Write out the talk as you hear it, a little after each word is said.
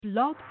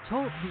Blog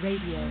Talk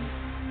Radio.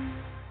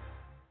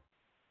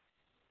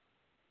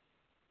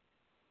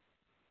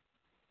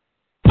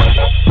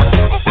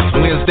 It's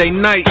Wednesday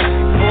night,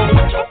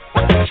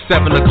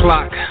 7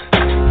 o'clock.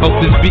 Hope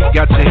this beat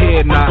got your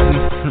head nodding.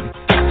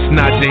 It's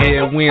not your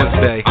head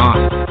Wednesday.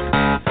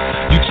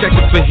 You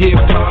checking for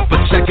hip-hop or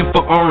checking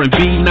for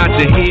R&B? Not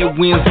your head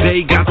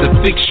Wednesday, got the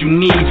fix you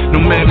need.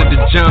 No matter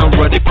the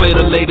genre, they play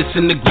the latest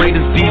and the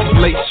greatest. These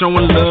plates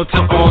showing love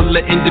to all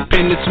the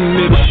independents.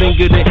 Middle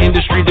finger the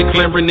industry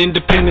declaring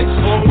independence.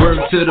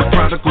 Word to the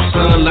prodigal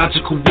son,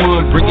 logical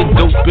one. Bringing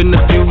dope in the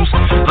views,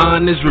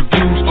 honest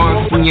reviews.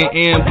 RC and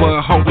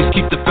Amber always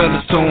keep the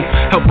fellas tone,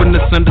 helping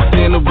us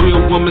understand a real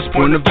woman's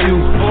point of view.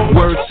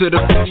 Word to the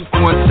few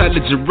for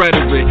intelligent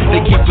rhetoric. They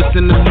keep us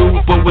in the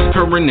loop, but what's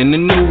current in the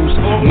news.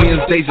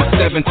 Wednesdays at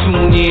 7,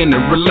 tune in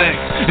and relax.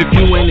 If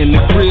you ain't in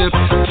the crib,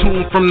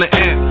 tune from the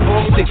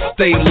app. 6,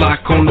 stay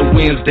locked on the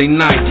Wednesday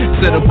night.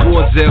 Set up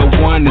boards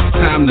L1, it's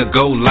time to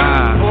go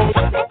live.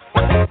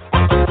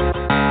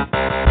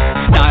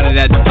 Started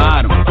at the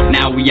bottom,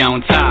 now we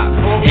on top.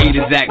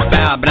 Haters act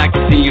foul, but I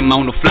can see him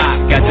on the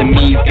flock. Got the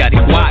means, got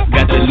the guap,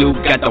 got the loot,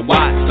 got the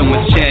watch. So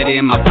much cheddar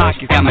in my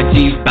pockets, got my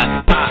jeans about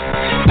to pop.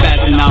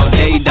 Spazzing all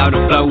day, dog,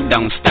 the flow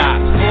don't stop.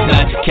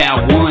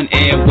 Logical one,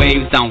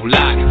 airwaves on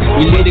lock.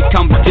 We lead the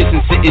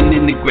competition sitting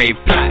in the grave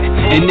plot.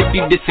 And if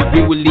you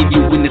disagree, we'll leave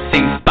you in the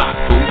same spot,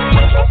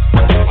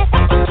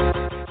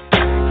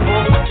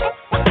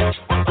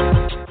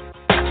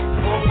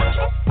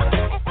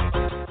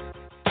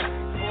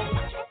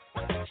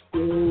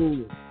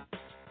 fool.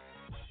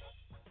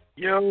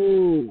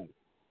 Yo,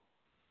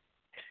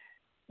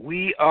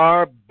 we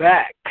are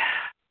back.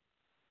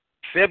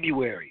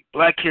 February,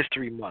 Black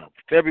History Month,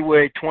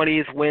 February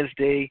 20th,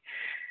 Wednesday.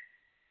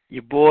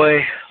 Your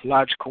boy,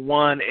 Logical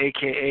One,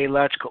 a.k.a.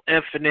 Logical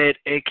Infinite,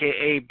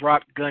 a.k.a.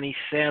 Brock Gunny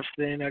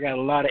Sampson. I got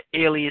a lot of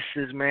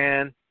aliases,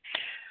 man.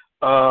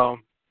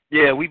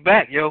 Yeah, we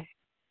back, yo.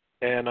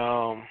 And,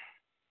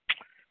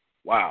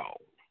 wow.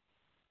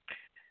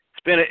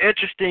 It's been an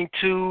interesting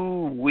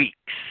 2 weeks.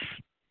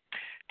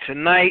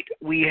 Tonight,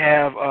 we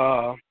have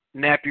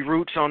Nappy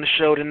Roots on the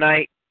show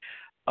tonight.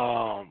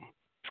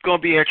 It's going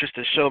to be an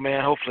interesting show,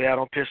 man. Hopefully I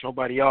don't piss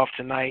nobody off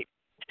tonight.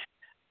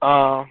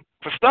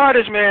 For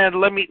starters, man,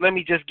 let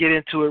me just get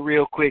into it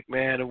real quick,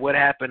 man, of what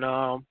happened.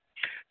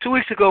 2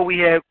 weeks ago, we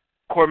had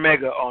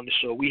Cormega on the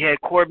show. We had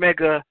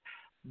Cormega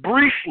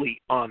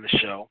briefly on the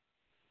show,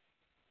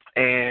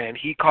 and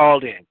he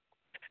called in.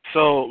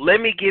 So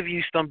let me give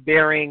you some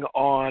bearing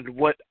on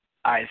what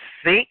I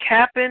think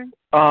happened.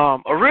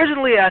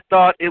 Originally, I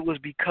thought it was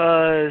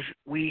because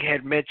we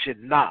had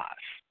mentioned Nas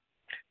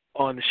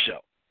on the show.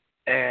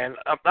 And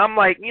I'm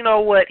like, you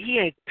know what? He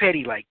ain't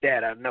petty like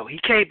that. I know. He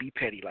can't be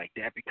petty like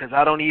that because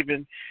I don't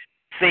even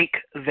think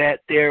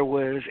that there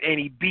was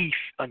any beef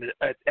at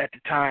the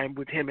time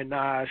with him and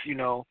Nas. You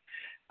know,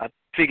 I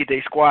figured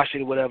they squashed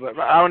it or whatever.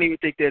 I don't even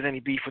think there's any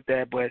beef with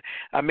that, but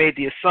I made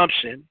the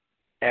assumption,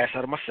 ass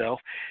out of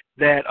myself,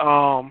 that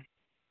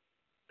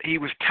he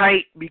was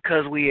tight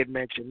because we had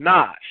mentioned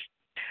Nas.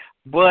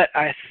 But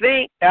I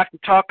think after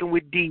talking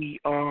with D,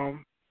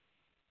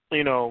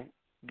 you know,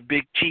 the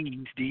Big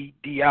Cheese,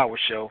 D Hour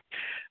show.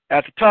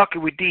 After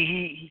talking with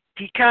D,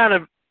 he kind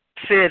of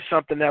said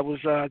something that was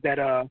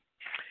that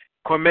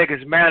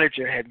Cormega's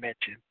manager had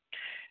mentioned,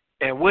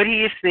 and what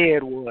he had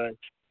said was,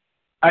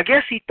 I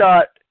guess he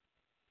thought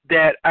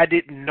that I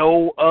didn't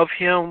know of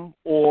him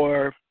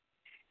or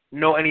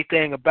know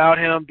anything about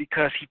him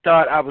because he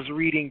thought I was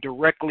reading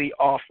directly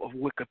off of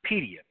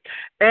Wikipedia,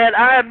 and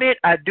I admit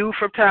I do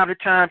from time to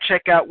time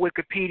check out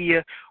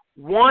Wikipedia.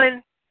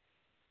 One,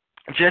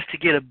 just to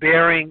get a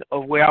bearing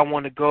of where I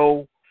want to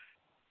go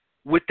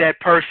with that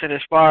person as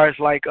far as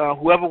like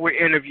whoever we're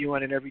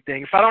interviewing and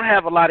everything. If I don't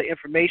have a lot of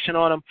information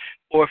on them,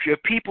 or if your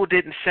people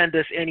didn't send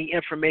us any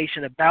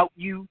information about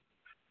you,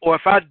 or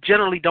if I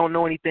generally don't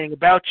know anything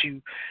about you,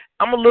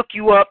 I'm going to look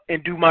you up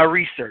and do my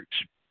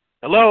research.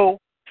 Hello?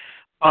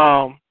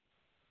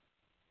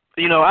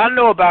 You know, I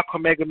know about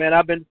Cormega, man.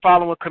 I've been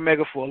following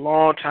Cormega for a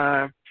long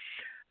time.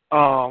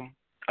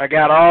 I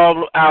got all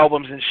the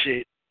albums and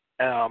shit.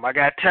 I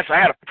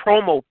had a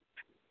promo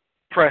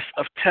press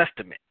of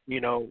Testament,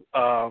 you know,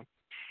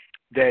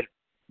 that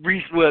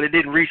it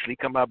didn't recently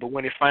come out, but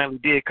when it finally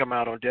did come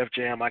out on Def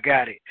Jam, I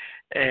got it.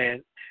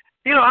 And,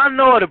 you know, I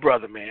know the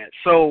brother, man.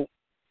 So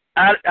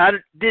I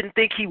didn't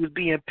think he was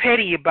being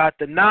petty about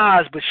the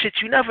Nas, but shit,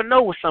 you never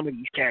know with some of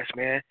these cats,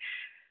 man.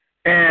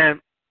 And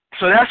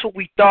so that's what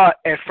we thought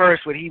at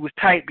first when he was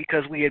tight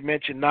because we had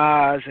mentioned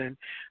Nas, and,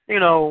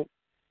 you know,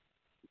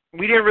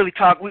 we didn't really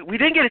talk. We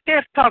didn't get a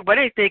chance to talk about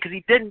anything because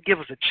he didn't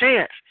give us a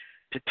chance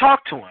to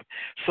talk to him.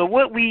 So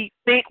what we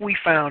think we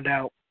found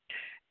out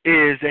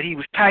is that he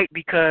was tight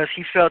because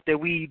he felt that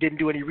we didn't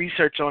do any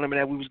research on him and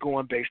that we was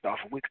going based off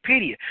of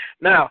Wikipedia.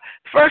 Now,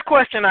 first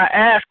question I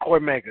asked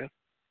Cormega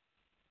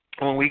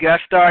when we got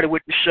started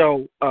with the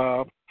show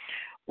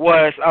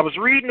was, I was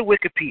reading the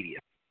Wikipedia,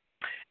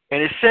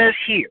 and it says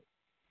here,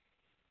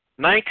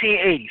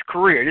 1980s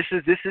career.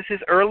 This is his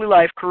early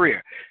life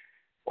career.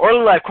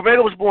 Early life.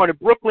 Cormega was born in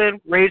Brooklyn,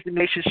 raised in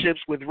relationships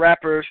with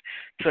rappers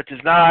such as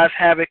Nas,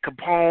 Havoc,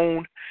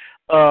 Capone.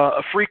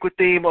 A frequent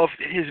theme of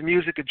his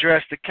music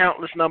addressed the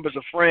countless numbers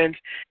of friends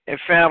and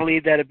family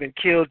that have been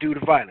killed due to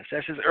violence.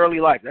 That's his early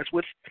life. That's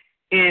what's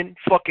in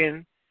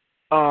fucking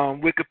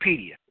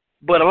Wikipedia.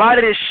 But a lot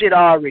of this shit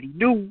I already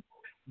knew.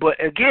 But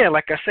again,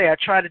 like I say, I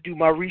try to do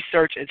my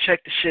research and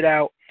check the shit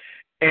out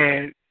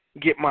and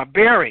get my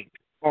bearing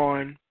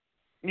on,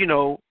 you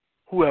know,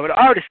 whoever the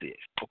artist is,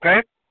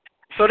 okay?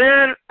 So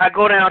then I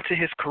go down to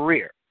his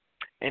career,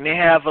 and they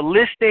have a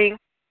listing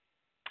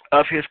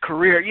of his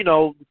career, you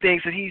know,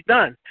 things that he's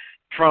done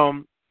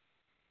from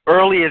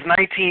early as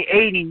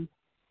 1980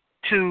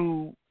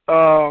 to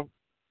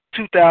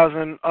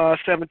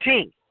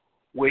 2017,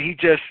 where he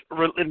just,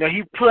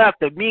 he put out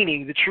the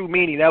meaning, the true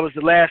meaning. That was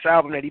the last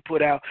album that he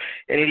put out,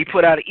 and then he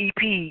put out an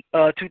EP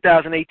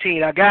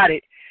 2018. I got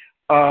it.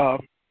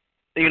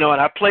 You know,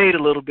 and I played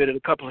a little bit of it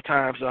a couple of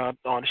times on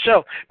the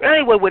show. But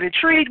anyway, what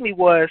intrigued me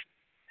was,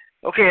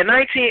 okay, in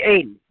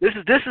 1980,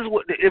 this is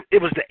what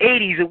it was the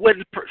 80s. It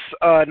wasn't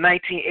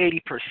 1980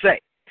 per se,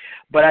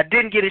 but I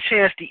didn't get a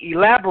chance to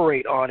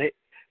elaborate on it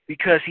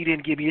because he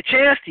didn't give me a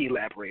chance to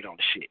elaborate on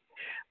the shit.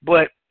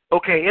 But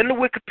okay, in the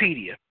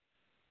Wikipedia,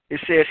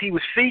 it says he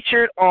was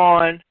featured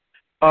on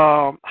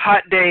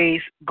Hot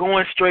Days,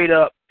 going straight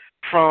up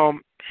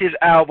from his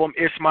album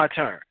It's My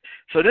Turn.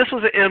 So this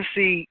was an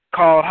MC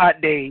called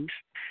Hot Days,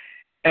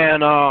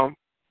 and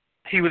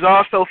he was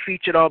also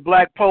featured on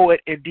Black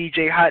Poet and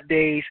DJ Hot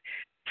Days'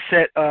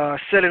 Set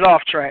It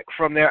Off track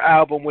from their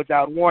album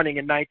Without Warning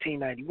in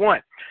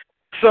 1991.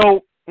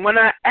 So when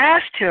I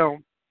asked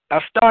him, I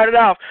started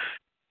off,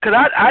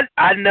 because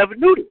I never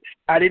knew this.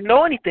 I didn't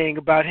know anything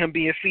about him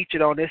being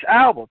featured on this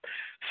album.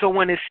 So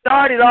when it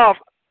started off,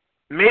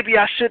 maybe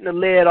I shouldn't have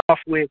led off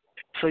with,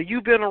 so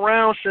you've been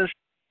around since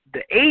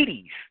the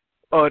 80s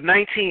or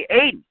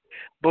 1980.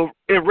 But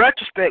in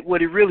retrospect,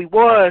 what it really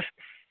was,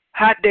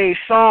 Hot Day's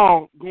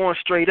song, Going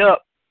Straight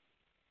Up,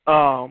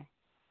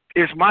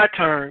 It's My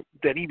Turn,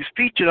 that he was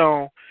featured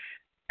on,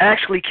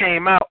 actually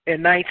came out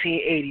in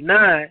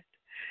 1989.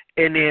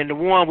 And then the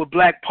one with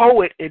Black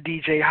Poet and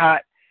DJ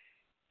Hot,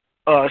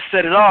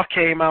 Set It Off,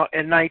 came out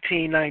in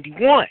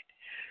 1991.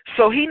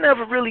 So he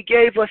never really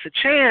gave us a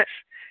chance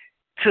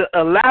to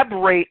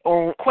elaborate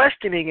on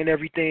questioning and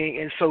everything.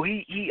 And so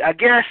he I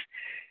guess,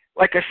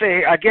 like I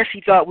say, I guess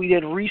he thought we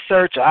didn't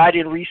research, or I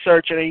didn't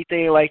research or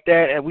anything like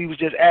that, and we was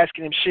just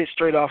asking him shit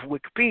straight off of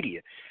Wikipedia.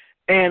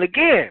 And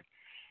again,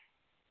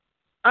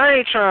 I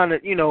ain't trying to,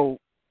 you know,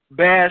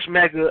 bash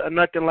Mega or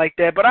nothing like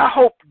that, but I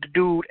hope the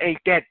dude ain't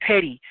that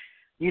petty.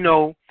 You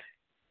know,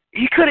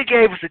 he could have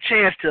gave us a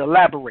chance to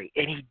elaborate,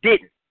 and he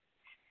didn't.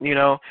 You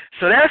know,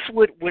 so that's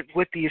what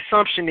the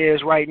assumption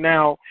is right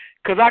now,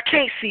 because I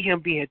can't see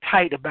him being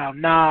tight about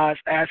Nas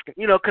asking,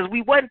 you know, because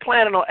we wasn't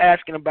planning on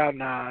asking about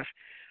Nas.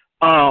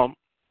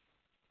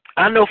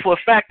 I know for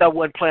a fact I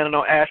wasn't planning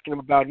on asking him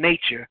about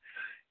Nature,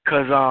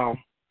 because,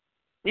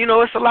 you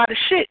know, it's a lot of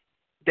shit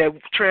that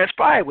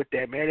transpired with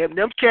that, man.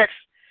 Them cats,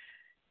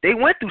 they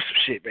went through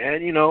some shit,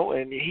 man, you know,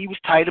 and he was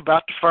tight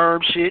about the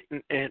firm shit,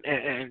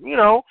 and you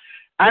know,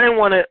 I didn't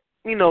want to,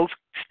 you know,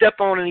 step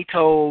on any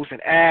toes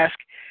and ask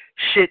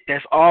shit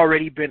that's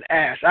already been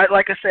asked.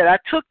 Like I said, I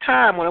took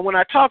time when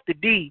I talked to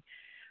D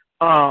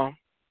about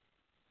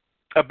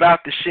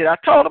the shit. I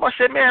told him, I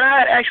said, man, I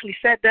had actually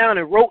sat down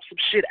and wrote some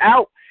shit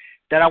out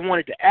that I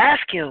wanted to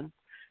ask him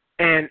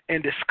and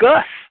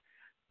discuss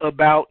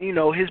about, you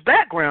know, his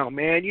background,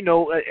 man, you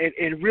know,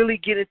 and really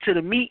get into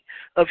the meat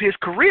of his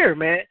career,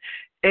 man.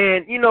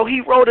 And, you know,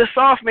 he wrote us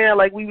off, man,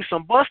 like we were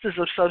some busters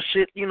or some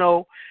shit, you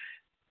know,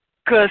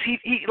 because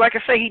he like I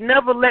say, he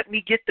never let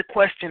me get the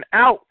question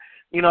out.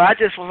 You know, I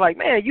just was like,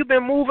 man, you've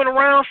been moving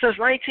around since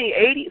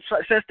 1980,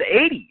 since the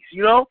 80s,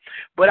 you know.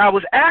 But I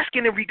was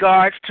asking in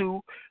regards to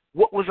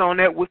what was on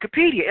that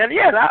Wikipedia. And,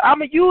 yeah, I'm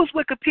going to use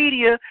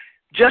Wikipedia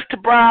just to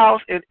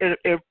browse and,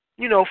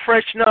 you know,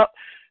 freshen up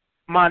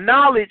my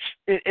knowledge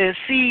and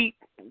see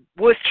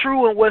what's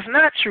true and what's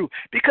not true.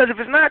 Because if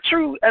it's not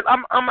true,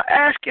 I'm going to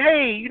ask you,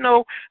 hey, you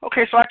know,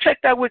 okay, so I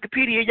checked out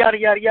Wikipedia, yada,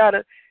 yada,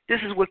 yada. This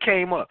is what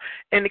came up.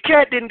 And the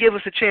cat didn't give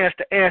us a chance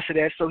to answer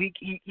that, so he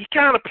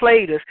kind of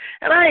played us.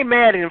 And I ain't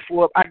mad at him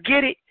for it. I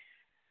get it.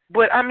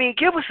 But, I mean,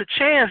 give us a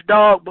chance,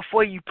 dog,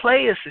 before you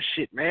play us and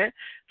shit, man.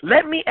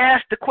 Let me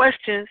ask the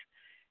questions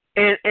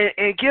and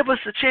give us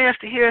a chance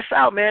to hear us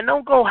out, man.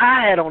 Don't go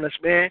hi-hat on us,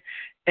 man.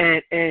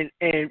 And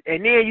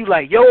then you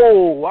like,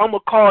 yo, I'm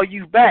going to call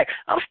you back.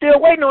 I'm still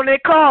waiting on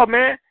that call,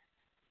 man.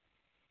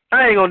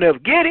 I ain't going to never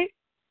get it.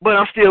 But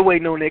I'm still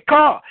waiting on that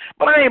call.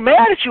 But I ain't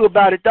mad at you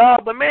about it,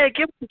 dog. But, man,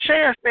 give us a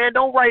chance, man.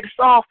 Don't write us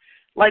off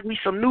like we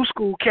some new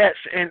school cats.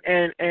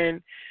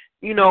 And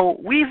you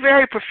know, we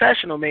very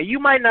professional, man. You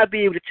might not be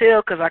able to tell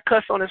because I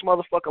cuss on this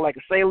motherfucker like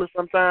a sailor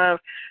sometimes.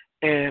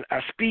 And I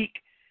speak,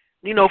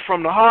 you know,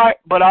 from the heart.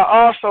 But I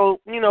also,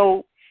 you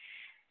know,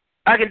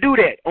 I can do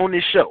that on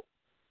this show.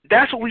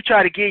 That's what we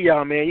try to get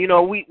y'all, man. You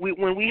know, we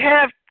when we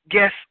have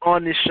guests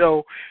on this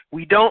show,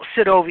 we don't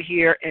sit over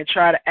here and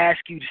try to ask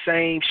you the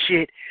same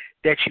shit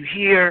that you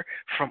hear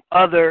from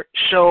other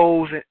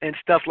shows and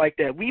stuff like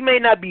that. We may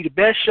not be the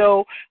best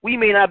show, we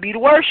may not be the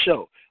worst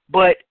show,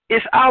 but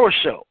it's our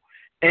show.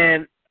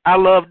 And I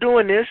love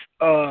doing this.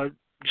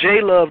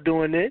 Jay loved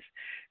doing this.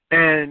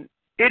 And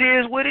it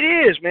is what it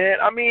is, man.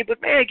 I mean,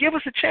 but, man, give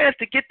us a chance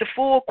to get the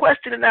full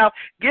question out.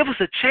 Give us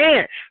a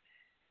chance.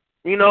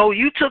 You know,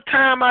 you took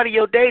time out of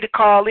your day to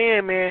call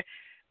in, man.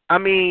 I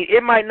mean,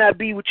 it might not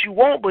be what you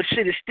want, but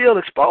shit is still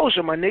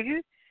exposure, my nigga.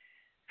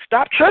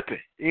 Stop tripping,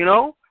 you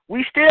know.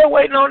 We still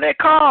waiting on that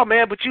call,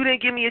 man, but you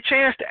didn't give me a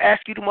chance to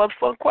ask you the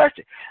motherfucking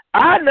question.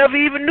 I never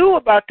even knew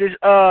about this,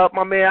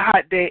 my man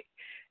Hot Day,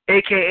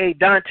 a.k.a.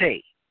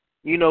 Dante,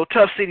 you know,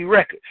 Tough City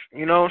Records.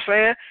 You know what I'm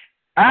saying?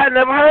 I had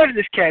never heard of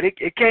this cat.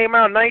 It came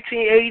out in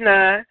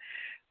 1989.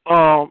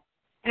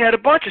 It had a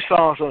bunch of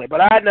songs on it,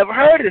 but I had never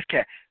heard of this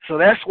cat. So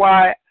that's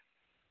why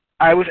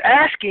I was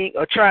asking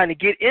or trying to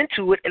get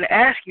into it and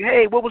ask you,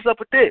 hey, what was up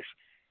with this?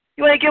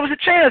 You ain't give us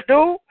a chance,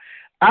 dude.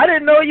 I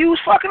didn't know you was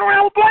fucking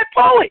around with Black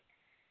Poet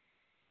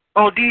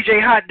on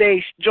DJ Hot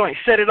Day's joint.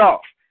 Set it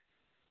off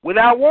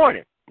without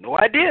warning. No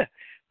idea.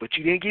 But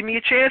you didn't give me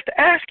a chance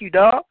to ask you,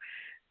 dog.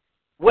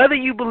 Whether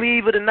you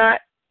believe it or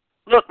not,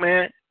 look,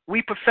 man,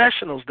 we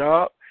professionals,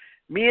 dog.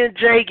 Me and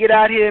Jay get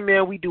out here,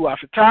 man. We do our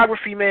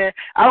photography, man.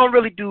 I don't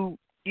really do,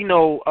 you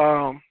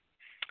know,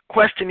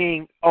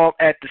 questioning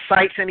at the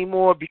sites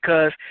anymore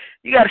because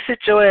you got to sit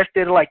your ass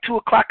there till like 2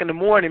 o'clock in the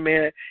morning,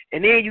 man.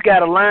 And then you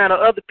got a line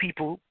of other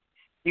people,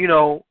 you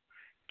know,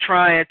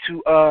 trying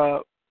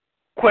to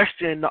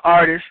question the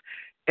artist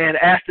and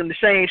ask them the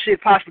same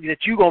shit possibly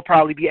that you going to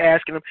probably be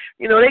asking them.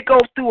 You know, they go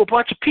through a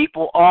bunch of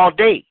people all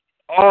day,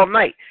 all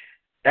night.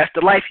 That's the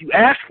life you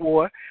ask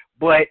for,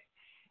 but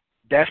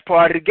that's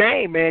part of the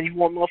game, man. You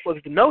want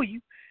motherfuckers to know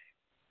you.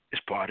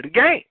 It's part of the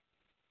game.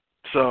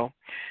 So,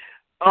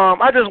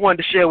 I just wanted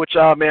to share with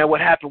y'all, man,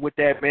 what happened with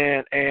that,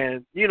 man.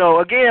 And, you know,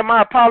 again,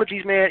 my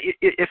apologies, man,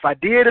 if I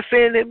did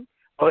offend him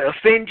or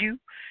offend you.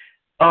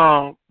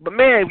 But,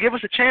 man, give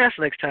us a chance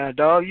next time,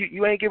 dog.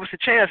 You ain't give us a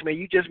chance, man.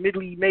 You just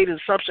immediately made an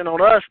assumption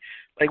on us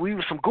like we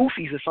were some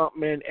goofies or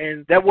something,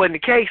 and that wasn't the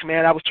case,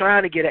 man. I was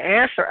trying to get an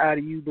answer out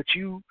of you, but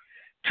you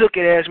took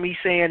it as me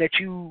saying that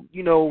you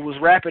know, was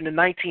rapping in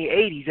the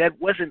 1980s. That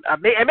wasn't,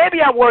 and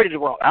maybe I worded it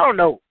wrong. I don't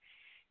know.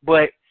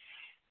 But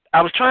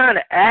I was trying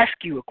to ask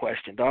you a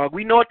question, dog.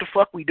 We know what the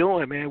fuck we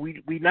doing, man.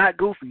 We not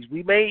goofies.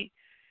 We may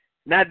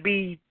not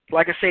be,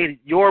 like I say,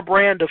 your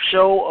brand of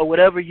show or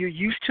whatever you're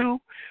used to,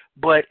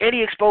 but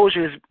any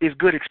exposure is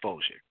good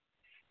exposure.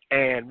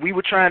 And we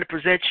were trying to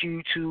present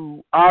you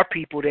to our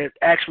people that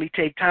actually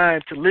take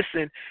time to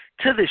listen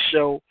to this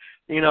show.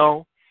 You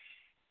know,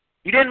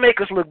 you didn't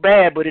make us look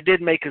bad, but it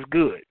did make us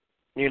good,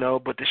 you know,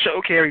 but the show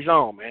carries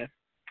on, man.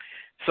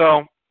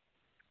 So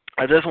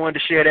I just wanted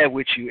to share that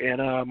with you.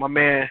 And my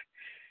man,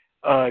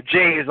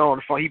 Jay is on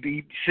the phone. He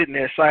be sitting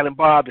there. Silent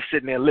Bob is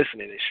sitting there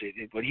listening and shit.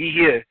 But he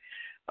here.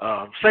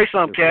 Say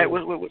something, Cat.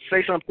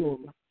 Say something to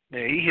him.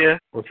 Yeah, he here.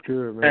 What's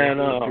good, man? And,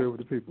 what's good with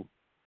the people?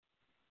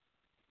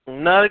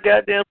 Not a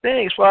goddamn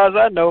thing, as far as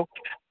I know.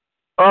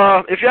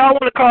 If y'all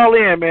want to call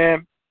in,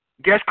 man,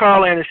 guest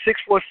call in is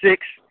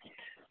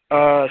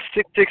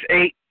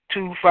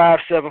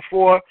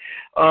 646-668-2574.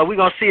 We're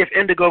gonna see if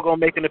Indigo gonna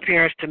make an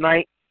appearance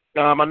tonight.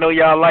 I know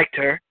y'all liked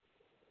her.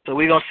 So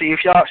we're going to see if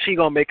she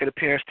going to make an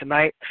appearance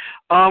tonight.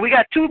 We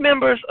got 2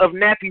 members of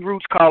Nappy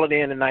Roots calling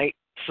in tonight,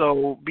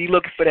 so be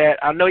looking for that.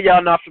 I know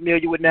y'all not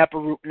familiar with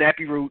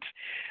Nappy Roots,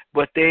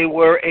 but they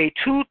were a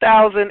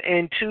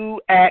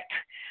 2002 act.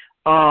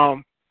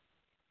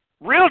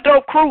 Real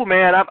dope crew,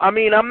 man. I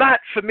mean, I'm not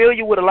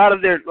familiar with a lot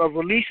of their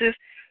releases,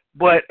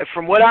 but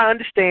from what I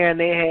understand,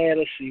 they had,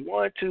 let's see,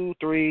 1, 2,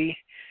 3,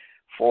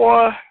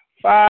 4,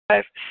 5,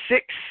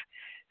 6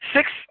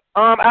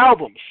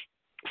 albums.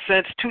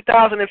 Since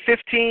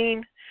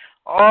 2015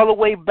 all the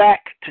way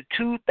back to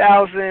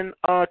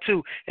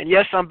 2002. And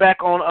yes, I'm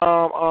back on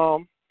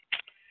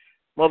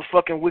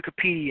motherfucking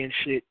Wikipedia and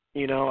shit.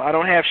 You know, I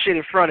don't have shit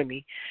in front of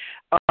me.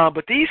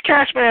 But these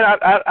cats, man,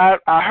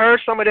 I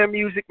heard some of their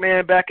music,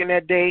 man, back in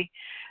that day.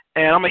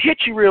 And I'm going to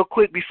hit you real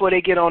quick before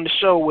they get on the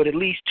show with at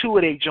least 2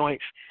 of their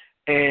joints.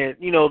 And,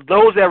 you know,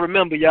 those that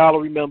remember, y'all will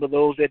remember.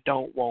 Those that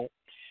don't, won't.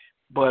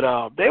 But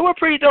they were a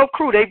pretty dope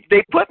crew. They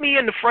put me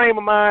in the frame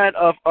of mind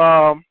of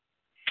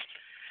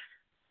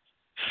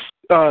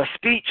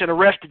Speech and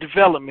Arrested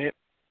Development,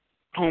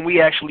 whom we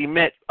actually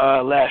met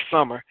last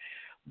summer.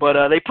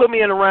 But they put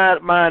me in the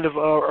mind of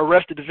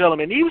Arrested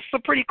Development. He was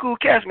some pretty cool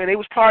cast, man. They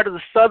was part of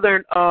the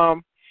Southern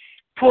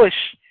push,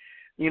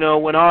 you know,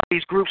 when all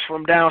these groups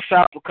from down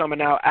south were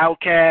coming out.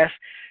 Outkast,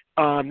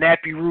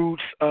 Nappy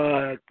Roots,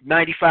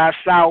 95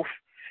 South,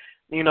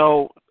 you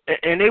know,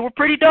 and they were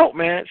pretty dope,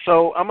 man.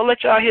 So I'm going to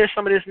let y'all hear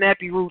some of this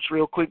Nappy Roots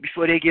real quick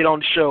before they get on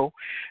the show.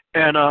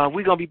 And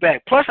we're going to be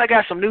back. Plus, I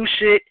got some new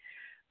shit.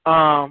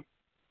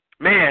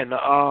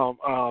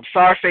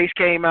 Sarface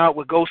came out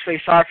with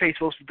Ghostface. Sarface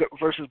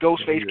versus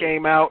Ghostface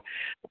came out.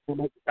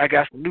 I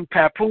got some new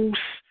Papoose.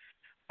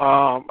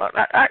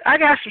 I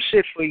got some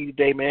shit for you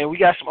today, man. We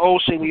got some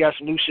old shit. We got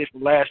some new shit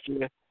from last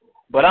year.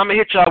 But I'm going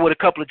to hit y'all with a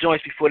couple of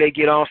joints before they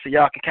get on so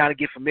y'all can kind of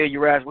get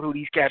familiarized with who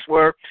these cats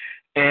were.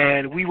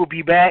 And we will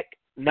be back.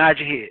 Nod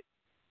your head.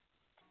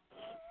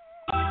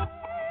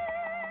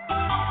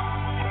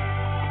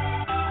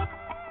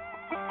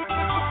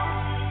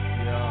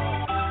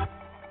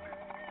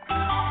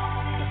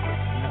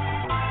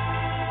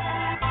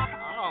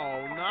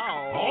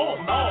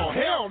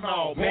 Hell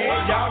no,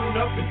 man, y'all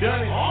done up and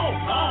done it. Oh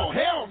no,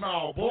 hell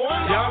no, boy.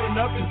 Y'all done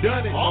up and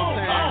done it. Oh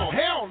no,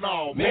 hell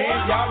no,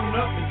 man, y'all done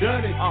up and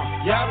done it.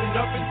 Y'all done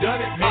up and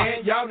done it,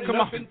 man. Y'all done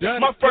up and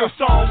done it. My first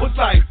song was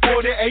like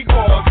 48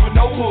 bars with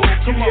no hook.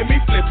 You hear me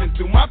flipping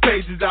through my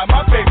pages out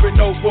my favorite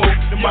notebook.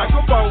 The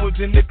microphone was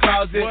in the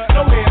closet,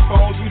 no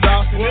headphones, we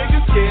lost it.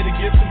 Niggas scared to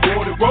get some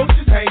water,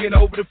 roaches hanging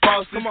over the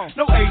faucet.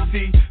 No AC,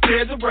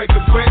 there's a break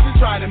of pressure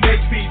trying to make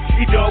peace.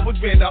 E-Dub was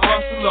been the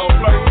hustler,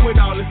 flirting with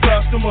all his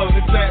customers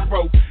and flat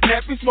broke.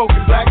 Nappy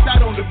smoking blacks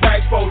out on the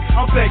back porch.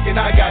 I'm thinking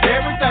I got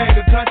everything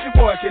the country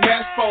boy can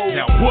ask for.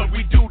 Now what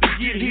we do to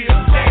get here?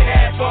 Say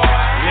that, boy.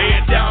 Lay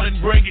it down and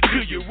bring it to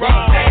you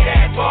raw. Say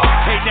that, boy.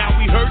 Hey, now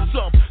we heard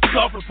some,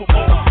 suffering for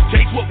more.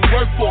 Chase what we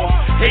work for.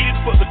 Hated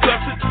for the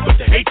cusses, but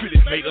the hatred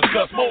has made us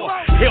cuss more.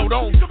 Held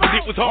on, but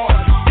it was hard.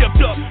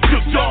 Stepped up,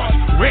 took charge,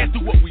 ran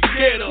through what we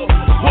scared of.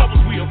 What was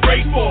we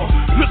afraid for?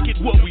 Look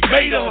at what we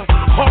made of.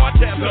 Hard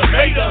times done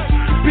made us.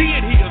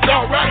 Being here is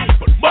alright,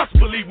 but must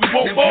believe we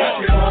want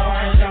more.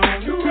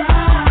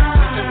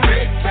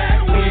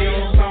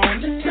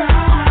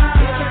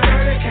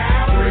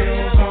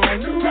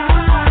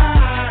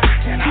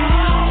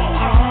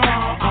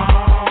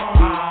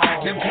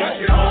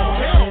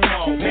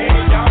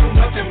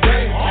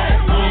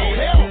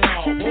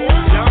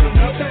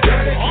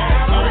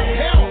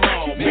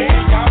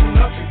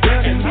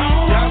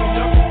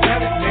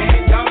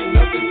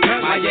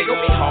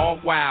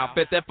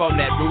 Fit that from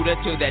that rooter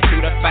to that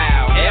shooter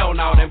foul. Hell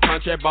no, them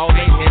country ball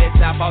ain't hit it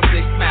top off 6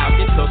 miles.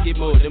 Kentucky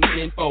move them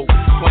 10 folk.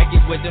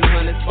 Swankies with them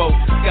 100 folk.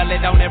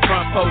 Scullet on that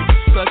front post.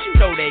 Plus you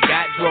know they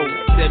got drove.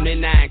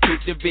 79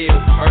 Coupe de Ville.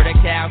 Heard a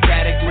cow,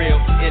 got a grill.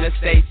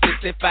 Interstate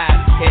 65.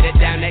 Headed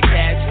down that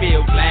cash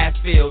field. Glass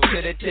field to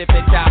the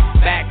tippy top.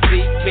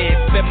 Backseat bed.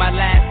 Spent my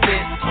last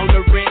cent on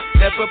the rent.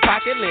 Left a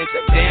pocket length.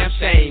 A damn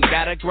shame.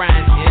 Gotta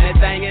grind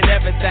anything and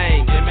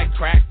everything. Jimmy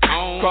crack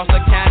on. Cross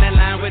the county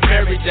line with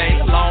Mary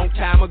Jane. A long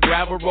time ago.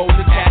 Gravel roads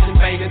and catching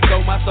vein and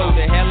stole my soul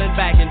to hell and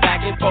back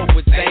and forth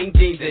with same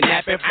jeans and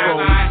nappy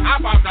froze. I'm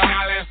about to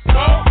holler,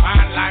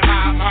 I like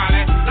my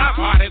party. Not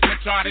parties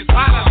with shorties,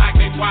 party like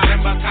they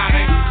swallowing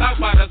Bacardi. Some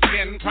butter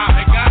skin,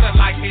 probably gotta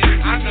like it.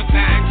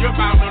 Understand, you're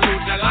about to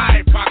lose your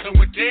life, fucking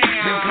with them.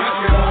 Them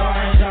country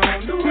boys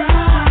on the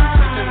ride,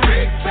 with them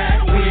big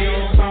fat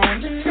wheels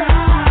on the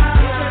side,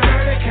 with the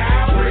dirty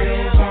cow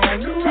wheels on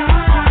the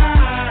ride,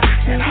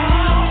 and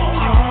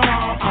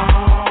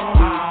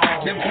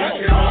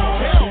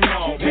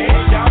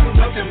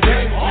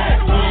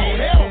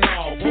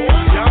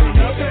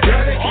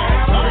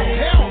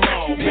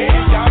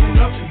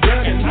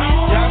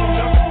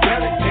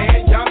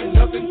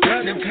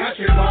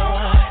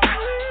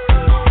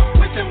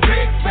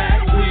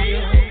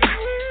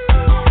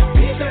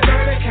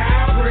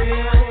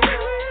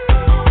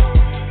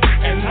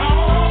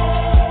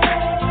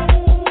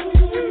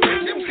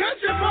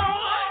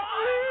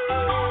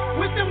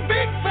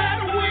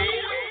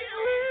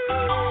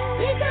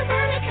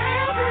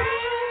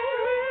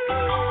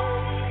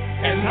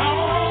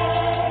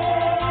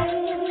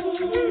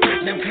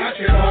them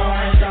country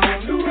boys.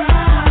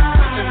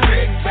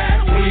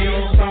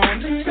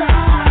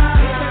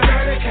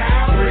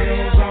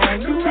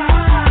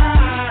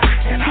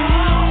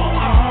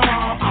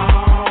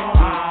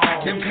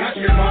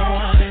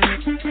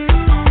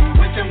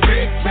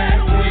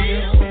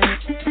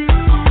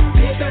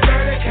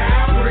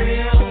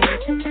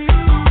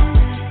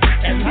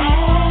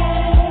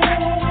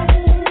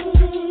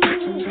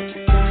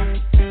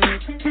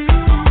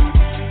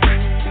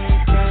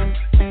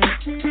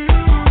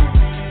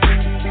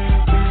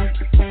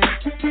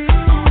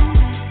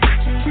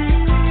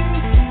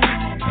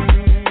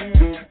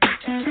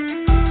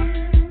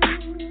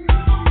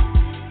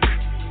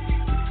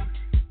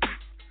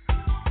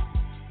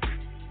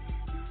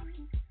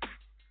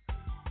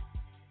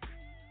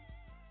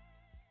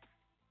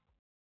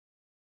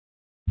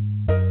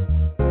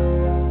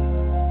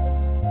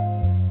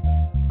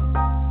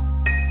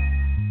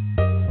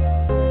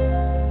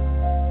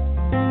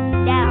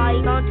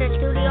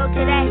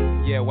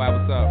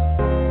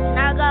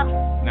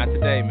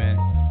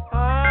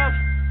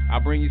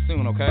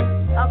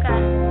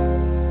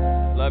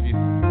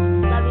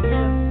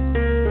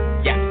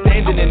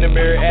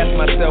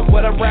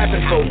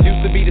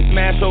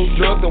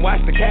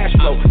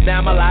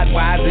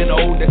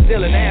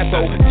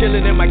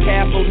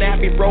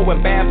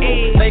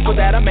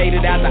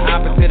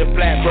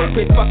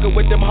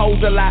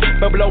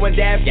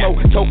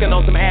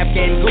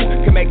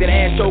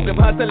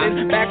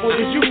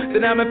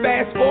 I'm a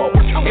fast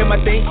forward in my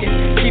thinking.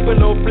 Keep a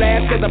little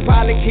flash, cause I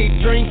probably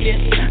keep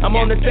drinking. I'm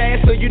on the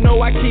task, so you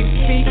know I keep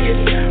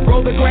speaking.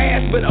 Roll the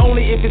grass, but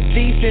only if it's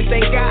decent.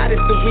 Thank God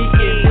it's the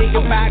weekend. Think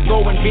about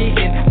going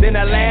vegan. Then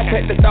I laugh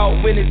at the thought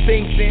when it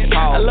sinks in.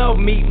 I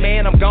love meat,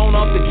 man, I'm gone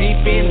off the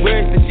deep end.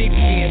 Where's the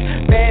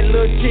sheepskin? Bad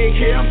little chick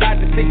here, I'm about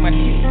to stick my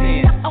teeth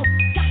in.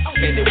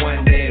 Spend it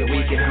one day a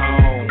week at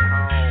home,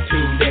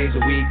 2 days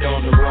a week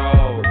on the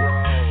road,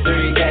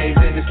 3 days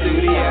in the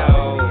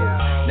studio.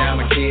 Now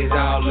my kids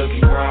all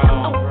looking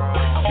grown.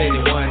 Spend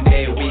it one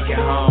day a week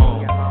at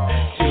home,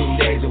 2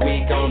 days a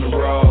week on the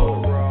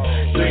road,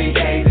 3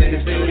 days in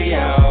the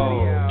studio.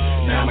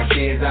 Now my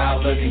kids all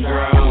looking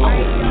grown.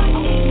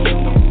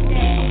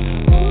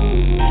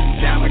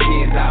 Now my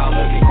kids all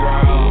looking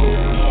grown.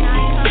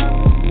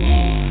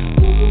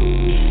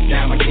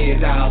 Now my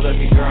kids all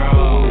looking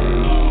grown.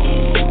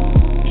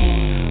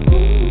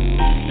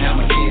 Now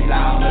my kids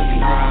all looking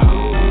grown.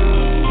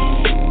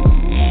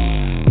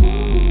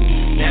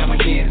 Now my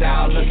kids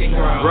all looking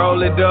grown.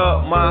 Roll it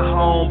up, my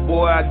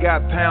homeboy. I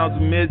got pounds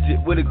of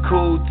midget with a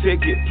cool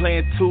ticket.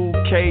 Playing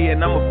 2K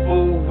and I'm a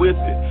fool with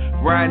it.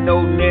 Riding no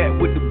net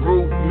with the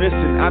roof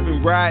missing. I've been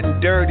riding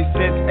dirty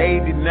since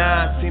 89.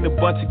 Seen a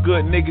bunch of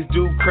good niggas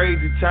do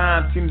crazy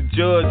times. Seen the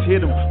judge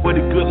hit 'em, but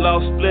a good law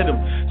split 'em.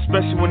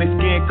 Especially when their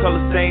skin color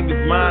same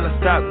as mine. I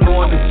stopped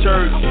going to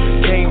church.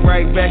 Came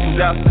right back cause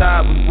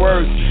outside was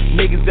worse.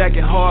 Niggas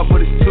acting hard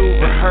but it's too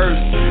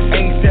rehearsed.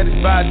 Ain't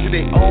satisfied till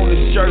they own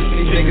the shirt.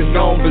 These niggas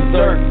gone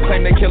berserk.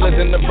 Claim the killers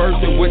in the verse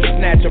and would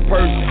snatch a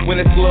purse. When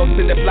it's gloves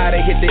to the fly,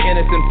 they hit the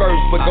innocent first.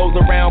 What goes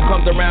around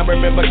comes around,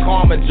 remember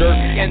karma jerk.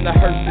 And the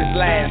hearse is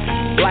last,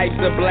 life's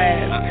a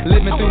blast.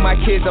 Living through my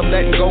kids, I'm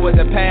letting go of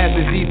the past.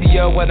 It's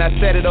easier when I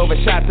set it over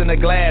shots in the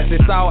glass.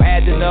 It's all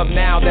adding up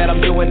now that I'm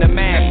doing the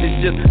math.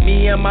 It's just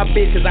me and my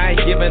bitch, cause I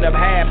ain't giving up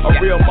half. A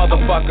real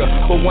motherfucker,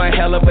 but one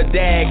hell of a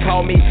dad.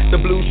 Call me the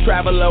blues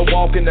traveler,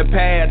 walking the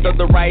path of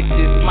the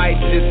righteous.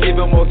 Might just give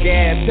him more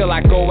gas till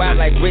I go out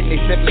like Whitney,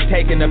 simply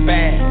taking a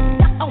bath.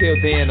 Till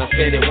then, I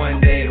spend it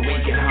one day a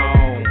week at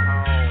home,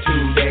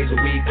 2 days a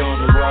week on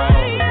the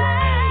road,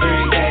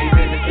 3 days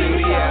in the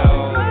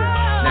studio.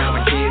 Now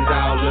my kids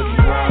all looking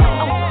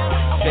grown.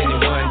 Spend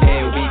it one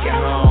day a week at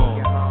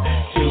home,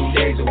 2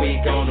 days a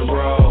week on the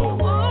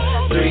road,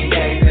 3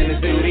 days in the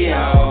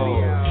studio.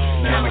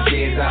 Now my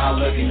kids all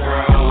looking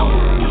grown.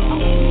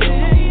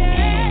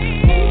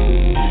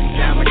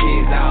 Now my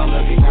kids all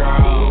looking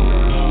grown.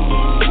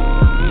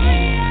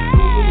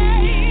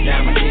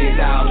 Now my kids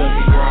all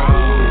looking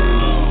grown.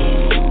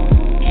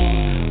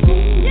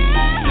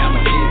 Now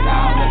my kids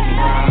all looking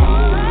grown.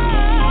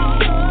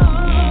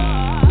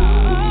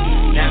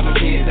 Now my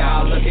kids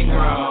all looking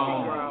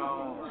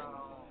grown.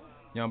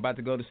 Yo, I'm about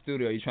to go to the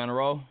studio. You trying to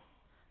roll?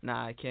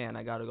 Nah, I can't.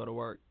 I gotta go to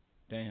work.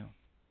 Damn.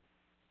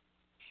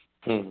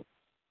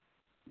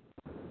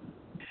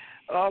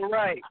 All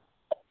right.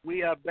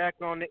 We are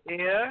back on the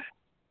air,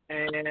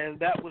 and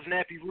that was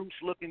Nappy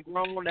Roots Looking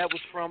Grown. That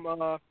was from,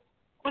 was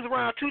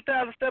around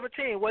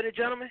 2017, wasn't it,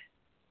 gentlemen?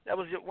 That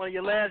was one of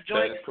your last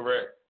joints? That is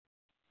correct.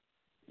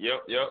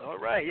 Yep. All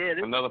right, yeah.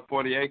 Another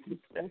 40 acres.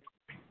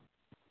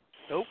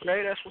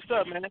 Okay, that's what's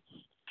up, man.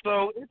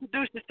 So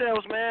introduce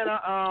yourselves, man,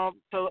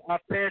 so our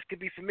fans can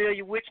be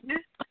familiar with you,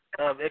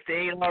 if they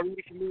ain't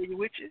already familiar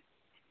with you.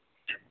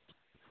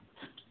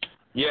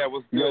 Yeah,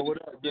 what's good? Yo,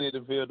 what up? Kenny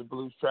DeVille, the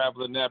Blues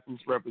Traveler, Nappy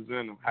Roots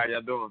representative. How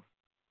y'all doing?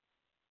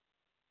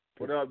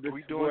 What up? This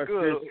we is doing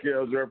good.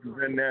 Scales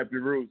representing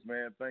Nappy Roots,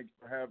 man. Thank you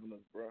for having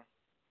us, bro.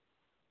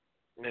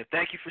 Man,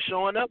 thank you for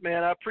showing up,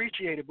 man. I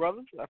appreciate it,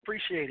 brothers. I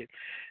appreciate it.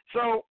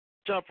 So,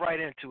 jump right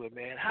into it,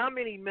 man. How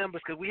many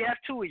members, because we have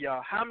two of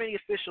y'all, how many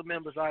official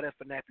members are there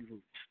for Nappy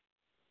Roots?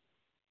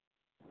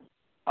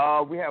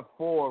 We have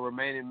 4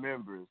 remaining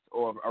members,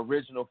 or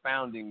original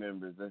founding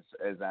members,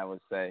 as I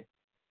would say.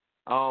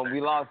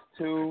 We lost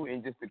 2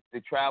 in just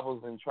the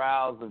travels and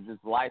trials of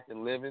just life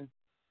and living.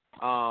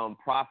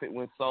 Prophet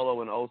went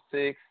solo in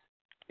 2006,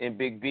 and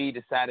Big B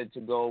decided to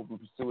go and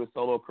pursue a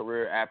solo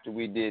career after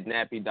we did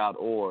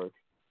Nappy.org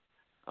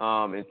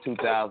in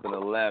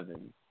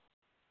 2011.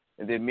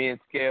 And then me and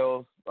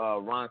Scales,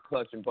 Ron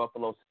Clutch, and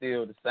Buffalo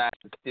Steel decided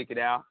to stick it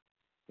out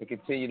and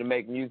continue to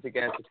make music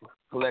as a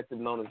collective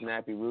known as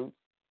Nappy Roots.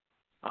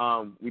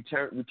 We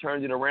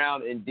turned it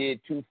around and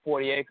did 2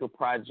 40 Acre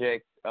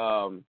Project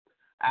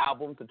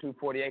albums, the 2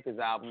 40 Acres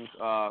albums,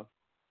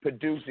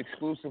 produced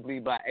exclusively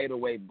by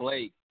 808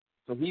 Blake.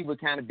 So he would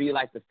kind of be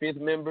like the 5th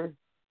member.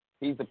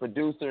 He's the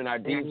producer and our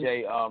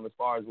DJ as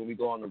far as when we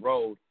go on the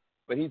road.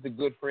 But he's a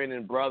good friend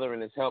and brother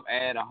and has helped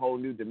add a whole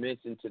new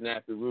dimension to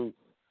Nappy Roots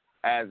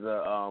as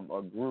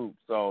a group.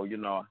 So,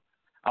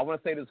 I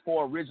want to say there's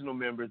 4 original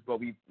members, but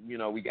we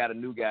got a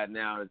new guy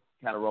now that's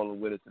kind of rolling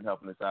with us and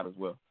helping us out as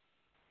well.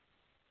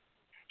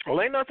 Well,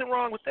 ain't nothing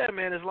wrong with that,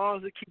 man, as long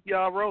as it keep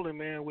y'all rolling,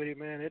 man, with it,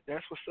 man.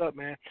 That's what's up,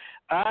 man.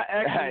 I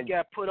actually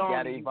got put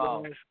on you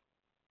guys,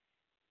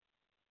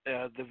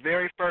 the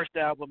very first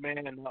album,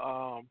 man,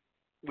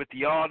 with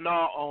the All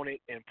Know on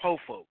it and Po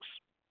Folks.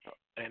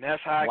 And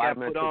that's how I got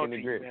put on to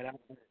you, man.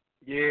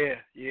 Yeah.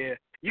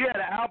 You had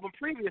an album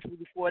previously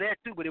before that,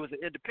 too, but it was an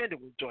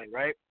independent joint,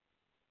 right?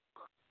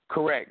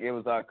 Correct. It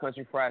was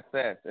Country Fried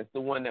Sass. It's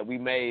the one that we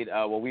made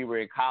when we were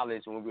in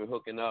college, when we were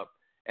hooking up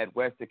at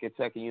Western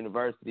Kentucky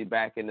University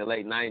back in the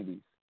late 90s.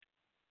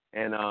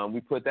 And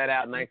we put that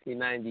out in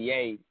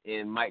 1998,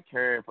 and Mike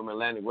Karen from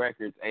Atlantic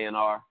Records,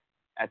 A&R,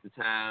 at the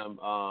time,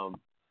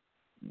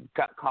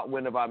 caught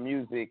wind of our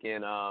music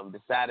and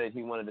decided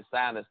he wanted to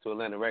sign us to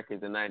Atlantic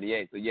Records in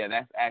 98. So, yeah,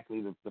 that's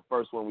actually the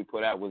first one we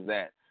put out was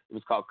that. It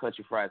was called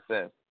Country Fried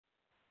Seth.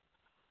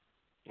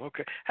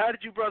 Okay. How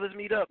did you brothers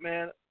meet up,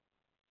 man?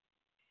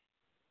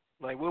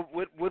 Like,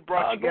 what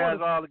brought you guys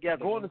all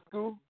together? Going to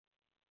school.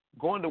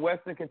 Going to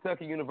Western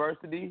Kentucky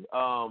University,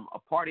 a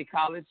party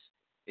college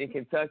in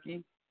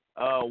Kentucky,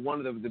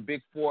 one of the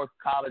big four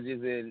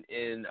colleges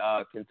in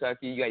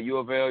Kentucky. You got U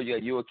of L, you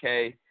got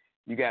UK,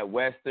 you got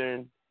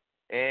Western,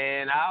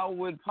 and I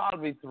would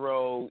probably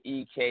throw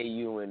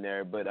EKU in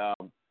there. But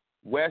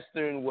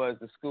Western was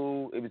the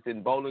school. It was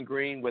in Bowling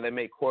Green where they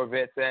make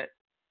Corvettes at.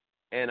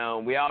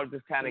 And we all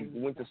just kind of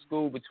went to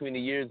school between the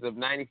years of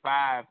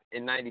 95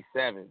 and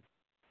 97.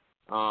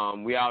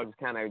 We all just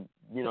kind of,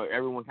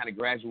 everyone kind of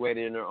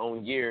graduated in their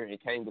own year and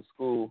came to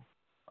school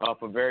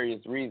for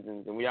various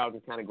reasons. And we all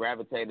just kind of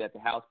gravitated at the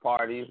house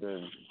parties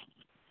and,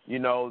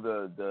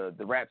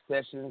 the rap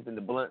sessions and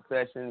the blunt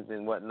sessions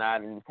and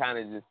whatnot. And kind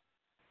of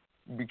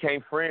just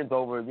became friends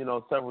over,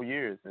 several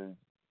years and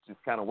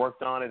just kind of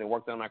worked on it and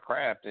worked on our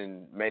craft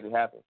and made it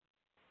happen.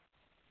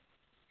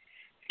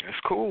 That's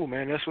cool,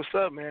 man. That's what's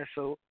up, man.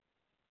 So,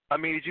 I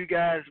mean, did you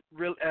guys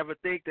really ever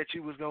think that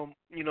you was going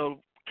to,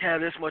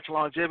 have this much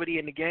longevity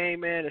in the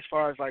game, man, as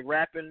far as, like,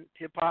 rapping,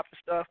 hip-hop and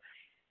stuff?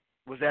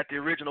 Was that the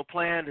original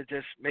plan to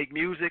just make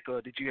music,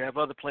 or did you have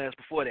other plans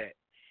before that?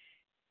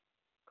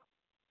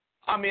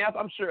 I mean,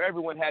 I'm sure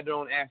everyone had their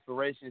own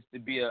aspirations to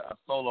be a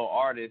solo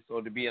artist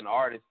or to be an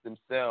artist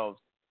themselves.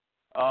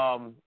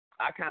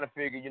 I kind of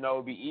figured, it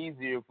would be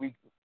easier if we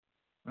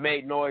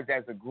made noise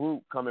as a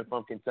group coming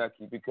from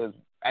Kentucky because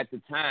at the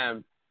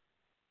time,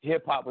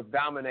 hip-hop was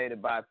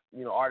dominated by,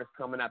 artists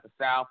coming out the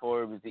South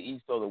or it was the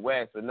East or the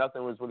West, but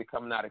nothing was really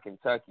coming out of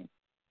Kentucky.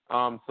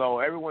 So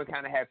everyone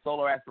kind of had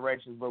solo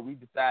aspirations, but we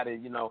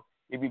decided,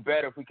 it'd be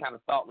better if we kind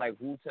of thought like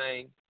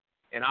Wu-Tang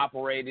and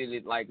operated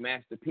it like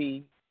Master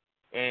P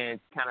and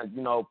kind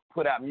of,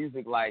 put out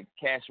music like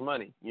Cash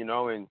Money,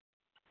 and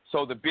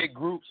so the big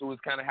groups was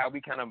kind of how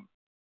we kind of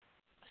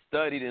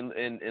studied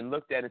and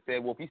looked at it and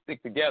said, well, if we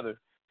stick together,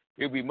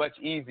 it would be much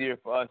easier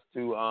for us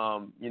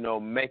to,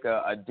 make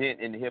a dent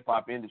in the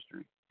hip-hop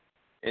industry.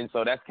 And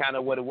so that's kind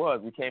of what it was.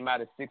 We came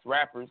out as 6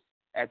 rappers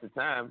at the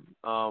time.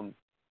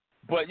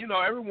 But,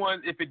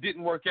 everyone, if it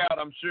didn't work out,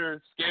 I'm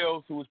sure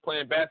Scales, who was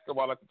playing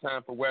basketball at the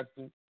time for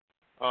Western,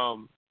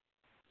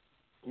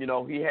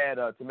 he had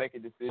to make a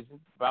decision.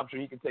 But I'm sure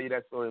he can tell you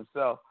that story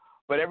himself.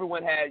 But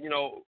everyone had,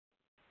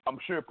 I'm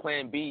sure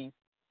plan Bs.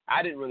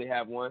 I didn't really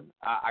have one.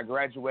 I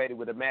graduated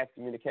with a mass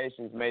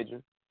communications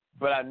major.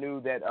 But I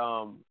knew that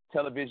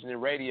television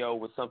and radio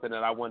was something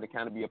that I wanted to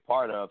kind of be a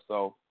part of.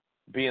 So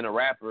being a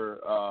rapper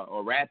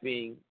or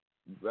rapping,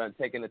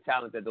 taking the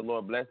talent that the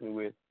Lord blessed me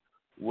with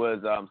was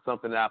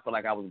something that I feel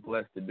like I was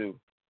blessed to do.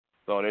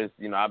 So there's,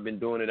 I've been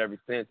doing it ever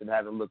since and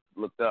haven't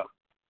looked up.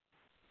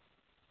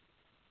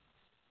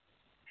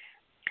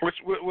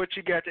 What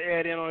you got to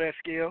add in on that,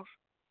 Skills?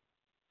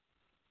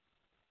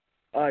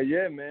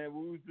 Yeah, man.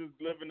 We was just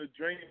living a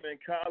dream in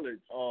college.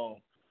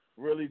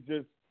 Really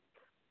just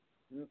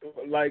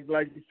like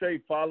you say,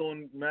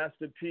 following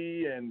Master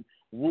P and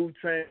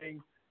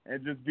Wu-Tang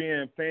and just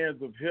being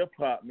fans of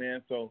hip-hop,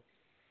 man. So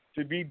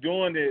to be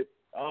doing it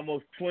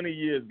almost 20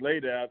 years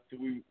later after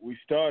we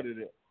started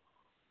it,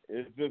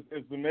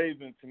 it's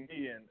amazing to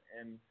me.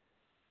 And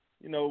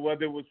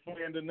whether it was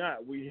planned or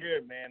not, we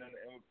here, man,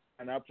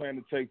 and I plan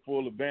to take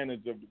full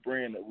advantage of the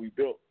brand that we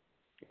built.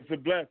 It's a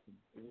blessing.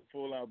 It's a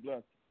full-out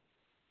blessing.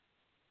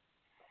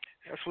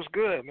 That's what's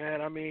good, man.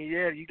 I mean,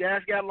 yeah, you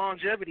guys got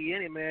longevity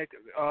in it, man.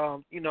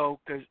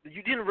 Because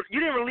you didn't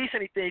release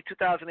anything in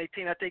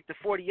 2018. I think the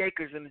 40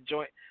 Acres in the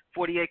joint,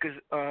 40 Acres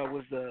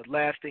was the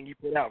last thing you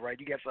put out, right?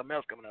 You got something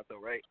else coming out though,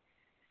 right?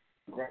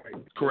 Right.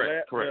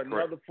 Correct.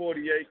 Another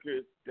 40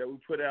 Acres that we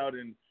put out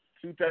in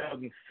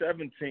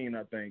 2017,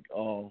 I think,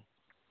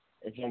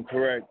 if I'm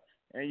correct.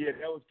 And yeah,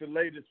 that was the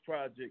latest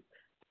project.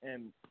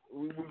 And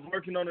we're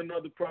working on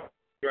another project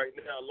right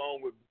now,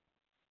 along with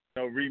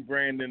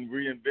rebranding,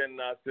 reinventing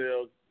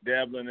ourselves,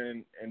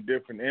 dabbling in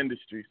different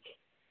industries.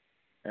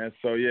 And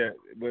so,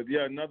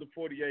 another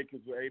 40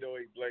 Acres with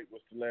 808 Blake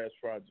was the last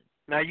project.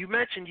 Now, you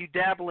mentioned you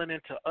dabbling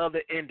into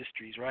other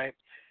industries, right?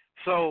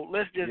 So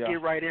let's just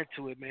get right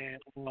into it, man.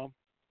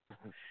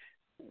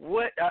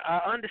 What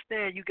I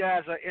understand you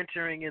guys are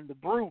entering in the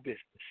brew business.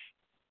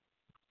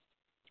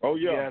 Oh,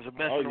 yeah. You guys are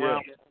messing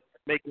around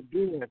making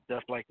beer and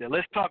stuff like that.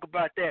 Let's talk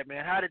about that,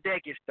 man. How did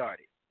that get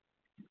started?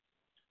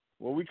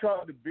 Well, we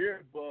call it the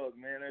beer bug,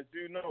 man. As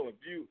you know,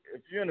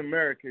 if you're in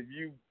America,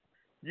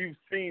 you've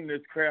seen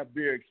this craft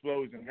beer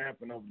explosion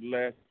happen over the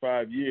last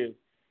 5 years,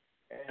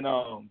 and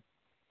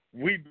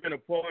we've been a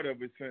part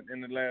of it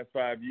in the last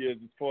 5 years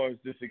as far as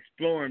just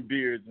exploring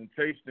beers and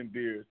tasting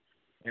beers.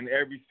 In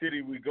every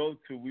city we go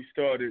to, we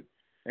started,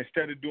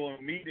 instead of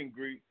doing meet and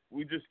greet,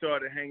 we just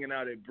started hanging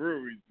out at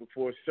breweries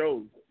before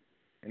shows,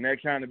 and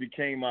that kind of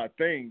became our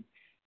thing.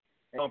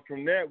 And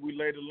from that, we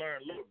later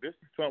learned, look, this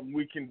is something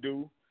we can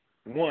do,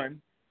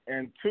 one.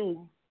 And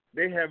two,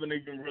 they haven't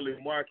even really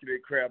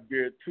marketed craft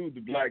beer to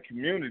the black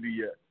community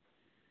yet.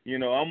 You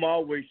know, I'm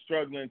always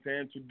struggling to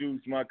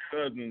introduce my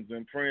cousins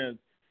and friends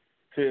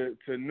to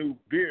new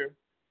beer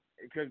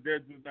because they're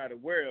just not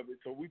aware of it.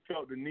 So we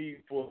felt the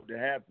need for it to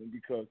happen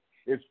because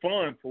it's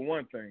fun, for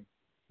one thing.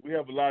 We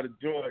have a lot of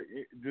joy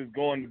just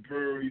going to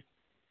breweries.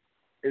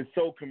 It's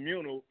so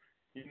communal.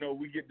 You know,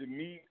 we get to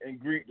meet and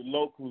greet the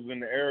locals in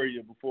the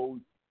area before we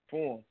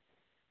perform.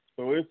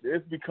 So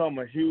it's become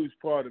a huge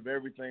part of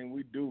everything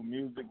we do,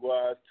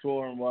 music-wise,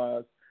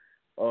 touring-wise,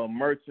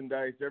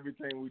 merchandise.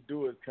 Everything we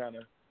do is kind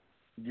of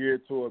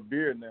geared toward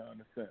beer now,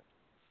 in a sense.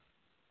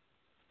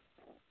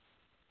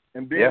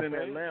 And being in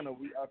Atlanta,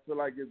 I feel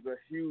like it's a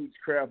huge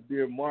craft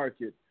beer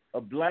market, a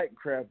black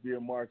craft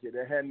beer market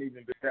that hadn't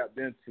even been tapped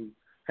into,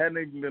 hadn't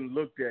even been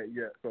looked at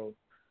yet. So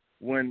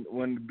when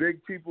the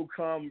big people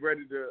come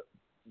ready to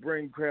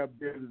bring craft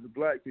beer to the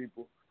black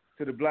people,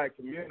 to the black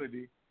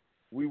community,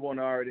 we want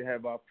to already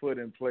have our foot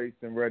in place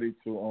and ready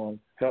to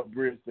help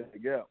bridge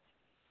that gap.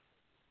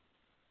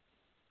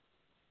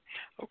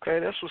 Okay,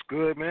 that's what's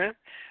good, man.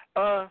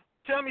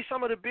 Tell me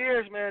some of the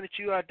beers, man, that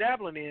you are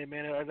dabbling in,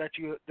 man, that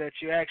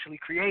you're actually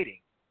creating.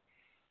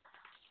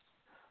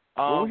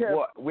 We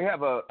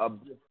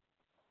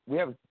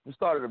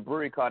started a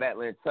brewery called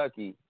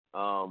Atlantucky,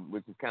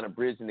 which is kind of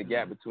bridging the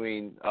gap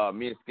between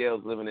me and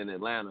Scales living in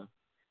Atlanta,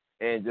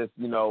 and just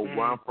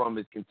where I'm from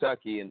is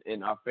Kentucky,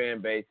 and our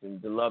fan base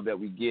and the love that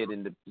we get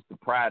and just the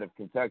pride of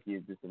Kentucky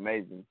is just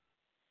amazing.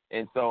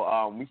 And so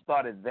we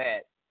started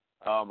that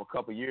a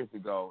couple years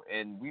ago,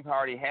 and we've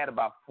already had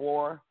about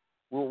 4.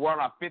 We're on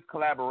our 5th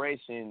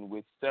collaboration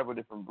with several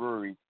different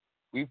breweries.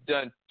 We've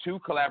done 2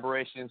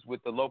 collaborations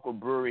with the local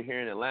brewery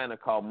here in Atlanta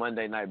called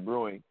Monday Night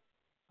Brewing,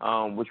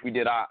 which we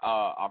did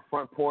our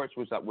front porch,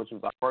 which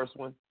was our first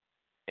one,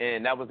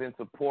 and that was in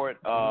support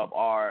of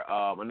our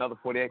another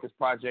 40 Acres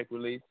Project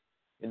release.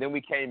 And then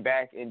we came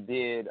back and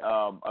did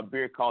a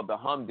beer called the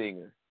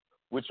Humdinger,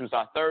 which was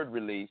our 3rd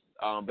release,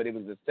 but it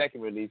was the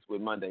 2nd release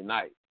with Monday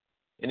Night.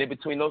 And in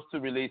between those 2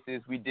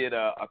 releases, we did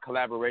a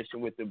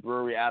collaboration with the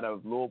brewery out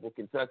of Louisville,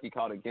 Kentucky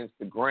called Against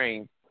the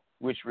Grain,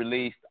 which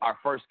released our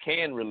first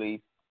can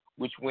release,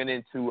 which went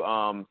into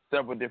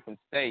several different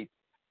states.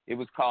 It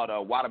was called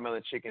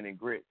Watermelon Chicken and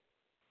Grits.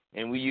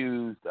 And we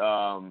used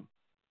real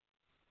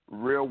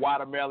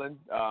watermelon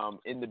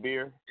in the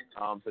beer.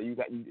 So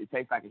it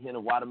tastes like a hint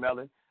of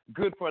watermelon.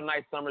 Good for a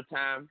nice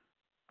summertime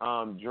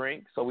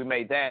drink. So we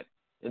made that.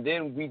 And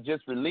then we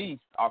just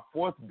released our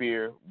 4th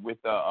beer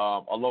with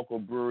a local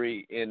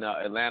brewery in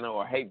Atlanta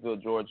or Hateville,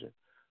 Georgia,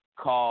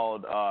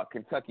 called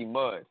Kentucky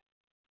Mud.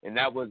 And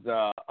that was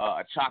a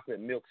chocolate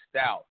milk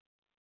stout.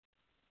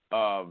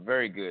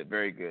 Very good,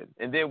 very good.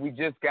 And then we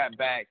just got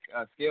back,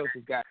 Scales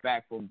just got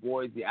back from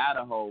Boise,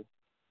 Idaho,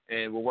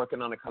 and we're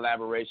working on a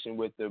collaboration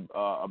with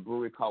a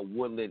brewery called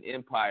Woodland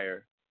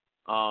Empire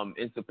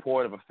in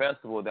support of a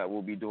festival that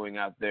we'll be doing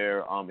out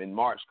there in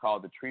March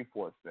called the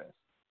Treeforest Fest.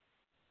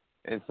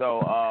 And so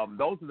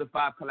those are the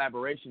 5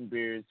 collaboration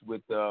beers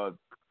with 4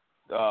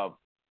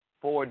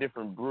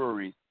 different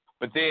breweries.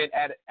 But then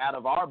out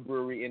of our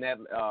brewery in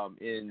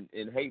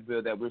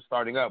Hateville that we're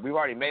starting up, we've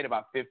already made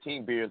about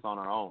 15 beers on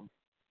our own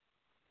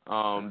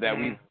that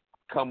we've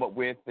come up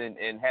with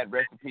and had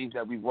recipes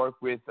that we've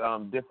worked with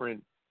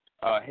different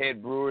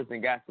head brewers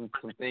and got some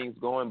things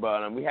going.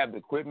 But we have the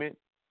equipment.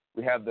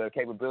 We have the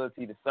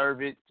capability to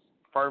serve it,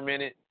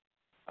 ferment it,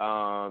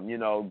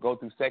 go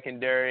through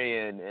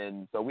secondary,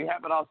 and so we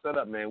have it all set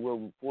up, man.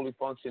 We're fully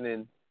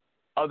functioning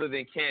other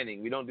than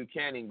canning. We don't do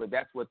canning, but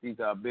that's what these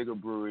bigger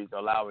breweries are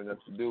allowing us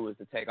to do, is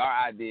to take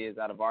our ideas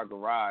out of our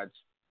garage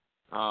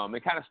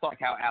and kind of start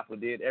how Apple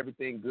did.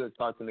 Everything good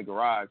starts in the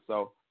garage.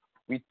 So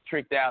we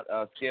tricked out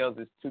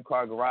Scales'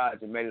 2-car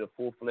garage and made it a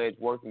full-fledged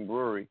working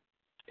brewery.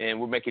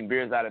 And we're making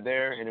beers out of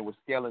there, and then we're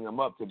scaling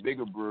them up to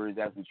bigger breweries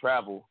as we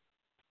travel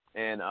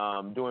and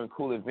doing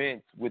cool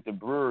events with the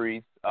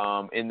breweries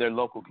in their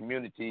local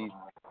communities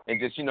and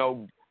just,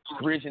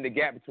 bridging the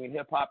gap between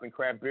hip-hop and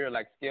craft beer,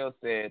 like Scales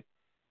said,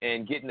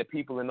 and getting the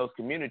people in those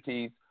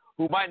communities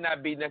who might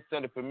not be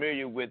necessarily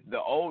familiar with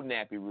the old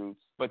Nappy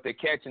Roots, but they're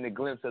catching a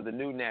glimpse of the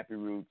new Nappy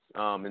Roots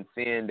and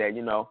seeing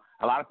that,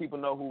 a lot of people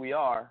know who we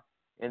are,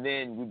 and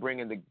then we bring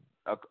in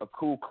a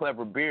cool,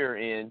 clever beer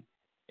in,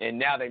 and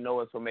now they know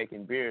us for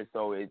making beer.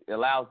 So it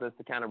allows us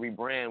to kind of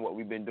rebrand what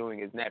we've been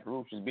doing as Nappy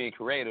Roots, is being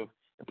creative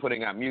and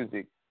putting out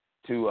music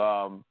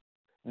to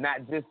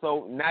not just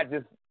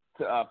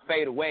to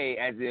fade away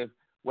as if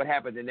what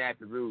happened to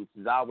Nappy Roots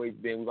has always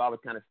been, we've always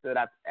kind of stood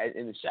out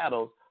in the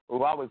shadows, but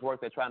we've always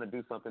worked at trying to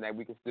do something that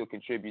we can still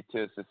contribute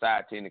to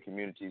society and the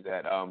communities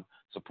that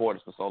support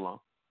us for so long.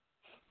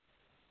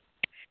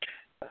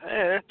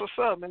 Hey, that's what's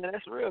up, man.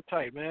 That's real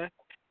tight, man.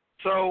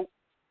 So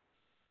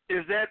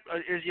is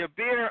your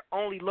beer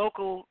only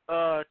local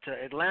to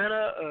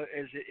Atlanta, or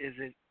is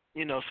it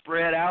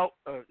spread out,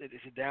 or is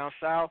it down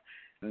south?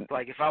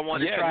 Like if I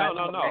want to try,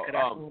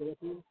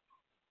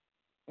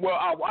 Well,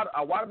 our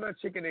watermelon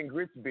chicken and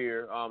grits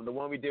beer, the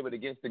one we did with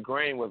Against the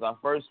Grain, was our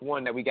first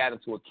one that we got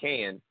into a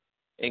can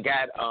and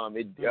got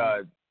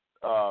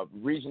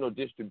regional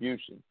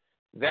distribution.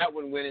 That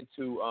one went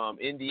into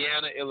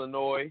Indiana,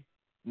 Illinois,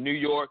 New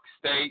York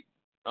State,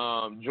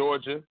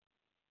 Georgia,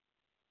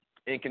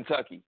 and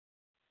Kentucky.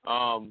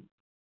 The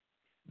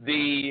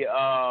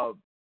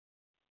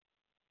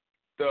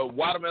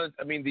watermelon,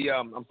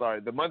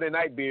 the Monday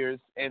night beers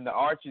and the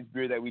Archie's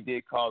beer that we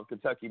did called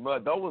Kentucky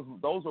Mud,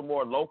 those were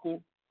more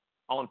local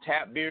on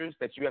tap beers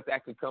that you have to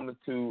actually come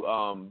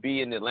to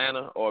be in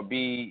Atlanta or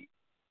be,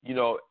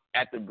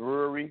 at the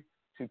brewery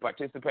to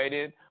participate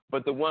in.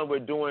 But the one we're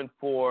doing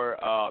for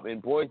in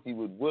Boise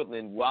with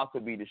Woodland will also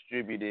be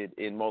distributed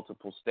in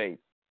multiple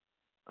states.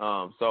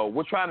 So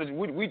we're trying to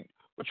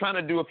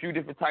do a few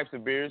different types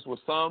of beers. With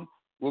some,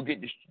 we'll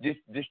get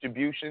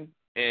distribution,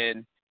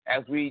 and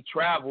as we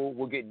travel,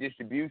 we'll get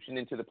distribution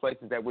into the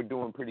places that we're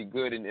doing pretty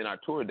good in our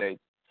tour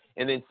dates.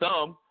 And then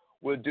some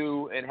we'll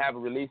do and have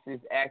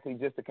releases actually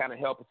just to kind of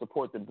help and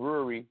support the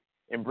brewery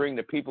and bring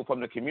the people from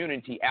the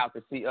community out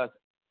to see us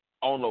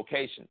on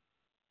location.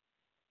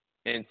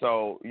 And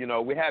so,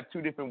 we have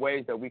two different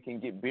ways that we can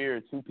get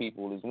beer to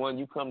people. Is one,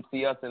 you come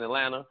see us in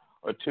Atlanta,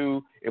 or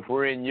two, if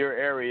we're in your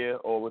area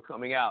or we're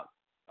coming out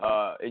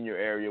in your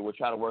area, we'll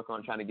try to work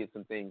on trying to get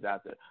some things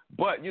out there.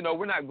 But,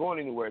 we're not going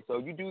anywhere. So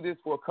you do this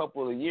for a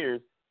couple of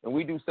years, and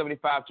we do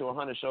 75 to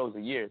 100 shows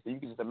a year. So you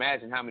can just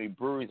imagine how many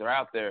breweries are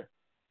out there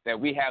that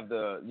we have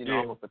the,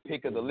 almost the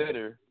pick of the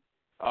litter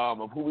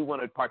of who we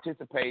want to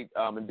participate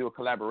and do a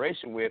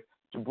collaboration with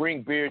to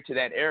bring beer to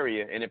that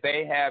area. And if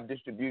they have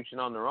distribution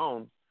on their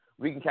own,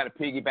 we can kind of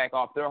piggyback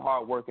off their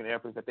hard work and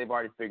efforts that they've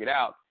already figured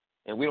out,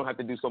 and we don't have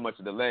to do so much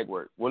of the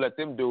legwork. We'll let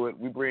them do it.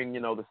 We bring,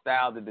 the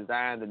style, the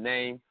design, the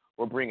name.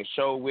 We'll bring a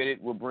show with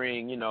it. We'll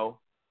bring,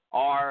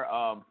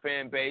 our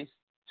fan base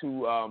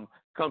to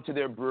come to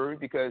their brewery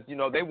because,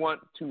 they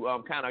want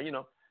to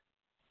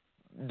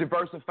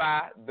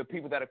diversify the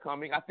people that are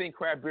coming. I think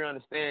craft beer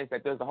understands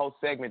that there's a whole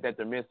segment that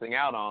they're missing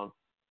out on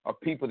of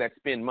people that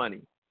spend money,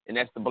 and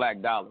that's the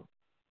black dollar.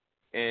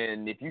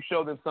 And if you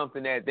show them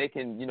something that they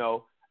can,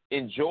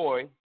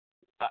 enjoy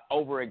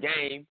over a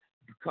game,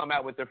 come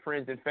out with their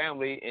friends and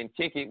family and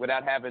kick it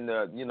without having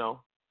the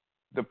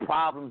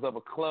problems of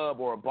a club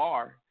or a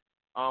bar,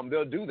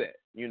 they'll do that.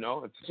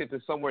 If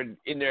it's somewhere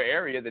in their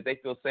area that they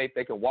feel safe,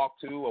 they can walk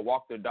to or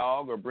walk their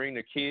dog or bring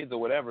their kids or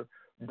whatever.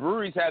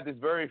 Breweries have this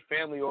very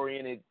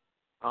family-oriented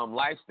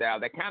lifestyle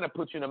that kind of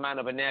puts you in the mind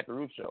of a Nappy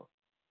Roots show.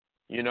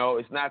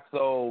 It's not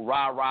so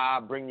rah-rah,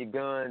 bring your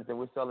guns, and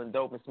we're selling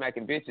dope and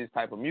smacking bitches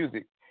type of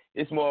music.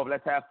 It's more of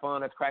let's have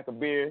fun, let's crack a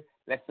beer,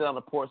 let's sit on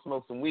the porch,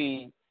 smoke some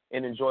weed,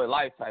 and enjoy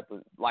life type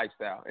of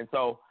lifestyle. And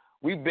so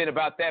we've been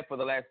about that for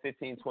the last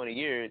 15, 20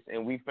 years,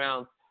 and we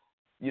found,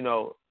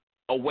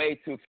 a way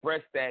to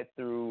express that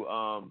through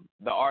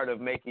the art of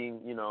making,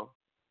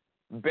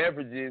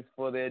 beverages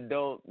for the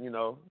adult,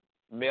 male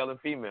and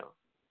female,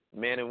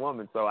 man and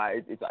woman. So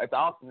it's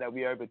awesome that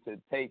we are able to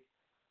take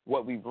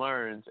what we've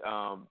learned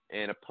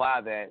and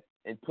apply that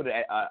and put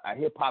a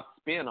hip-hop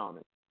spin on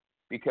it.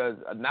 Because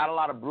not a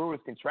lot of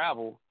brewers can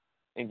travel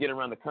and get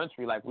around the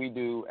country like we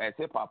do as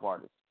hip-hop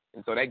artists.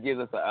 And so that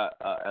gives us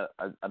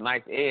a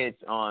nice edge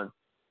on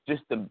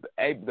just the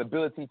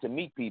ability to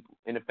meet people.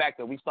 And the fact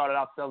that we started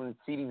out selling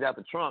CDs out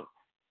the trunk,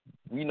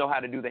 we know how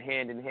to do the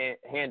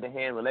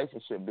hand-to-hand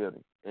relationship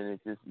building. And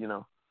it's just,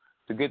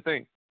 it's a good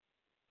thing.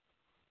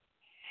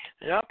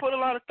 Yeah, I put a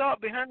lot of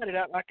thought behind it.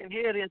 I can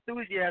hear the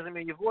enthusiasm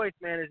in your voice,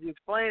 man, as you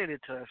explaining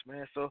it to us,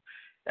 man. So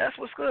that's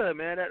what's good,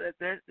 man,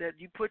 that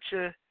you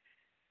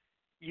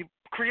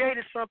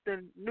created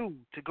something new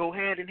to go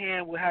hand in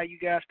hand with how you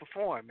guys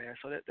perform, man.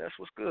 So that's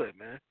what's good,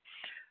 man.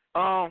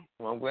 Well,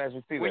 I'm glad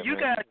you see that, you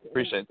man. Guys,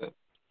 appreciate that.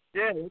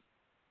 Yeah.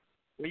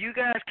 When you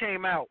guys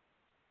came out,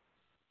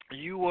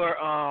 you were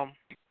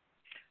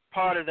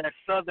part of that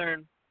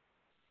Southern,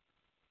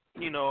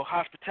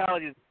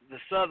 hospitality, the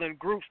Southern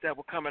groups that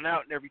were coming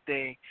out and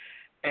everything.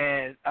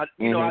 And, I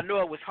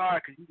know it was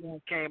hard because you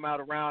guys came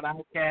out around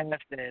Outkast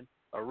and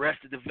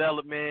Arrested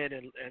Development,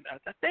 and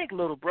I think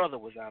Little Brother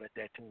was out at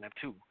that time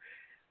too.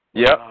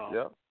 Yep.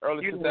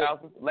 Early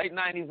 2000s, late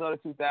 90s, early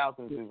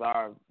 2000s is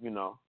our,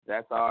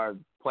 that's our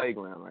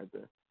playground right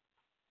there.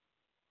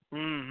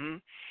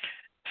 Mhm.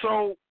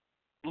 So,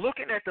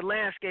 looking at the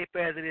landscape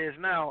as it is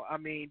now, I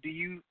mean, do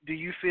you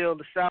feel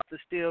the South is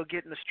still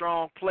getting a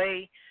strong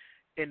play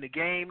in the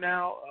game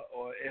now,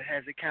 or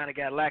has it kind of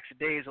got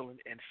lackadaisical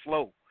and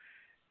slow,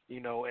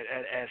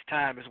 as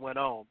time has went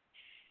on?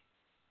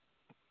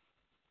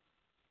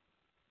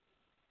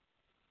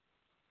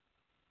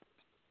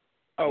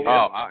 I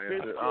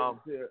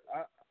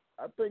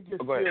think it's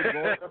still going.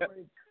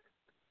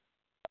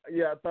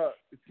 I thought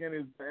Skinny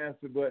was the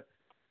answer, but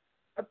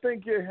I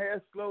think it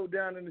has slowed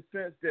down in the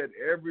sense that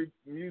every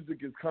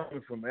music is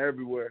coming from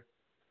everywhere.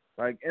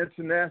 Like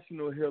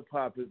international hip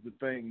hop is the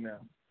thing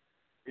now.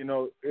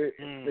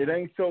 It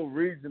ain't so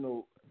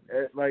regional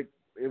like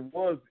it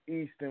was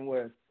East and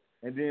West,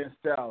 and then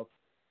South.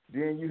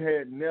 Then you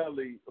had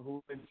Nelly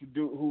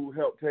who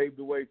helped pave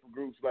the way for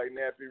groups like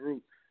Nappy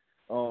Roots.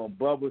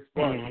 Bubba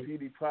Sparks,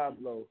 P.D.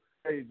 Pablo,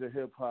 age of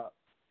hip hop,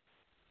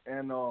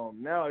 and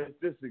now it's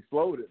just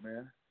exploded,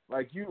 man.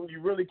 Like you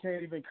really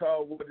can't even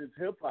call what is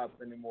hip hop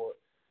anymore.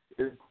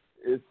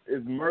 It's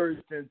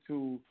merged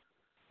into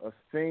a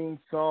sing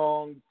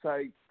song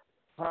type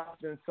pop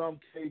in some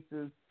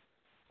cases,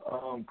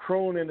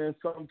 crooning in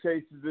some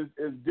cases.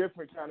 It's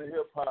different kind of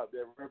hip hop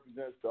that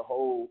represents the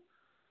whole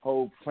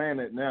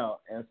planet now.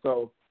 And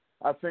so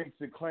I think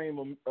to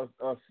claim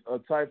a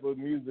type of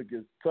music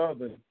as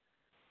Southern,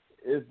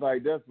 it's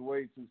like that's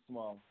way too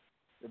small.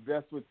 If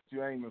that's what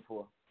you're aiming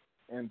for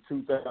in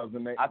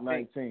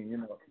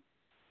 2019,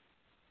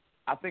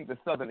 I think the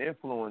Southern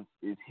influence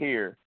is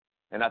here,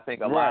 and I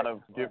think a lot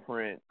of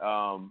different,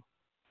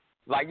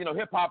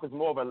 hip hop is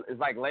more of it's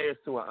like layers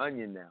to an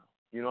onion now.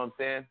 You know what I'm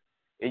saying?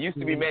 It used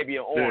to be maybe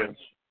an orange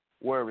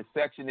where it was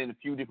sectioned in a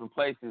few different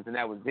places, and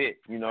that was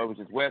it. It was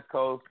just West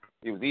Coast,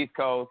 it was East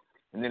Coast,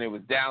 and then it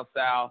was down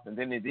south, and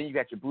then you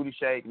got your booty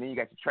shake, and then you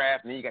got your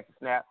trap, and then you got your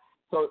snap.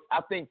 So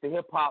I think the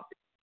hip hop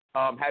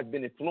has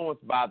been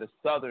influenced by the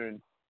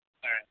Southern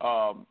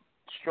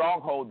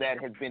stronghold that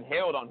has been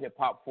held on hip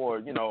hop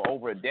for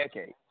over a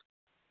decade.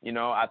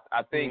 I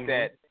think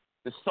that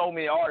there's so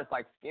many artists,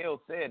 like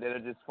Scale said, that are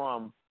just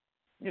from,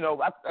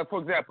 for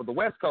example, the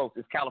West Coast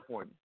is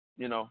California,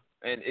 and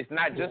it's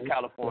not just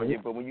California,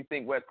 but when you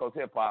think West Coast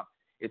hip hop,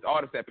 it's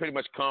artists that pretty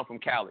much come from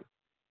Cali.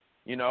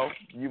 You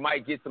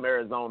might get some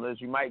Arizonas,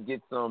 you might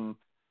get some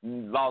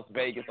Las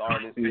Vegas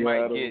artists, you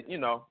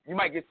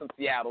might get some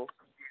Seattle,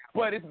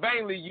 but it's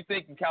mainly you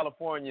think in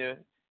California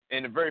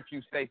and the very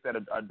few states that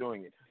are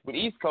doing it. With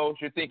East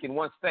Coast, you're thinking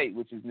one state,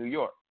 which is New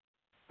York.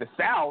 The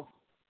South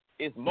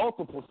is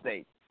multiple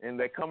states, and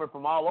they're coming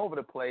from all over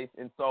the place,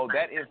 and so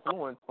that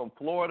influence from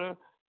Florida,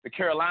 the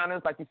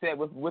Carolinas, like you said,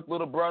 with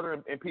Little Brother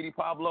and P.D.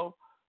 Pablo,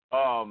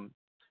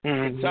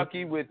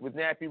 Kentucky with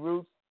Nappy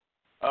Roots,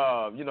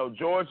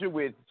 Georgia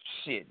with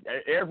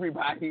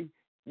everybody,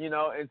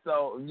 and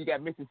so you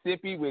got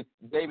Mississippi with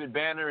David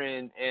Banner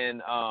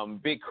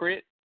and Big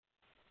Crit,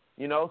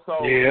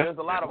 there's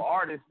a lot of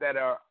artists that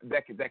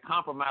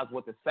compromise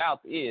what the South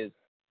is,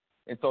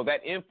 and so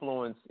that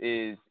influence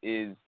is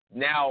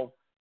now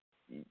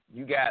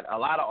you got a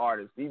lot of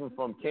artists, even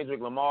from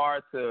Kendrick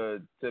Lamar to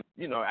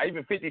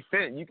even 50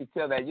 Cent. You could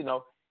tell that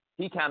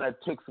he kind of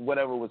took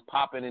whatever was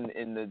popping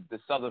in the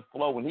Southern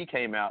flow when he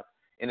came out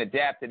and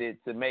adapted it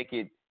to make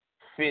it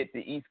fit the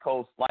East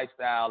Coast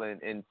lifestyle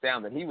and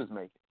sound that he was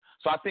making.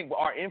 So I think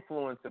our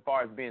influence as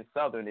far as being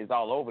Southern is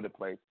all over the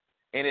place,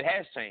 and it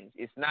has changed.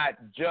 It's not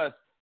just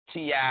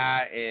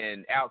T.I.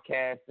 and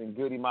Outkast and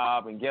Goody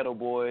Mob and Ghetto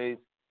Boys,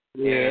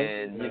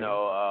 and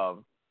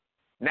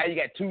now you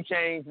got 2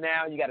 Chainz.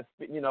 Now you got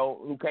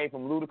who came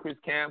from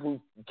Ludacris camp, who's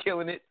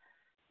killing it.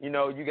 You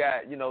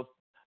got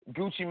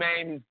Gucci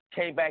Mane, who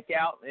came back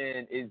out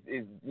and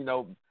is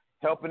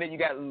helping it. You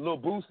got Lil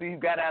Boosie, who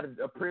got out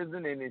of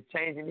prison and is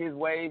changing his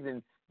ways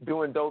and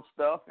doing dope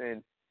stuff.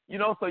 And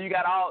so you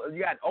got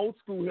old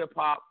school hip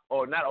hop,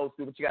 or not old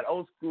school, but you got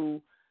old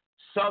school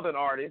Southern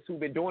artists who've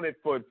been doing it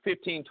for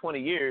 15, 20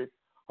 years,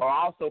 are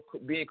also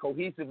being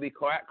cohesively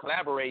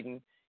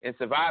collaborating and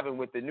surviving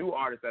with the new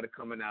artists that are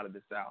coming out of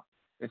the South.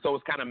 And so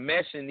it's kind of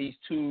meshing these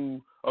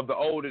two of the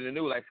old and the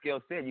new. Like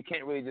Scale said, you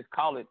can't really just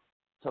call it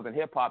Southern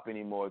hip hop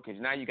anymore,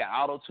 because now you got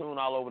auto-tune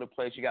all over the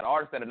place. You got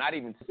artists that are not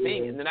even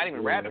singing. They're not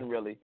even rapping,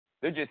 really.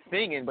 They're just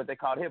singing, but they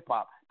call it hip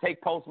hop.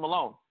 Take Post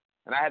Malone.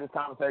 And I had this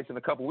conversation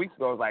a couple weeks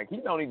ago. I was like, he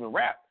don't even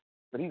rap,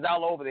 but he's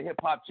all over the hip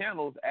hop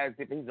channels as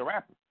if he's a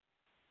rapper.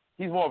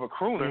 He's more of a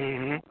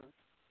crooner,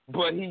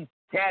 but he's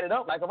tatted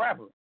up like a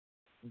rapper.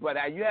 But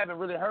you haven't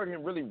really heard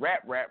him really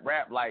rap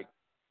like,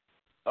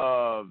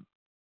 I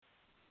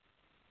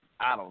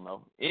don't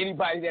know,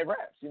 anybody that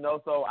raps,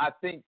 So I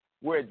think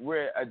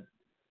we're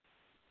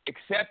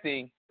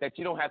accepting that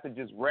you don't have to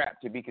just rap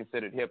to be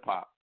considered hip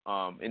hop.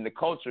 In the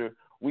culture,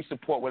 we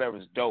support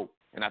whatever's dope,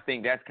 and I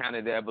think that's kind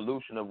of the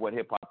evolution of what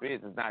hip hop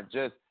is. It's not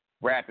just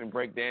rap and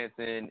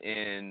breakdancing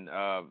and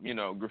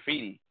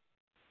graffiti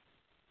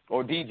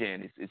or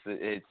DJing.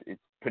 It's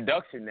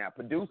production now.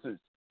 Producers,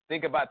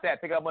 think about that.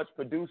 Think how much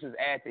producers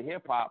add to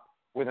hip hop,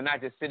 where they're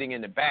not just sitting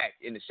in the back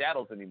in the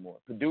shadows anymore.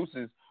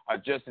 Producers are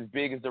just as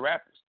big as the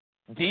rappers.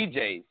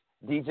 DJs,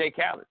 DJ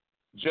Khaled,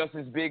 just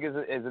as big as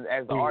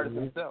the artist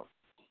himself.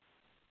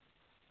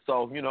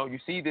 So, you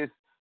see this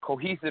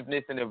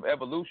cohesiveness and the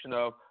evolution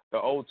of the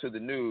old to the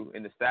new,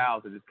 and the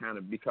styles are just kind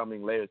of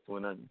becoming layers to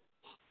an onion.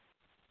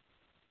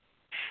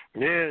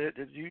 Yeah,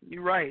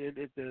 you're right.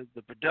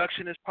 The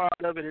production is part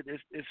of it.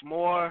 It's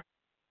more.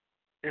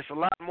 It's a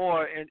lot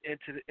more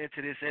into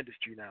this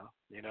industry now.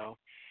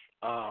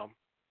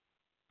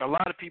 A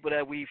lot of people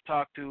that we've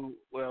talked to,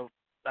 well,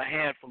 a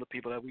handful of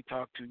people that we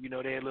talked to,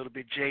 they're a little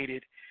bit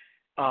jaded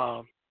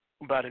about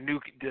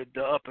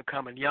the up and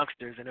coming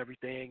youngsters and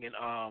everything, and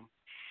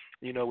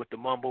with the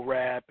mumble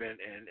rap and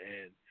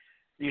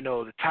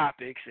the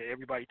topics, and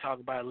everybody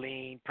talking about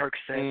lean,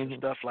 Percocet and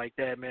stuff like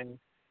that, man.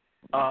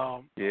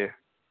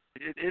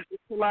 It's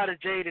a lot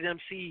of jaded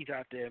MCs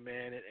out there,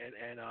 man,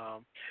 and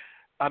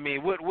I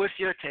mean, what's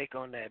your take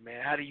on that,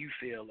 man? How do you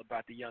feel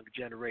about the younger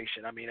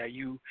generation? I mean, are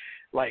you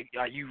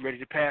ready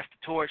to pass the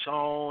torch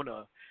on,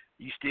 or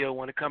you still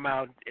want to come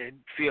out and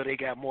feel they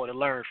got more to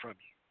learn from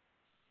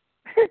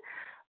you?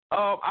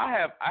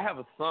 I have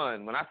a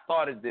son. When I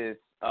started this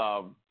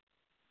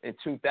in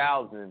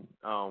 2000,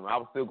 I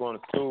was still going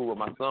to school when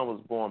my son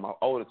was born. My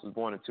oldest was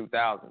born in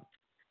 2000,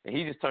 and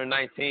he just turned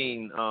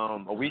 19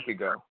 a week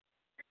ago.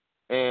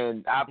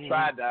 And I've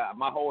tried.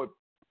 My whole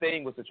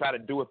thing was to try to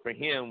do it for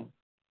him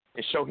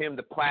and show him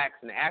the plaques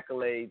and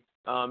accolades,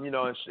 and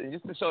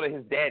just to show that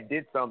his dad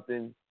did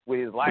something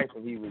with his life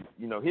when he was,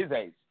 his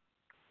age.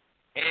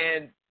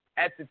 And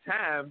at the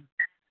time,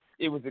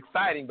 it was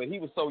exciting, but he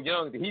was so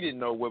young that he didn't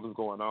know what was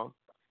going on.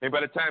 And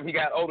by the time he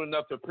got old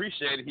enough to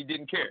appreciate it, he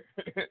didn't care.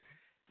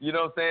 You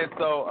know what I'm saying?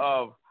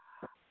 So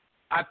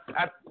I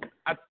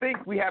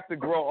think we have to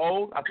grow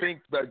old. I think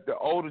the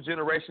older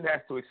generation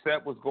has to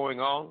accept what's going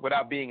on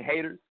without being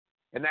haters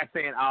and not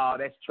saying, oh,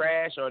 that's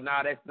trash, or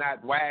no, that's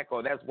not whack,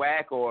 or that's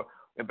whack.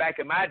 And back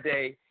in my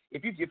day,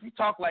 if you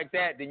talk like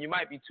that, then you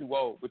might be too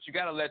old. But you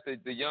got to let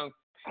the young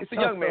 – it's a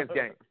young man's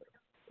game.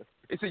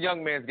 It's a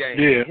young man's game.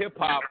 Yeah.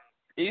 Hip-hop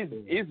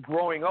is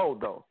growing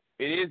old, though.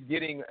 It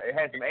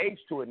has some age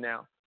to it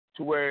now,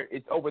 to where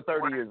it's over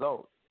 30 years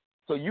old.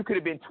 So you could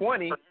have been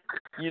 20,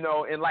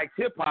 and liked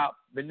hip-hop,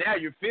 but now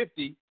you're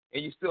 50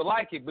 and you still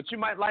like it. But you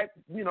might like,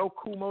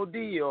 Kumo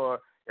D or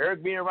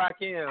Eric B. and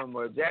Rakim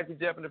or Jazzy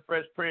Jeff and the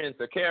Fresh Prince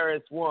or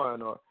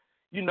KRS-One, or,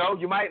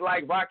 you might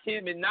like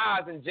Rakim and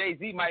Nas, and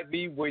Jay-Z might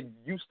be where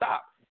you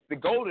stop, the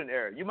golden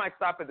era. You might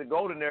stop at the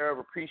golden era of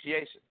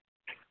appreciation.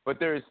 But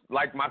there's,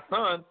 like my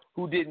son,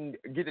 who didn't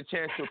get a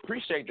chance to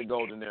appreciate the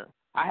golden era.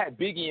 I had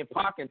Biggie and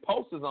Pac and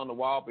posters on the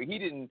wall, but he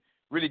didn't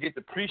really get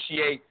to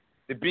appreciate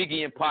the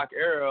Biggie and Pac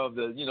era of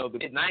the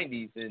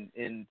mid-'90s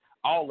and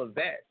all of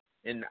that.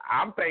 And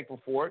I'm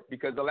thankful for it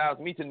because it allows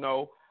me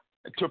to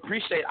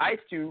appreciate Ice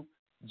Cube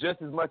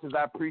just as much as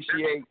I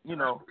appreciate,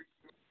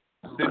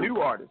 the new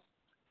artists.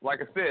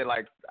 Like I said,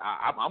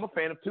 I'm a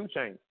fan of 2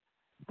 Chainz.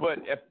 But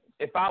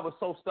if I was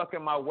so stuck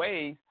in my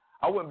ways,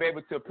 I wouldn't be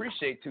able to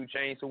appreciate 2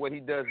 Chainz for what he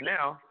does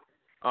now,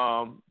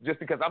 just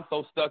because I'm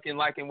so stuck in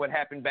liking what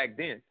happened back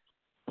then.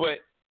 But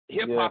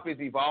hip-hop is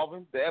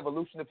evolving, the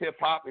evolution of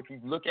hip-hop. If you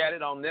look at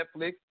it on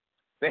Netflix,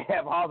 they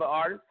have all the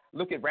artists.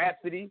 Look at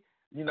Rhapsody,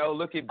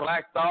 look at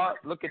Black Thought,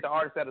 look at the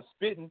artists that are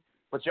spitting.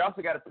 But you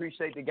also got to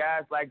appreciate the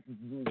guys like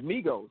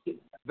Migos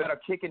that are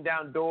kicking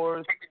down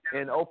doors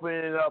and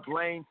opening up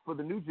lanes for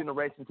the new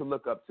generation to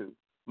look up to.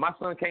 My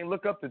son can't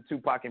look up to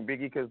Tupac and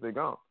Biggie because they're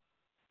gone.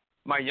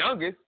 My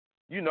youngest,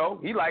 he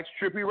likes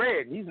Trippie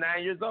Redd. He's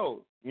 9 years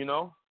old,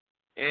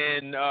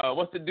 And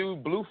what's the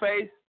dude,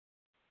 Blueface?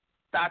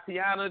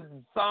 Tatiana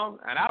song,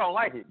 and I don't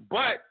like it.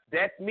 But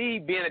that's me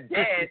being a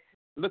dad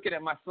looking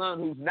at my son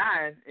who's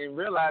 9 and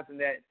realizing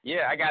that,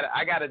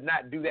 I gotta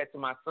not do that to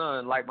my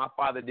son like my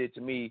father did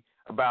to me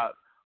about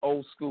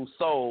old school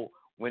soul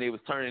when it was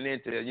turning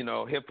into,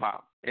 hip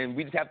hop. And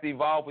we just have to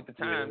evolve with the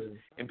times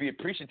and be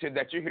appreciative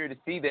that you're here to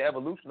see the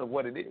evolution of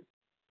what it is.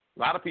 A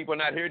lot of people are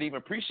not here to even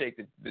appreciate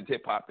the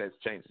hip hop that's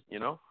changing,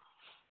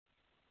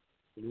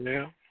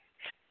 Yeah.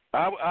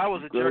 I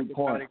was a jerk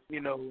about it,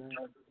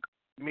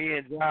 me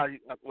and John,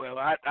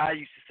 I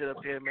used to sit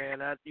up here,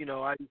 man. I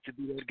used to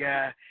be that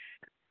guy,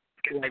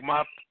 like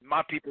my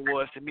people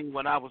was to me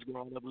when I was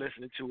growing up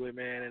listening to it,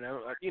 man. And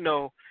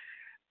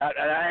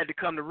I had to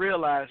come to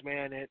realize,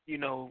 man, that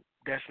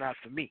that's not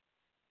for me.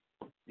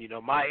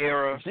 My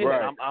era.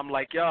 Right. I'm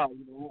like y'all.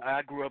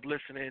 I grew up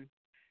listening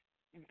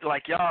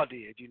like y'all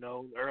did.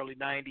 Early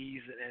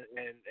 '90s,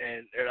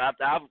 and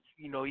I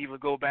even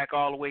go back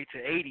all the way to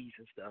 '80s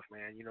and stuff,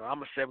 man.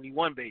 I'm a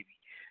 '71 baby,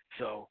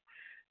 so.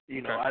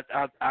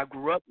 I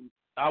grew up,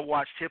 I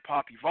watched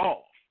hip-hop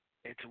evolve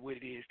into what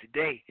it is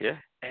today. Yeah.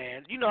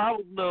 And, I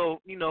was a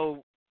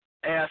little,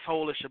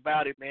 asshole-ish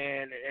about it,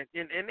 man.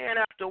 And then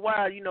after a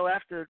while,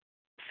 after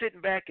sitting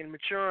back and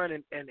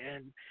maturing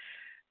and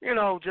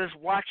just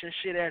watching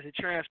shit as it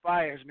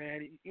transpires,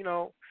 man,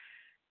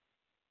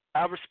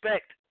 I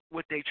respect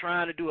what they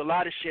trying to do. A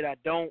lot of shit I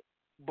don't,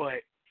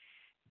 but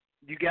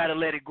you got to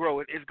let it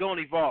grow. It's going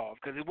to evolve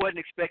because it wasn't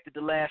expected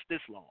to last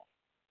this long.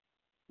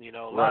 A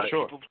lot of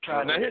people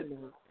try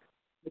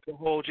to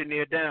hold your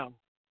near down.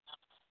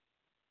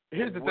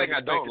 Here's the thing I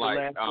don't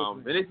like,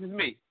 and this is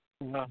me.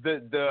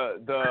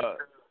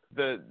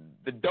 The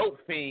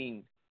dope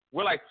fiend.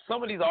 We're like,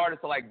 some of these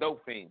artists are like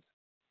dope fiends,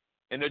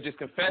 and they're just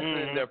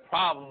confessing their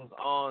problems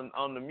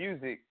on the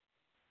music.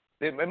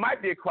 It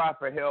might be a cry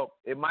for help.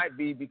 It might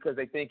be because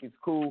they think it's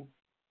cool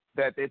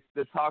that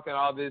they're talking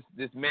all this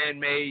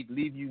man-made,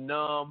 leave you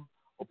numb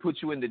or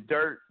put you in the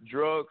dirt,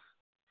 drugs.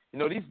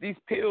 These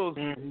pills,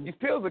 these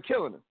pills are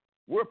killing us.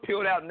 We're a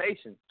pilled out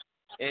nation,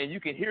 and you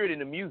can hear it in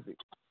the music.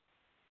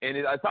 And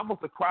it's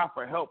almost a cry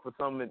for help for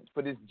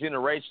this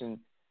generation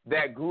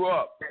that grew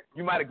up.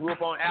 You might have grew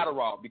up on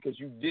Adderall because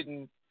you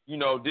didn't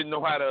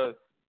know how to.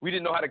 We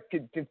didn't know how to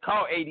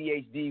call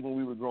ADHD when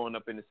we were growing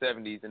up in the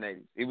 70s and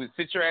 80s. It was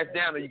sit your ass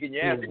down or you get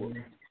your ass whooped.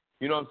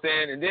 You know what I'm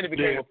saying? And then it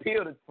became a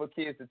pill for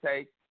kids to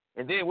take.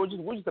 And then we're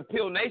just a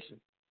pill nation.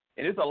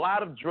 And there's a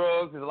lot of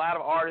drugs. There's a lot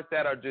of artists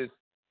that are just,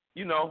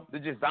 they're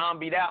just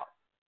zombied out.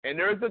 And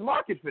there's a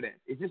market for that.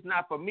 It's just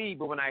not for me,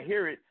 but when I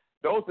hear it,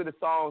 those are the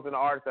songs and the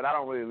artists that I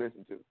don't really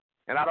listen to.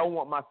 And I don't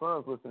want my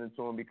sons listening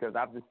to them because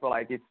I just feel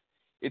like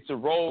it's a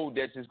road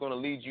that's just going to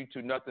lead you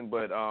to nothing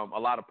but a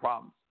lot of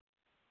problems.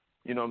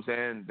 You know what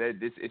I'm saying? That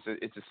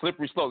it's a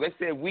slippery slope. They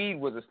said weed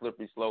was a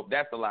slippery slope.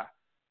 That's a lie.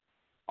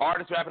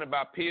 Artists rapping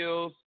about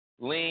pills,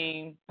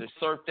 lean, they're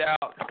surfed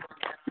out.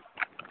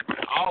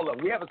 All of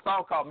them. We have a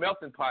song called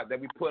Melting Pot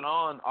that we put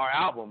on our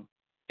album,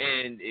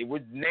 and it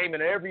was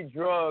naming every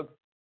drug,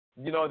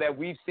 that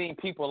we've seen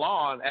people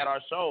on at our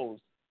shows.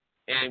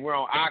 And we're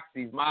on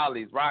Oxys,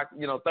 Molly's, Rock,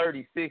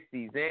 30s,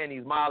 60s,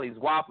 Xannies, Molly's,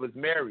 Whoppers,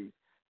 Marys,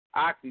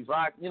 Oxys,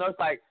 Rock. It's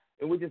like,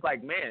 and we're just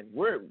like, man,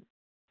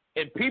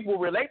 and people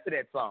relate to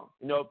that song.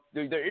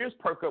 Their ears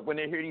perk up when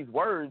they hear these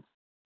words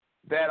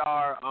that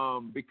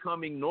are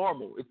becoming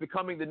normal. It's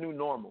becoming the new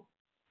normal,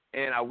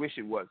 and I wish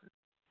it wasn't.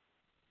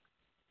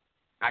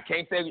 I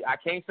can't say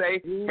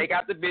take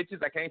out the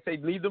bitches. I can't say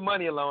leave the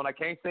money alone. I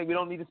can't say we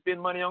don't need to spend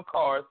money on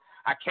cars.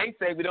 I can't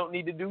say we don't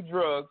need to do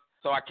drugs.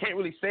 So I can't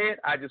really say it.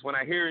 When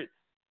I hear it,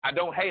 I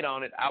don't hate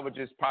on it. I would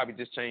probably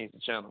change the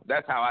channel.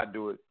 That's how I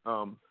do it.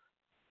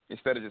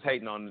 Instead of just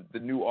hating on the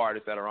new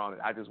artists that are on it.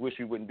 I just wish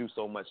we wouldn't do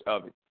so much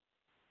of it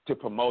to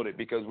promote it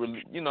because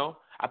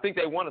I think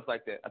they want us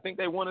like that. I think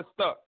they want us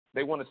stuck.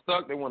 They want us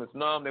stuck. They want us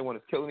numb. They want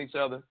us killing each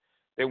other.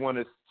 They want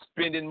us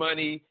spending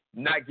money,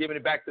 not giving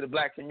it back to the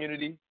black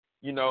community.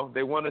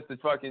 They want us to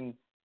fucking,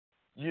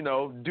 do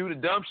the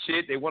dumb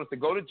shit. They want us to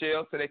go to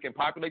jail so they can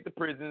populate the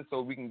prisons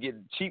so we can get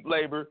cheap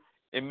labor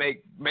and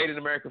make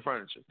made-in-America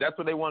furniture. That's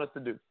what they want us to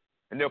do.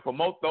 And they'll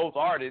promote those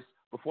artists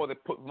before they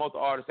promote the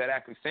artists that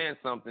actually saying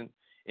something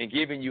and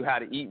giving you how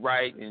to eat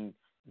right and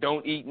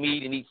don't eat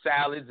meat and eat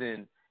salads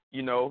and,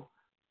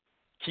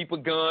 keep a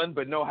gun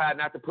but know how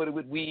not to put it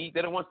with weed.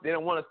 They don't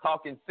want us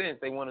talking sense.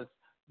 They want us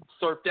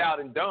surfed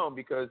out and dumb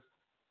because,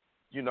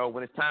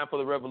 when it's time for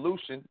the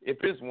revolution, if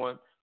it's one,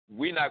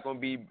 we're not going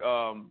to be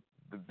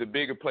the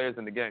bigger players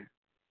in the game.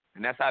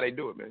 And that's how they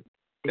do it, man.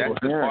 That's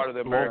just part of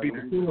the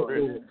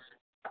American.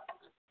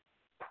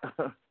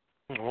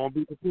 Won't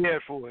be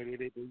prepared for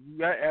it.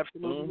 You are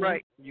absolutely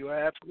right. You are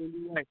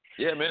absolutely right.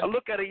 Yeah, man. I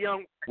look at a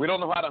young. We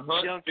don't know how to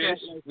hunt, fish.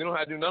 We don't know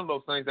how to do none of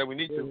those things that we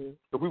need to.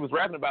 If we was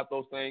rapping about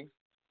those things,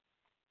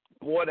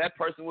 boy, that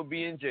person would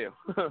be in jail.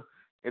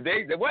 If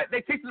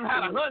they teach them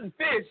how to hunt and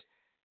fish.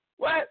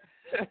 What?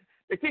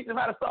 They teach them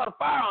how to start a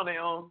fire on their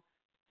own.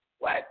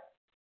 What?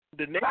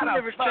 The name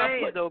never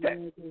changed though,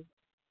 man.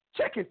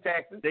 Check his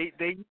taxes. They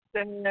used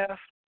to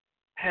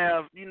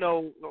have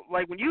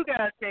like when you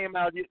guys came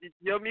out,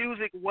 your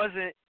music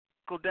wasn't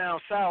go down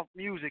south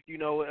music.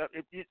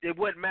 It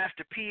wasn't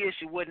Master P-ish,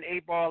 it wasn't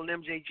 8-Ball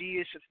and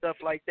MJG-ish and stuff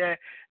like that.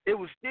 It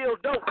was still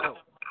dope though.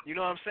 You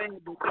know what I'm saying?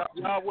 But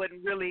y'all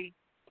wasn't really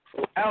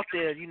out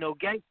there,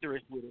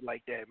 gangsterish with it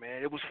like that,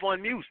 man. It was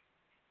fun music,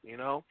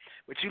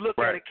 But you look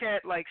at a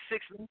cat like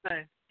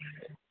 6ix9ine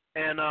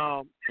and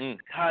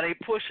how they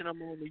pushing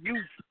him on the youth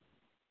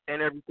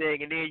and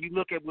everything, and then you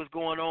look at what's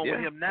going on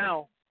with him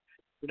now,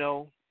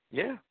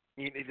 Yeah.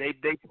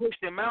 They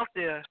pushed him out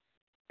there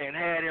and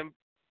had him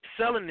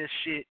selling this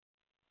shit,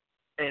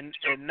 and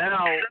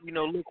now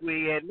look where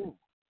he at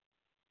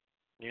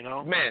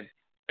now. Man,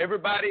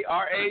 everybody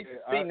our age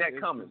seen that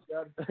coming.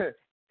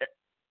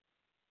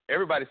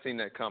 Everybody seen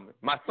that coming.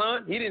 My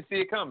son, he didn't see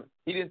it coming.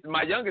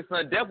 My youngest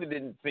son definitely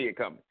didn't see it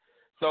coming.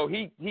 So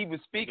he was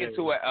speaking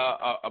to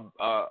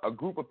a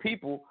group of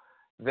people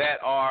that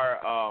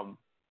are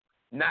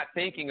not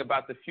thinking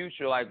about the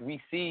future like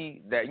we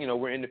see that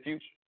we're in the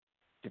future.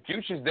 The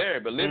future's there,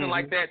 but living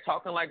like that,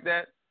 talking like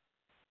that,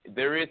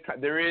 there is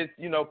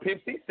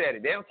Pimp C said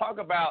it. They don't talk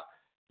about,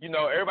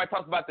 everybody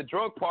talks about the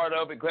drug part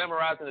of it,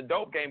 glamorizing the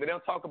dope game, but they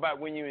don't talk about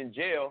when you're in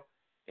jail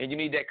and you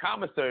need that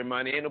commissary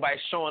money, ain't nobody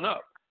showing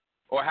up.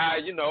 Or how,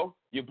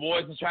 your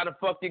boys is trying to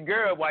fuck your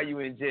girl while you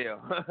in jail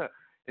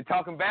and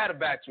talking bad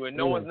about you, and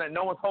no one's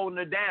holding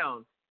her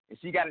down, and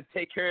she got to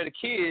take care of the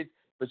kids,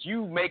 but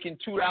you making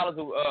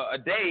 $2 a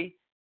day,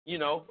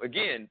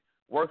 again,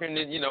 working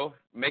in,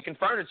 making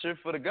furniture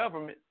for the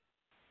government.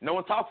 No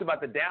one talks about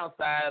the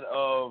downside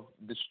of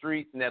the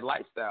streets and that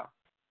lifestyle.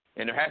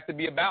 And there has to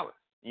be a balance,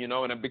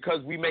 and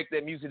because we make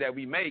that music that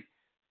we make,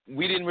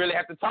 we didn't really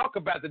have to talk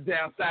about the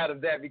downside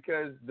of that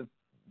because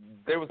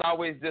there was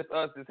always just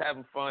us just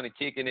having fun and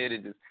kicking it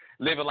and just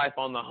living life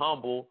on the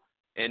humble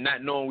and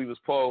not knowing we was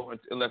poor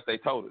unless they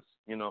told us,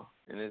 and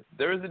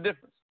there is a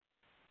difference.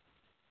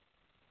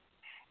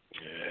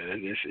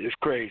 Yeah, it's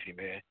crazy,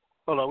 man.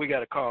 Hold on, we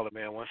got a caller,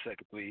 man. 1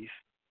 second, please.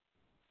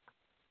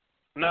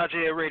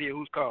 Najee Radio,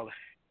 who's calling?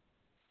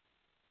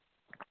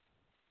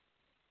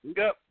 Speak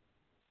up.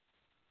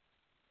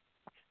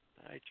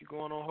 All right, you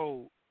going on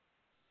hold.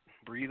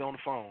 Breathe on the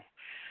phone.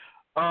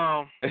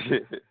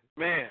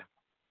 Man.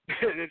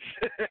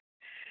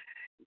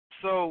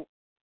 So,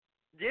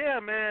 yeah,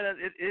 man,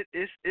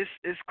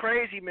 it's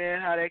crazy, man,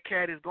 how that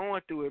cat is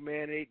going through it,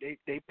 man.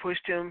 They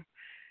pushed him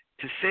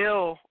to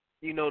sell,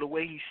 the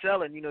way he's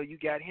selling. You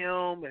got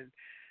him and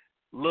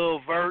Lil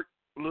Vert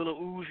Lil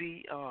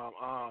Uzi,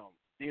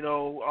 you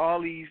know,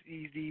 all these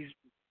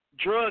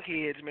drug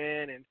heads,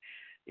 man, and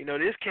you know,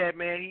 this cat,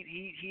 man,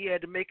 he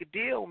had to make a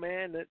deal,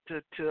 man,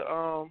 to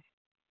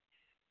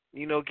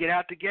you know, get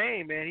out the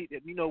game, man.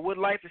 You know, what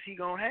life is he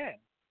gonna have?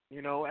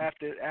 You know,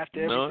 after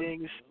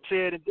everything is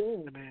said and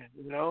done, man.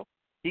 You know,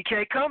 he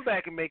can't come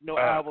back and make no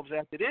albums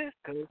after this,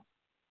 cause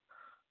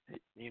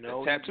you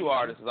know, tattoo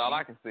artist is all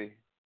I can see.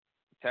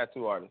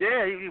 Tattoo artist.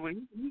 Yeah, he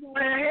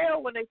gonna have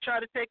hell when they try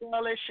to take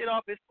all that shit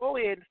off his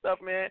forehead and stuff,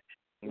 man.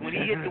 When he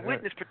hit the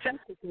witness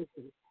protection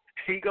system,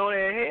 he gonna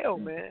have hell,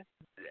 man.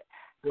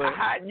 But,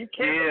 how you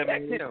can't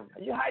protect man. him?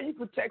 How you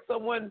protect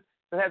someone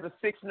that has a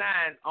 6'9"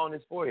 on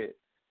his forehead?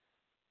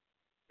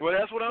 Well,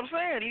 that's what I'm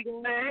saying. He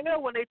gonna have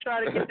hell when they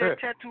try to get that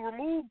tattoo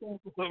removed.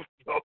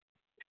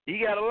 He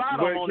got a lot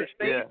on his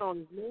face, on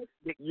his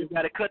neck. You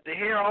got to cut the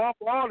hair off,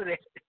 all of that.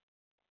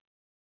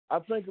 I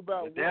think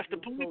about that's the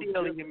plea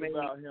deal you made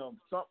about him.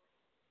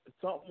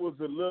 Something was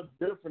a little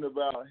different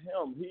about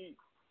him.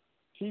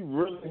 He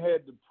really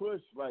had to push.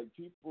 Like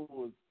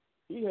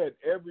he had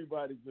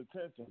everybody's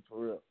attention for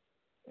real.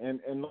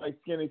 And like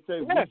Skinny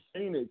said, we've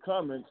seen it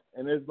coming,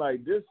 and it's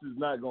like this is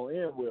not gonna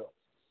end well.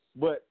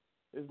 But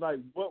it's like,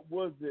 what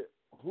was it?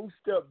 Who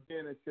stepped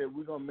in and said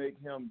we're gonna make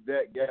him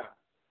that guy?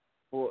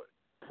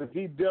 Because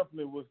he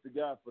definitely was the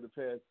guy for the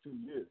past 2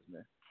 years,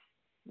 man.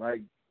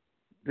 Like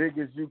big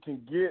as you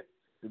can get.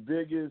 The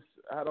biggest,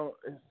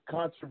 it's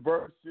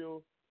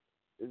controversial.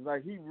 It's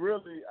like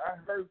I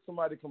heard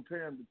somebody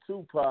compare him to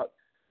Tupac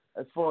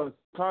as far as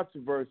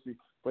controversy,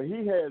 but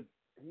he's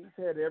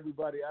had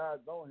everybody eyes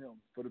on him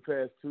for the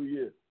past 2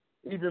 years.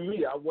 Even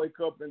me, I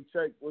wake up and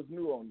check what's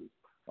new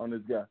on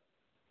this guy.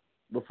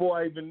 Before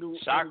I even knew.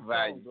 Shock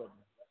value.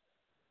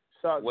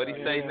 What did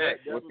he say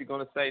next? What's he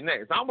going to say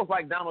next? It's almost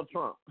like Donald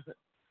Trump.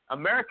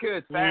 America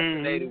is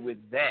fascinated with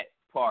that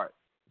part.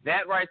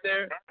 That right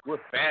there,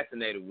 we're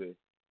fascinated with.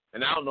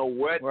 And I don't know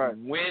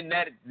when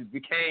that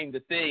became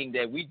the thing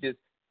that we just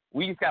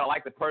gotta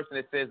like the person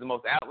that says the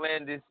most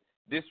outlandish,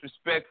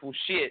 disrespectful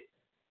shit,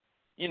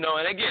 you know.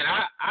 And again,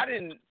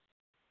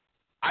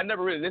 I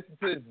never really listened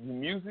to his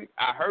music.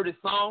 I heard his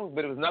songs,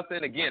 but it was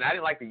nothing. Again, I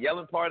didn't like the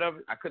yelling part of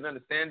it. I couldn't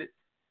understand it.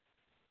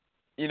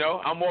 You know,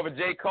 I'm more of a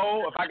J.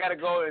 Cole. If I gotta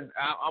go,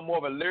 I'm more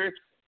of a lyrics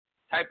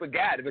type of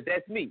guy. But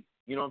that's me.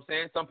 You know what I'm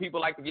saying? Some people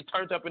like to get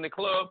turned up in the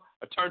club,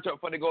 or turned up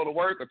before they go to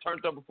work, or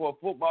turned up before a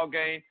football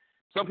game.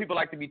 Some people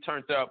like to be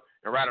turned up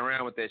and ride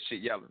around with that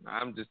shit yelling.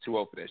 I'm just too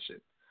old for that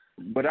shit.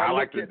 But I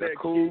like the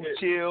cool, kid.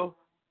 chill,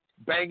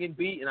 banging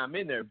beat, and I'm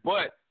in there.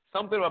 But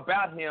something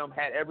about him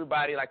had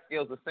everybody, like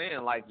Skills was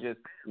saying, like just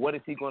what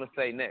is he going to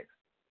say next?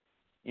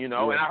 You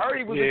know, and I heard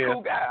he was a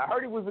cool guy. I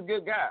heard he was a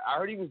good guy. I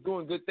heard he was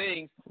doing good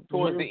things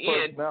towards the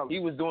end. He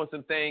was doing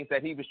some things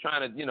that he was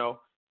trying to, you know,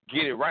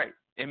 get it right.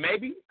 And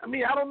maybe, I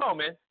I don't know,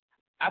 man.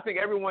 I think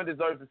everyone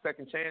deserves a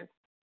second chance.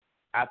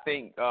 I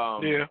think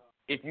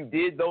if you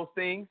did those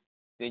things,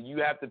 then you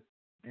gotta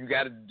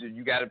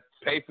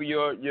pay for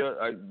your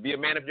be a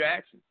man of your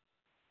actions.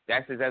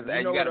 That's you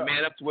gotta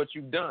man up to what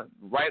you've done,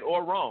 right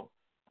or wrong.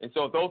 And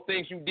so if those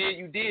things you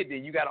did,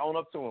 then you gotta own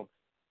up to them.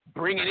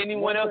 Bringing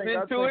anyone else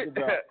into it,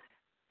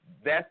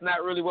 that's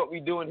not really what we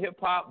do in hip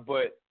hop.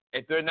 But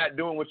if they're not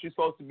doing what you're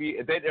supposed to be,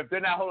 if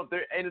they're not holding up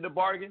their end of the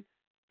bargain,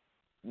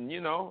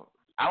 you know,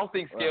 I don't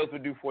think Scales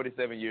would do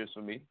 47 years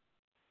for me.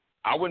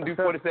 I wouldn't do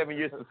 47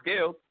 years for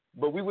Scales,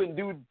 but we wouldn't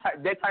do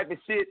that type of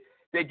shit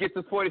that gets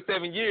us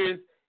 47 years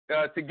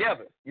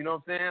together. You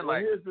know what I'm saying?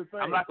 Like,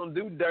 I'm not going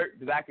to do dirt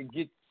that I can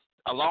get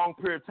a long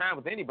period of time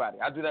with anybody.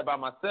 I do that by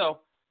myself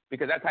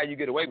because that's how you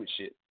get away with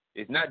shit.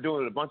 It's not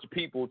doing it with a bunch of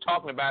people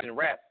talking about it in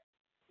rap.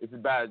 It's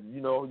about,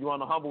 you know, you on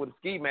the humble with a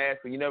ski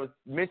mask and you never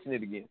mention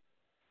it again.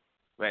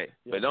 Right.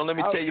 Yeah. But don't let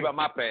me tell you about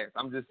my past.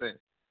 I'm just saying.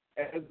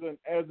 As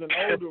an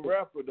older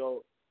rapper,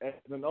 though, as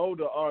an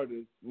older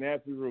artist,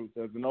 Nappy Roots,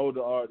 as an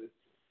older artist,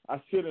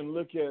 I sit and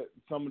look at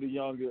some of the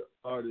younger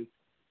artists,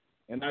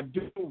 and I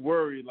do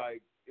worry,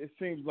 like, it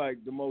seems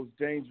like the most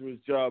dangerous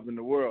job in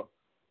the world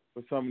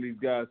for some of these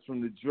guys,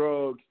 from the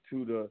drugs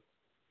to the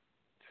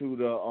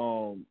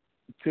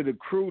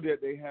crew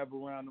that they have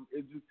around them.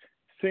 It just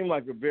seems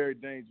like a very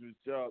dangerous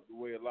job, the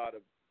way a lot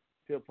of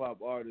hip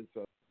hop artists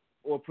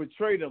or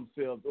portray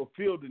themselves or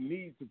feel the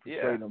need to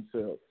portray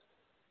themselves.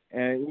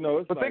 And you know,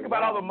 it's think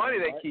about all the money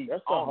they keep.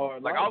 That's a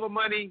hard life. All the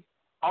money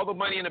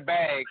in the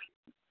bag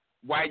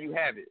while you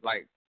have it.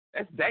 Like,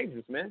 that's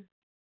dangerous, man.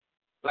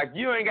 Like,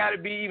 you ain't got to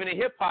be even in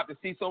hip hop to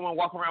see someone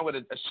walk around with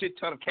a shit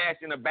ton of cash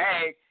in a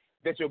bag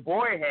that your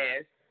boy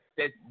has,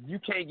 that you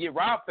can't get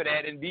robbed for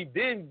that, and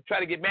then try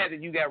to get mad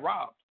that you got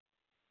robbed.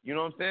 You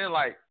know what I'm saying?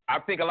 Like, I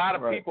think a lot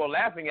of people are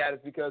laughing at us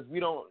because we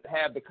don't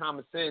have the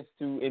common sense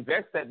to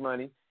invest that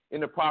money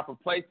in the proper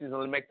places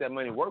and make that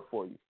money work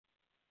for you.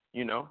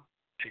 You know?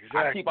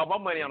 Exactly. I keep all my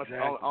money on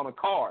a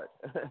card.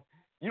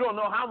 You don't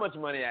know how much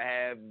money I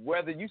have,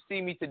 whether you see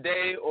me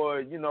today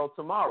or, you know,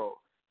 tomorrow.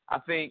 I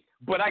think,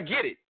 but I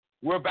get it.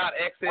 We're about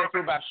excess.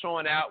 We're about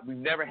showing out. We've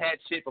never had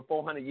shit for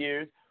 400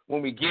 years.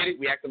 When we get it,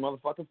 we act a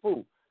motherfucking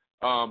fool.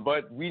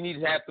 But we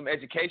need to have some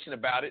education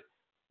about it.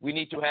 We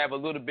need to have a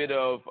little bit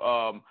of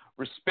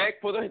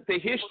respect for the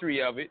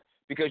history of it,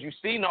 because you've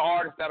seen the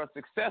artists that are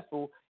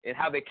successful and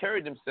how they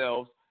carried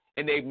themselves,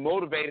 and they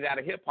motivated out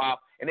of hip-hop,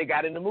 and they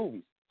got into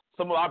movies.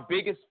 Some of our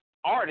biggest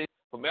artists,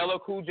 from LL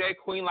Cool J,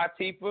 Queen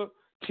Latifah,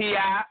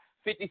 T.I.,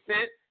 50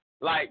 Cent,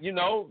 like, you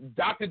know,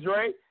 Dr.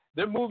 Dre,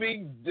 they're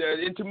moving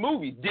into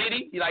movies.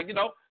 Diddy, like, you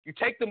know, you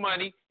take the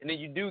money and then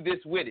you do this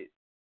with it,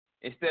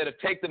 instead of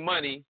take the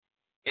money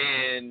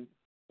and,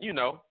 you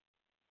know,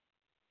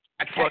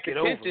 attack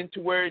attention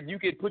to where you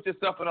could put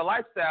yourself in a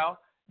lifestyle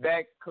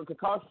that could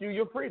cost you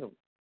your freedom.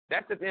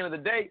 That's at the end of the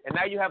day. And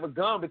now you have a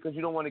gun because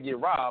you don't want to get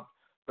robbed,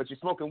 but you're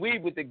smoking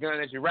weed with the gun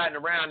as you're riding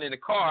around in a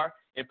car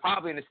and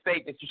probably in a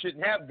state that you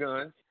shouldn't have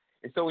guns.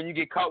 And so when you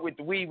get caught with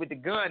the weed with the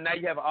gun, now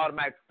you have an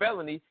automatic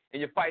felony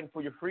and you're fighting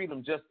for your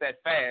freedom just that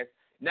fast.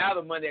 Now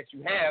the money that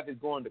you have is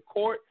going to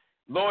court,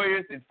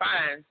 lawyers, and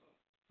fines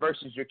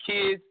versus your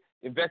kids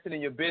investing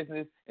in your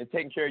business and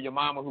taking care of your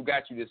mama who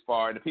got you this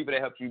far and the people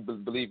that helped you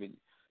believe in you.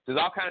 There's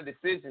all kinds of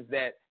decisions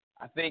that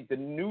I think the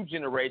new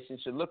generation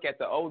should look at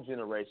the old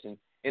generation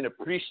and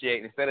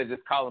appreciate, instead of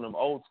just calling them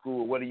old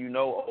school. What do you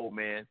know, old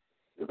man?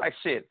 It's like,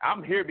 shit,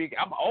 I'm here.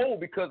 I'm old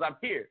because I'm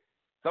here.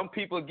 Some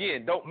people,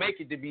 again, don't make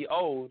it to be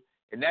old,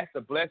 and that's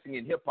the blessing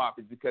in hip-hop,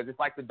 is because it's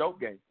like the dope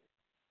game.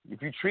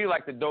 If you treat it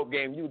like the dope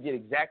game, you would get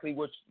exactly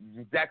what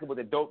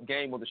the dope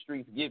game or the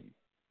streets give you.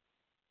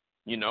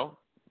 You know?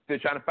 They're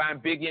trying to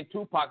find Biggie and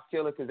Tupac's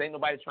killer because ain't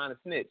nobody trying to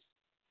snitch.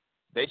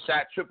 They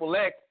shot Triple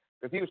X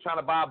because he was trying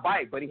to buy a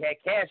bike, but he had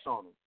cash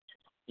on him.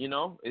 You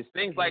know? It's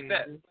things like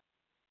that.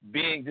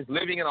 Just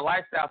living in a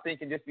lifestyle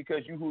thinking just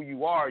because you who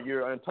you are,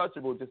 you're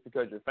untouchable just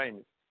because you're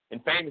famous.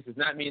 And famous does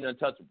not mean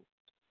untouchable.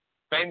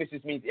 Famous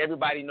just means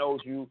everybody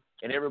knows you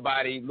and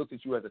everybody looks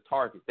at you as a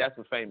target. That's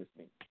what famous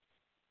means.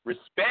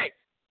 Respect,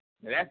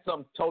 now that's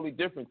something totally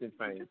different than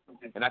fame.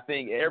 And I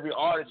think every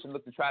artist should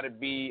look to try to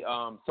be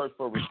search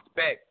for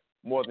respect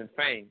more than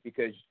fame,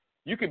 because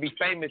you can be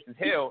famous as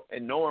hell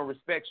and no one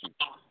respects you.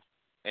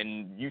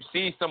 And you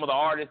see some of the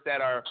artists that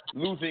are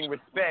losing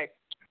respect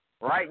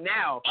right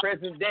now,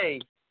 present day.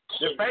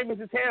 They're famous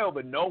as hell,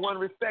 but no one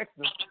respects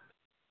them.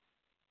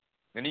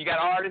 And you got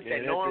artists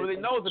that no one really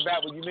knows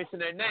about. When you mention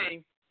their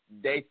name,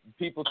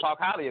 people talk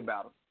highly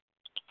about them.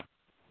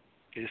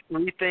 There's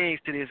three things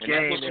to this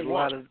game.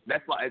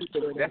 That's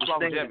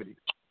longevity.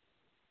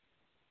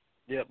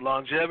 Yep,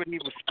 longevity,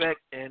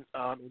 respect, and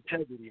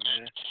integrity,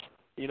 man.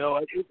 You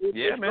know, it's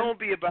going to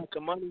be about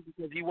the money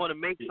because you want to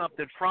make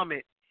something from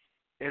it.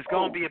 It's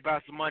going to be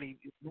about the money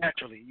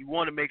naturally. You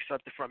want to make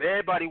something from it.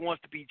 Everybody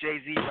wants to be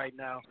Jay-Z right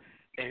now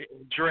and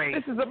Dre.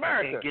 This is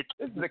America.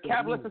 This is a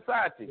capitalist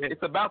society. Yeah.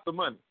 It's about the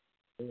money.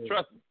 Yeah.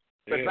 Trust me.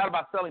 Yeah. It's not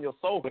about selling your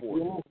soul for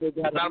it. It's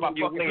not about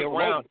fucking people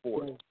around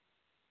for it.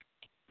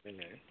 Yeah.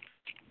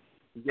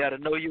 You got to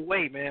know your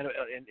way, man,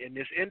 in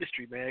this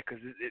industry, man,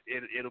 because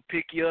it'll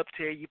pick you up,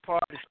 tear you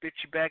apart, and spit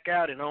you back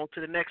out, and on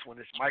to the next one.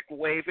 It's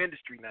microwave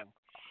industry now.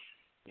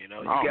 You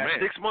know, you got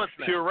 6 months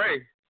now.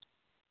 Puree.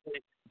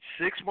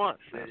 6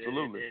 months.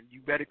 Absolutely. And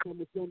you better come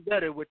with something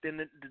better within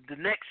the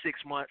next 6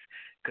 months,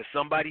 because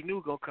somebody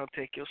new going to come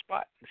take your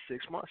spot in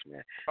 6 months,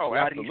 man. Oh, a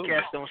lot absolutely. of these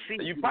cats don't see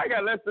it. You probably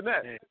got less than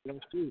that. Yeah, they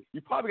don't see it.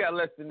 You probably got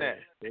less than that.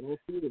 They don't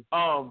see it.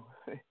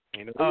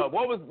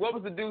 What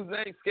was the dude's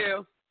name,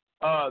 Scales?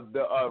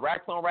 The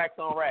Racks on Racks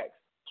on Racks.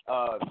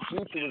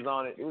 Future was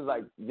on it. It was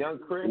like Young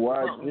Chris.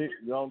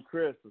 Young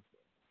Chris.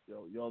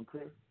 Young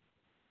Chris.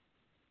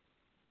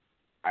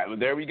 All right, well,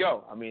 there we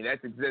go. I mean,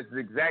 that's the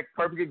exact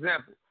perfect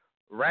example.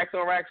 Racks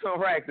on Racks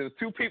on Racks. There was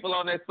two people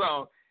on that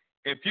song,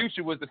 and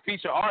Future was the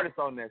feature artist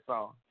on that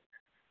song.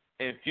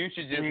 And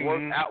Future just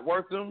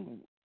outworked them,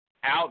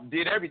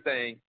 outdid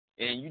everything,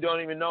 and you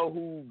don't even know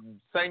who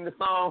sang the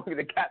song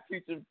that got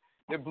Future,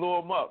 that blew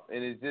him up.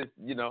 And it's just,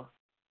 you know,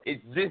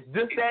 it's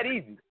just that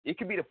easy. It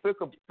could be the flip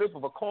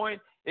of a coin.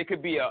 It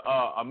could be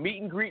a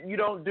meet and greet you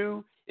don't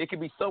do. It could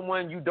be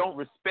someone you don't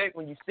respect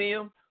when you see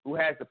him, who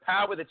has the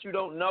power that you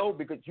don't know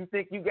because you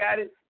think you got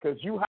it because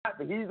you hot,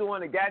 but he's the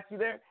one that got you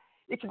there.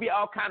 It could be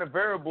all kind of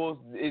variables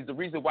is the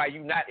reason why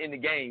you're not in the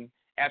game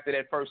after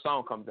that first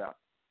song comes out.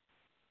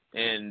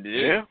 And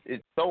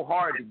it's so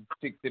hard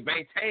to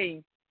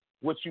maintain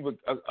what you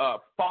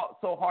fought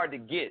so hard to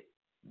get.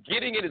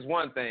 Getting it is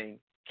one thing.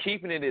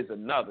 Keeping it is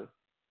another.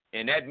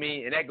 And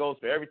that goes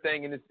for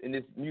everything in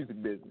this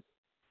music business.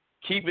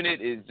 Keeping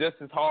it is just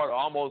as hard,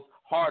 almost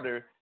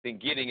harder than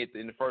getting it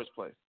in the first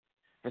place.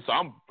 And so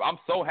I'm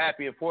so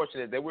happy and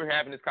fortunate that we're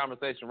having this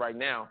conversation right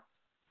now.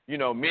 You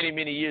know, many,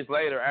 many years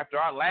later, after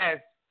our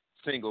last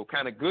single,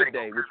 kind of Good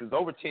Day, which was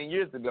over 10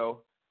 years ago,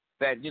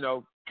 that, you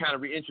know, kind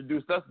of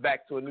reintroduced us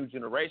back to a new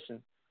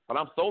generation. But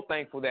I'm so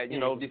thankful that, you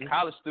know, these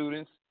college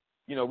students,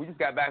 you know, we just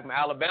got back from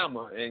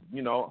Alabama and,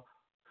 you know,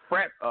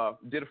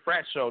 did a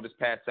frat show this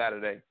past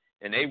Saturday,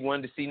 and they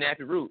wanted to see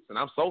Nappy Roots. And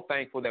I'm so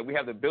thankful that we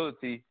have the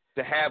ability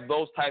to have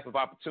those type of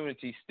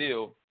opportunities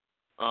still,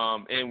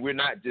 and we're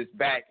not just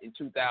back in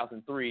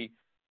 2003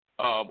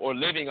 or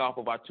living off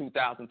of our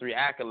 2003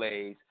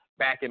 accolades.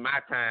 Back in my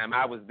time,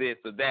 I was this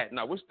or that.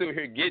 No, we're still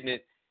here getting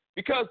it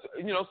because,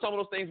 you know, some of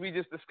those things we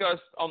just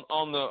discussed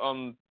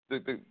on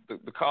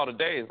the call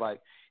today is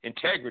like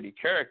integrity,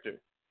 character,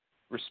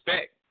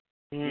 respect.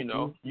 Mm-hmm. You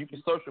know, you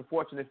can search for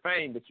fortune and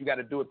fame, but you got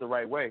to do it the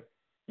right way.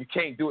 You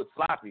can't do it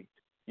sloppy.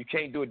 You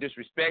can't do it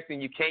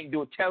disrespecting. You can't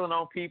do it telling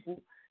on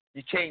people.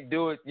 You can't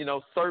do it, you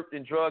know, surfed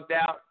and drugged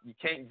out. You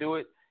can't do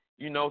it,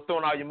 you know,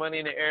 throwing all your money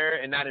in the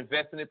air and not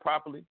investing it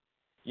properly.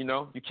 You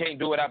know, you can't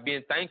do it without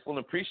being thankful and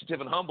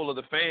appreciative and humble of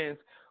the fans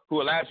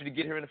who allowed you to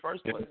get here in the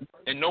first place.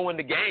 And knowing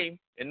the game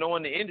and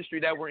knowing the industry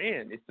that we're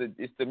in.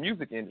 It's the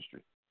music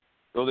industry.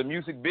 So the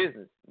music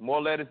business.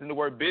 More letters in the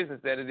word business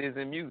than it is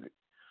in music.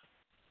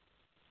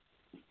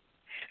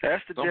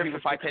 That's the Some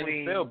difference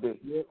between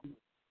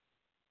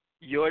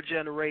your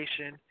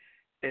generation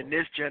and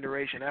this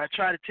generation. I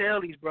try to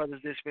tell these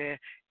brothers this, man.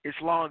 It's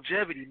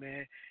longevity,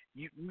 man.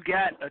 You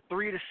got a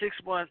 3 to 6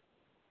 month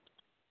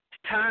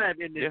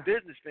time in this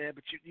business, man.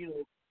 But you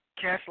know,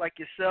 cats like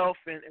yourself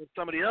and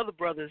some of the other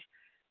brothers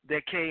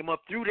that came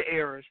up through the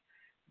eras,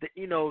 that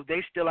you know,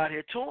 they still out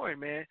here touring,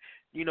 man.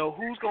 You know,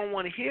 who's gonna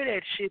want to hear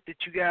that shit that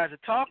you guys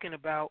are talking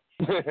about?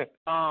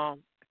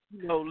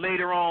 You know,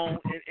 later on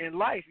in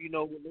life, you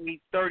know, when they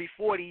 30,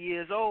 40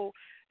 years old,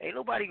 ain't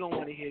nobody gonna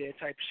want to hear that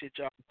type of shit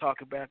y'all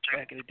talk about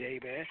back in the day,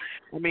 man.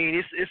 I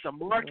mean, it's a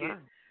market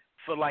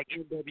for like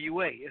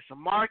NWA. It's a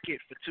market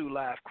for 2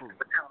 Live Crew.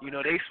 You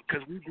know,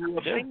 because we grew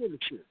up singing the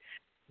shit.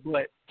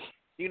 But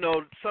you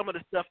know, some of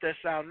the stuff that's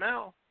out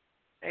now,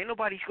 ain't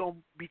nobody gonna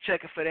be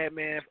checking for that,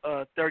 man.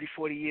 30,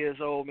 40 years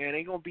old, man.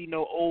 Ain't gonna be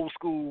no old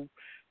school,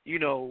 you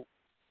know,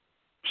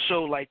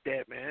 show like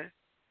that, man.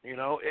 You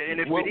know, and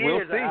if we'll it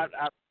is,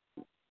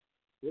 see.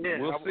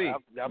 We'll see.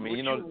 I mean,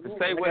 you know, to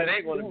say what it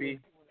ain't going to be,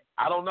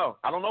 I don't know.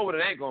 I don't know what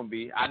it ain't going to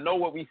be. I know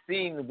what we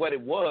seen, what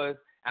it was,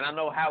 and I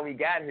know how we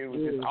got here,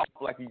 which is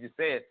awful, like you just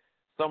said,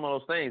 some of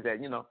those things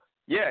that, you know,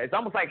 it's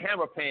almost like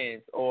hammer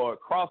pans or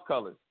cross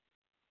colors.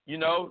 You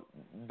know,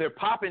 they're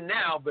popping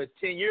now, but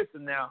 10 years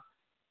from now,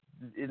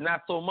 it's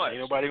not so much. Ain't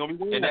nobody going to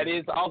be doing and that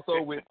is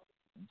also with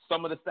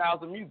some of the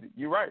styles of music.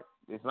 You're right.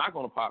 It's not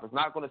going to pop. It's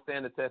not going to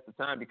stand the test of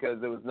time because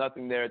there was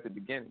nothing there at the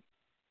beginning.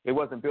 It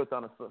wasn't built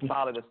on a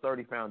solid or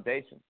sturdy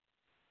foundation.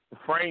 The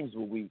frames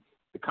were weak.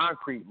 The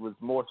concrete was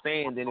more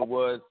sand than it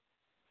was,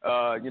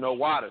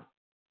 water.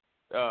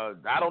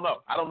 I don't know.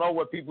 I don't know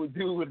what people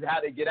do with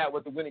how they get out,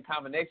 what the winning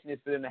combination is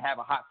for them to have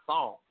a hot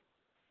song.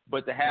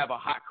 But to have a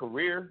hot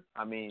career,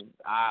 I mean,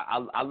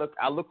 I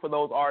look for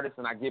those artists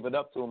and I give it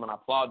up to them and I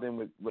applaud them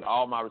with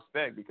all my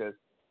respect because,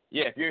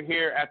 if you're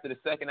here after the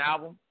second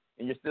album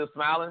and you're still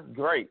smiling,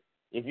 great.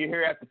 If you're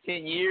here after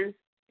 10 years,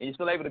 and you're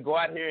still able to go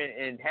out here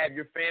and have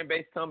your fan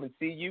base come and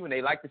see you, and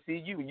they like to see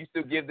you, and you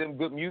still give them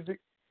good music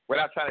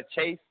without trying to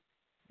chase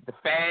the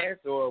fads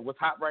or what's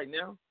hot right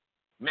now,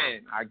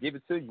 man, I give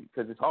it to you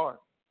because it's hard.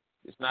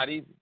 It's not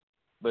easy.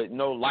 But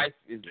no, life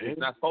is it's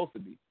not supposed to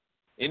be.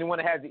 Anyone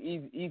that has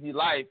an easy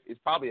life is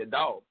probably a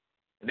dog,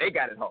 and they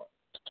got it hard.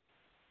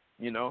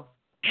 You know,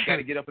 you got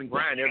to get up and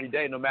grind every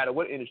day, no matter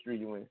what industry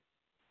you're in.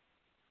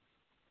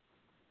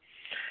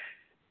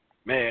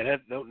 Man,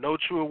 no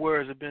truer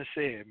words have been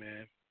said,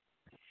 man.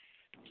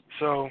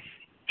 So,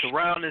 to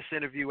round this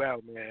interview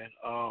out, man,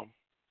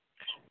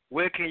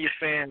 where can your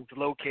fans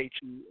locate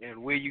you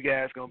and where you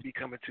guys going to be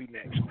coming to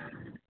next,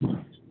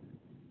 man?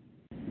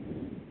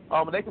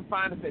 They can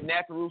find us at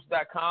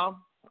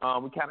nappyroots.com.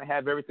 We kind of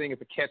have everything as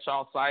a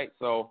catch-all site.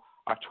 So,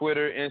 our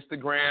Twitter,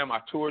 Instagram,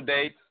 our tour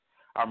dates,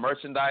 our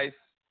merchandise,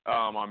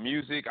 our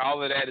music,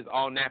 all of that is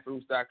all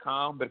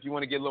nappyroots.com. But if you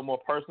want to get a little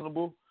more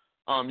personable,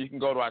 you can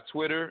go to our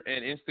Twitter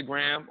and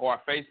Instagram or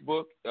our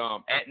Facebook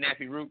at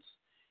Nappy Roots.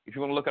 If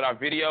you want to look at our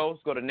videos,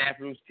 go to Nappy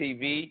Roots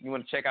TV. You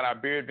want to check out our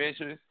beer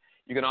adventures,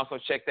 you can also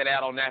check that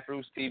out on Nappy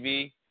Roots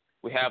TV.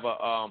 We have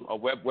a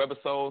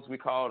webisodes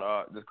it's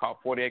called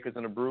 40 Acres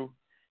and a Brew,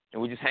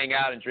 and we just hang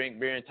out and drink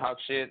beer and talk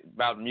shit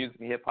about music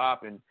and hip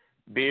hop and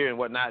beer and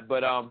whatnot.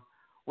 But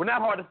we're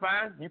not hard to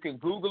find. You can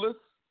Google us,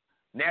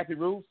 Nappy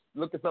Roots.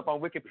 Look us up on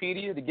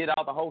Wikipedia to get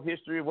out the whole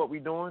history of what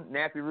we're doing,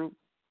 Nappy Roots.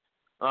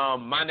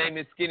 My name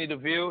is Skinny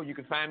DeVille. You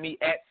can find me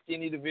at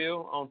Skinny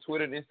DeVille on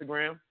Twitter and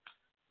Instagram.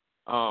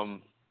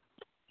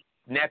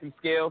 Nappy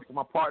Scales,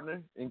 my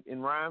partner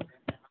in rhyme,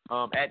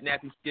 at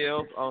Nappy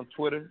Scales on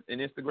Twitter and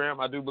Instagram,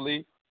 I do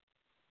believe.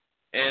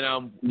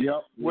 And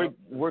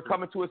we're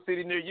coming to a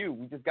city near you.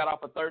 We just got off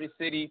a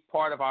 30-city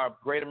part of our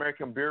Great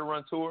American Beer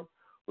Run Tour.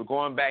 We're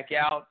going back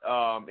out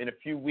in a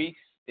few weeks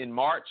in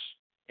March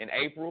and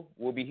April.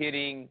 We'll be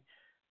hitting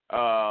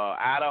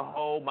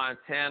Idaho,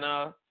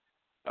 Montana,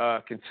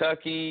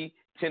 Kentucky,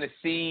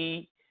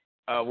 Tennessee.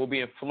 We'll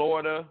be in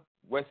Florida,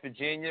 West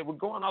Virginia. We're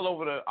going all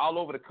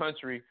over the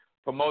country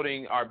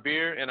promoting our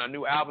beer and our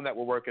new album that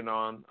we're working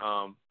on.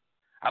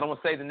 I don't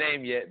want to say the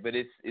name yet, but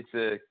it's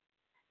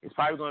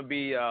probably going to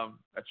be a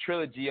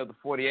trilogy of the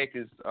 40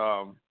 Acres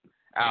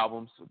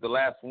albums. The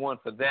last one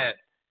for that.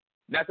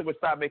 Not that we'll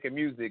stop making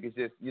music. It's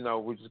just,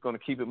 we're just going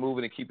to keep it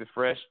moving and keep it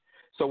fresh.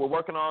 So we're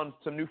working on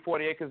some new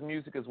 40 Acres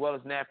music as well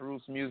as Nappy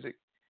Roots music.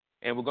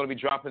 And we're going to be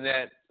dropping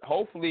that.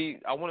 Hopefully,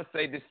 I want to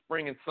say this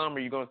spring and summer,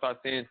 you're going to start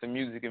seeing some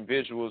music and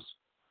visuals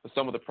for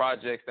some of the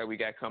projects that we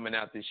got coming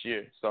out this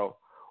year. So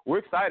we're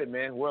excited,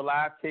 man. We're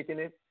live kicking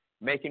it.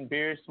 making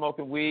beer,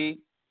 smoking weed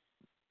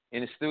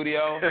in the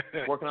studio,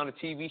 working on a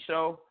TV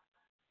show.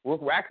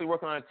 We're actually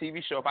working on a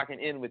TV show. If I can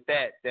end with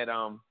that,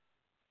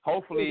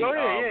 hopefully go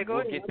ahead.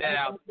 we'll get that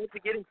out. Let's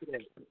get into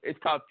that.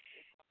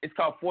 It's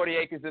called 40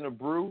 Acres in a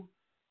Brew,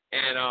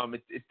 and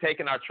it's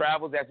taking our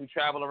travels as we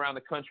travel around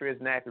the country as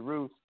Nappy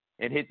Roots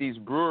and hit these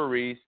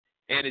breweries,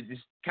 and it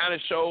just kind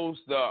of shows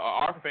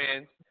our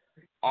fans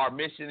our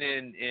mission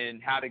in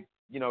how to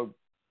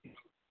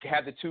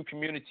have the two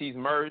communities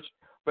merge,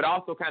 but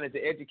also kind of to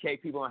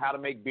educate people on how to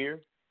make beer,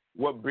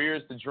 what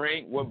beers to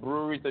drink, what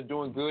breweries are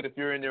doing good. If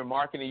you're in their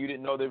market and you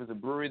didn't know there was a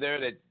brewery there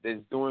that's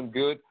doing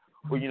good,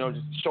 or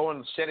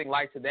just shedding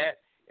light to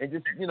that, and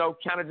just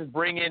kind of just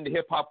bring in the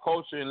hip hop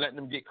culture and letting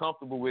them get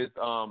comfortable with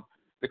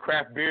the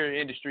craft beer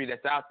industry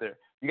that's out there.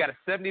 You got a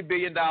 $70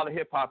 billion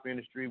hip hop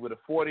industry with a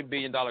 $40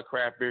 billion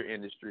craft beer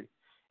industry,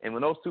 and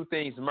when those two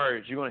things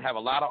merge, you're going to have a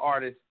lot of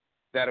artists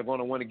that are going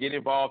to want to get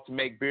involved to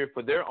make beer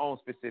for their own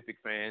specific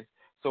fans.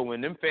 So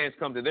when them fans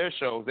come to their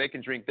shows, they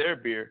can drink their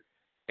beer.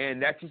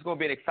 And that's just going to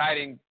be an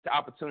exciting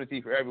opportunity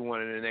for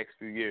everyone in the next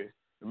few years.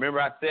 Remember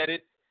I said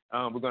it.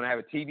 We're going to have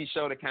a TV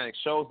show that kind of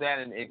shows that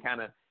and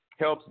kind of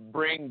helps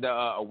bring the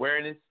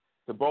awareness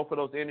to both of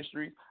those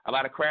industries. A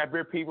lot of craft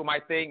beer people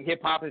might think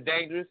hip-hop is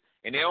dangerous,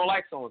 and they don't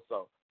like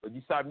so-and-so. But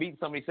you start meeting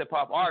some of these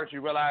hip-hop artists,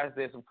 you realize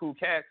there's some cool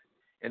cats,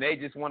 and they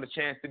just want a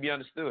chance to be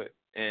understood.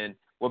 And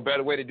what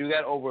better way to do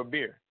that over a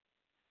beer?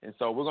 And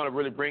so we're going to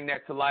really bring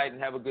that to light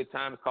and have a good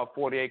time. It's called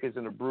 40 Acres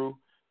in a Brew.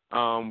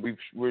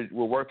 We're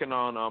working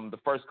on the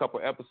first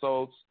couple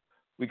episodes.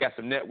 We got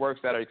some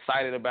networks that are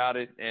excited about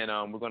it,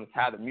 and we're going to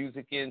tie the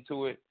music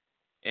into it.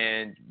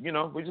 And,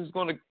 we're just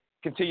going to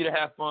continue to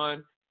have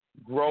fun,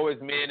 grow as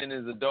men and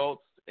as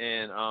adults,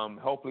 and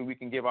hopefully we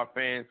can give our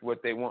fans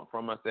what they want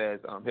from us as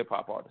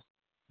hip-hop artists.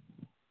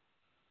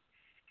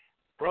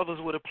 Brothers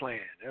with a plan.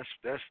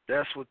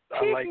 That's what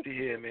I like to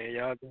hear, man.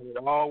 Y'all got it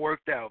all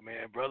worked out,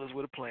 man. Brothers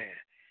with a plan.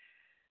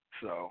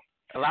 So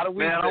a lot of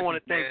I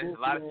want to thank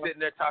a lot of sitting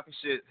there talking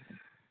shit,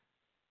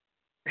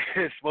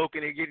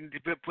 smoking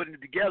and putting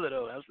it together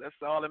though. That's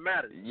all that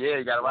matters. Yeah,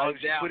 you gotta write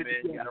it down, man.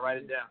 You gotta write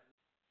it down.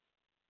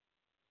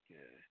 Yeah.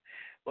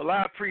 Well,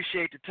 I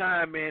appreciate the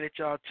time, man, that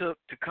y'all took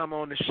to come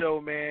on the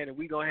show, man, and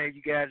we gonna have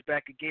you guys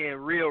back again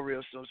real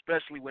soon,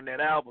 especially when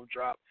that album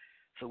drops,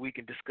 so we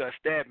can discuss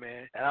that,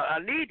 man. And I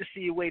need to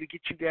see a way to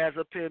get you guys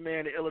up here,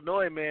 man, to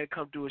Illinois, man,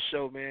 come do a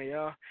show, man,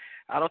 y'all.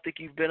 I don't think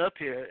you've been up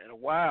here in a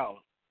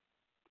while.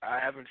 I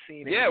haven't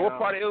seen it. Yeah, what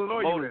part of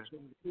Illinois you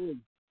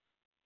in?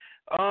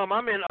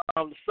 I'm in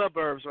the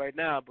suburbs right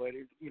now, but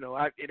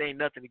it ain't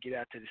nothing to get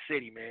out to the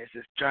city, man. It's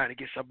just trying to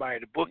get somebody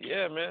to book it.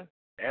 Yeah, man.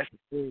 That's the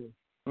thing.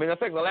 I mean, I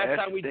think the last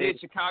time we did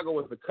Chicago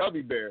was the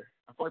Cubby Bear.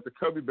 I thought the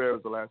Cubby Bear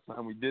was the last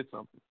time we did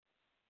something.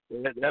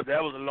 That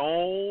was a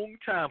long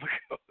time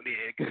ago.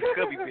 Yeah, 'cause the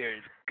Cubby Bear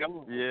is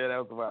gone. Yeah, that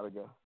was a while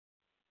ago.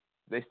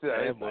 They still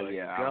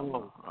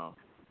gone.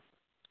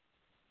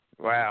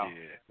 Wow.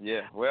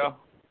 Yeah.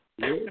 Well.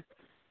 Yeah.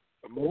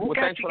 Well,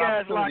 thanks for the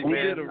opportunity, we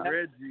man. did a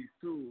Reggie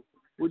too.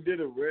 We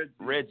did a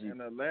Reggie, and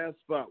the last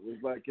spot was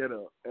like at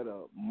a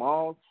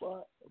mall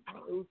spot.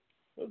 It was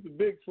a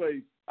big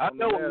place. I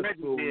know what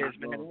Reggie is,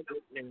 man.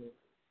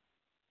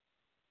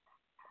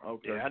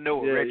 Okay. Yeah, I know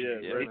what Reggie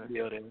is. Yeah. It's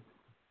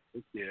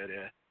still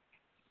there.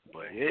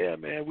 But yeah,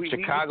 man,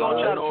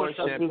 Chicago, Illinois,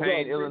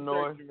 Champaign,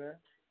 Illinois,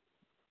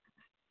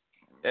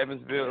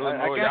 Evansville,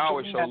 Illinois. Y'all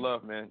always show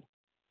love, man.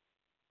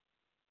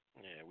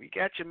 Yeah, we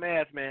got your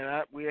math,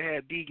 man. We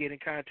had B get in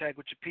contact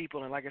with your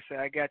people, and like I said,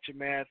 I got your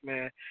math,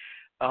 man.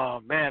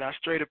 Man, I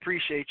straight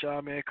appreciate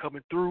y'all, man,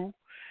 coming through.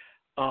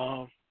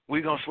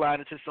 We're going to slide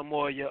into some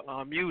more of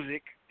your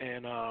music,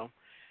 and,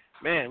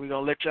 man, we're going to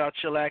let y'all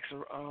chillax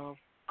and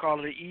call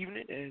it an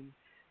evening, and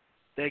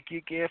thank you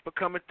again for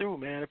coming through,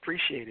 man.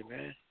 Appreciate it,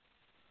 man.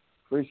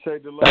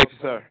 Appreciate the love. Thank you,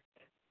 sir.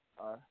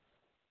 All right.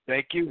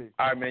 Thank you.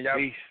 All right, man. Y'all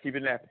Peace. Keep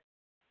it nappy.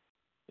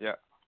 Yeah.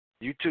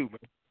 You too,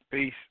 man.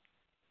 Peace.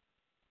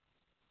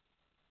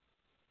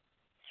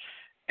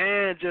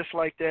 And just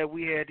like that,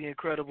 we had the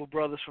incredible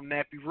brothers from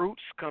Nappy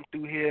Roots come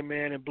through here,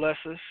 man, and bless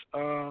us.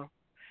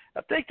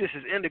 I think this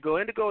is Indigo.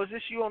 Indigo, is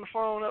this you on the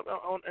phone up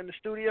in the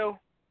studio?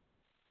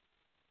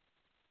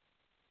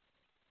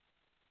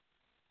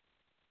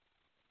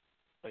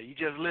 Or you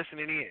just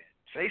listening in?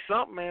 Say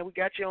something, man. We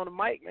got you on the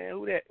mic, man.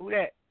 Who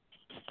that?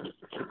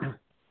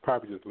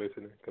 Probably just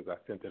listening because I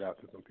sent it out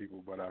to some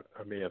people, but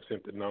I may have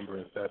sent the number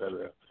instead of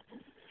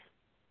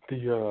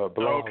the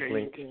blog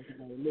link.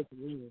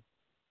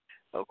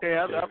 Okay,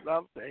 I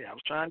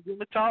was trying to get him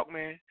to talk,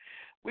 man.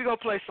 We're going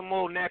to play some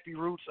more Nappy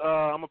Roots.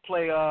 I'm going to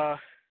play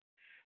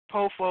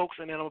Po Folks,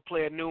 and then I'm going to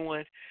play a new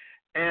one.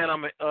 And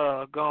I'm going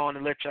to go on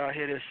and let y'all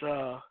hear this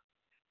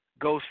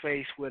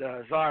Ghostface with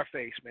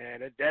Czarface,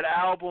 man. That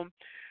album,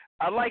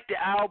 I like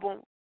the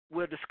album.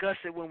 We'll discuss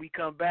it when we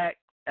come back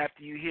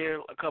after you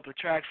hear a couple of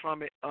tracks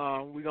from it.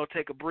 We're going to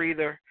take a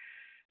breather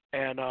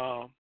and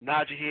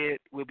nod your head.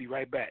 We'll be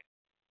right back.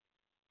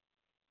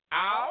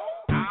 Ow.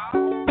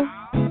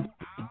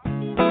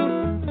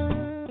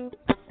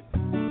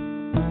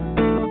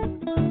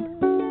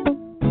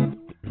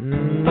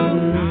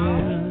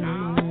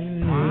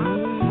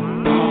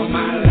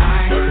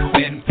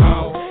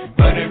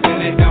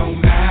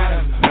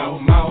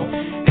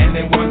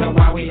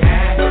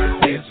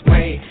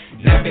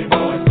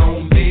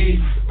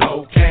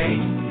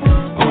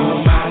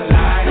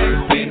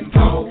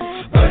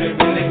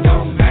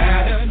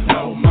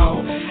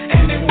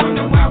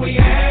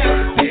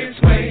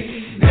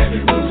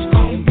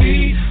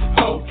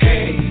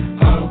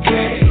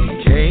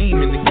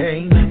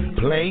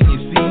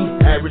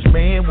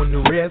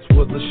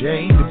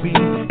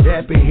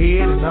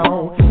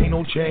 on, ain't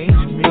no change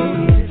in me.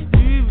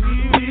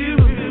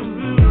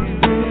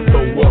 So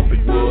up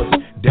it was.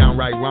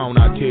 Downright wrong,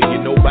 I tell you,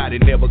 nobody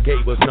never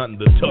gave us nothing.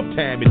 The tough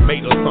time, it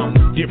made us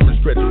something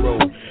different. Stretch of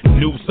road,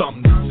 new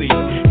something to see.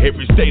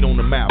 Every state on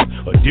the map,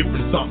 a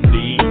different something to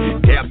eat.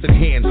 Gaps and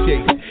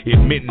handshakes, it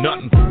meant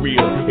nothing for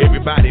real.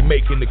 Everybody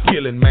making the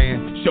killing,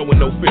 man,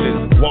 showing no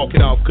feelings.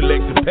 Walking off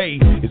collective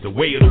pay is the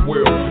way of the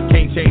world.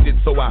 Can't change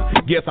it, so I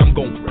guess I'm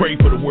gonna pray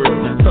for the world.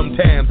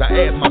 Sometimes I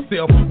ask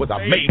myself, was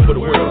I made for the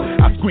world?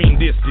 I scream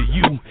this to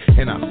you,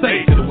 and I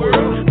say to the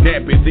world,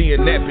 nappy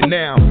then, nappy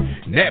now,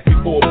 nappy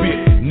for a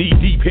bit, knee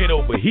deep. Head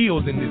over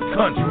heels in this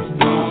country.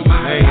 All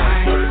my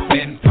life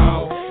been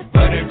poor,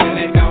 but it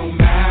really don't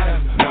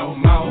matter no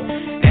more.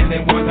 And they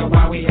wonder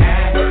why we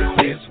act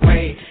this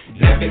way.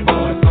 Nappy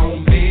boys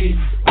gon' be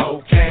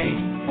okay.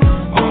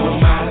 All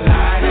my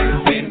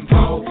life been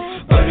poor,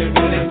 but it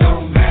really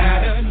don't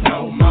matter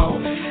no more.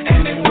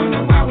 And they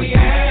wonder why we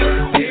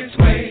act this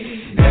way.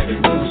 Nappy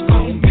Roots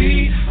gon'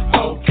 be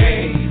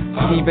okay.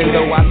 Even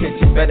though I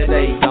picture better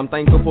days, I'm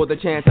thankful for the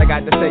chance I got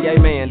to say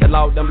amen. The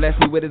Lord done blessed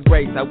me with his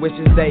grace. I wish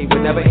this day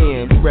would never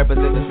end. We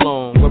represent the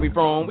slum. Where we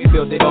from, we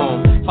built it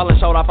on. Falling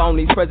short off on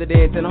these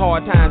presidents and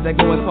hard times that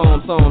go and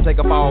come. Some take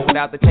a fall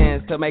without the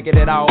chance to make it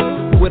at all.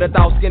 Who would have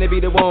thought Skinny be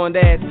the one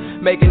that's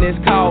making this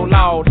call?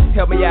 Lord,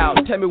 help me out.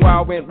 Tell me where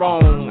I went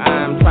wrong.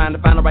 I'm trying to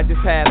find the righteous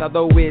path,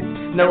 although it's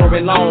narrow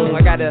and long.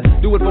 I gotta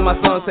do it for my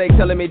son's sake,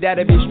 telling me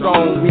daddy be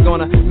strong. We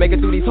gonna make it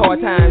through these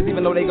hard times,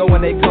 even though they go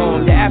when they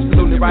come. You're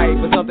absolutely right,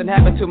 but something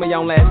happened to me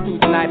on last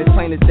Tuesday night. It's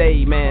plain as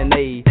day, man.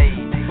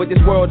 With this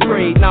world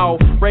trade, no,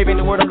 brave ain't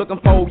the word I'm looking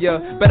for, yeah.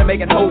 Better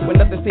make it hope when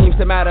nothing seems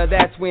to matter.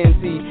 That's when,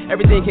 see,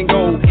 everything can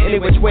go any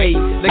which way.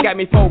 They got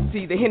me folk,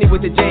 see, the Henny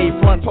with the J,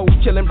 front post,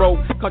 chillin' broke.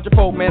 Country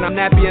folk, man, I'm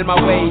nappy in my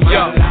way,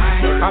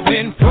 yeah. I've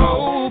been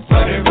fooled,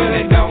 but it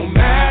really don't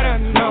matter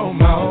no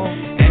more.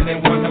 And they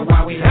wonder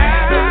why we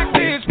act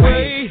this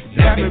way.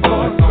 Nappy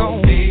boys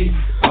gon' be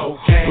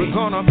okay. We're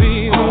gonna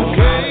be okay. All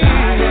my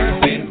life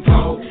I've been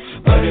fooled,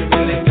 but it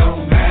really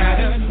don't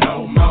matter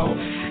no more.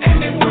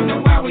 And they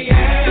wonder why we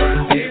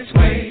act this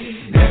way.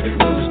 Nappy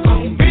Roots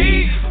gon'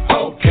 be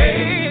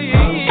okay.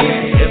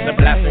 It's a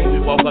blessing we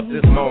woke up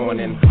this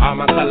morning. All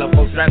my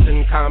colorful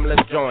dressing come,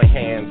 let's join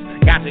hands.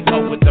 Got to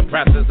cope with the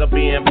pressures of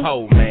being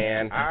poor,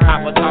 man.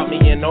 Papa taught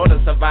me in order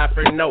to survive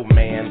for no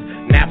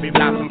man. Nappy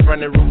blossom from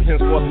the roots,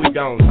 henceforth we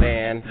gon'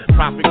 stand.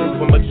 Profit grew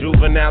from a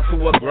juvenile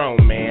to a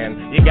grown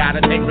man. You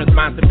gotta take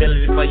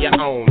responsibility for your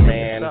own,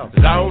 man.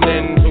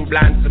 Zoning, too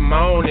blind to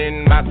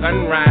moaning by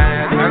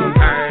sunrise.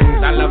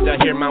 Sometimes I love to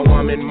hear my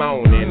woman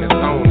moaning. It's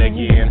on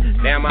again.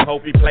 Damn, I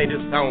hope he play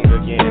this song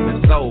again.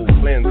 It's soul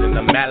cleansing.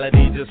 The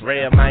melody just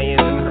rev my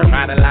engine.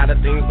 Tried a lot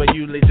of things, but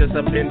usually just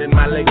appending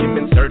my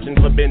ligaments. Searching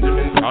for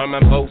Benjamins. All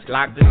my folks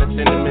locked in the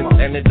tenements,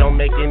 and it don't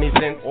make any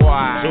sense.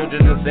 Why?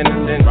 Children is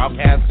innocent,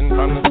 broadcasting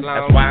from the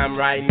slum. That's why I'm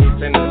writing these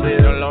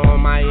sentences along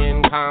my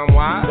income.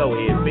 Why? Go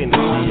ahead, finish.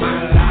 All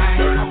my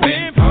life I've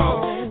been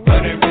poor,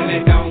 but it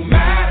really don't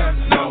matter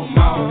no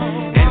more.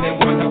 And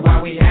they wonder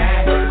why we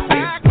act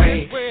this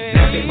way.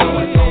 Nappy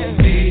boys gon'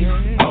 be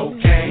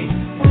okay.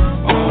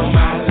 All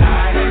my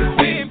life I've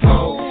been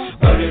poor,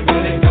 but it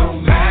really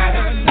don't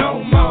matter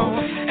no more.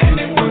 And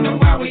they wonder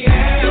why we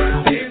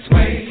act this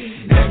way.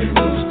 Nappy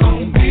Roots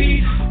gon'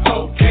 be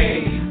okay,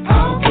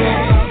 okay.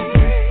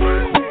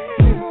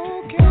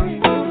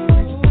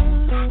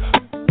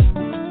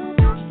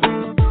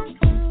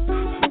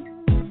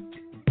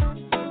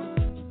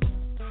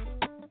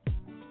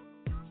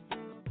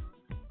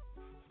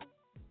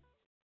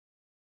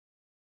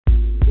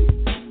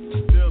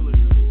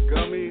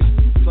 Gummies,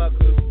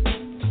 suckers,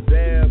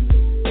 dabs,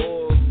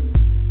 oils,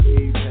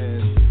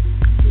 e-pens,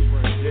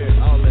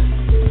 yeah, all that.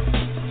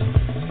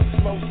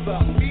 Smoke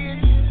something,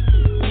 bitch.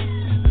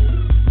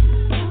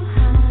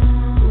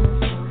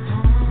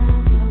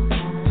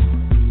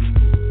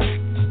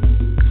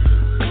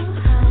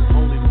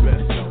 Only the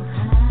best, though.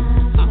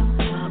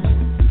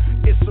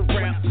 It's a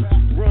rap.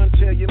 Run,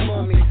 tell your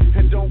mommy,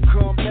 and don't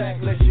come back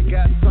unless you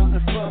got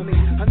something for me.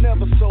 I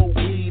never sold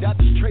weed, I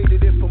just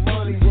traded it for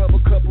money. Rub a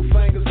couple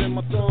fingers and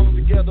my thumbs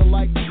together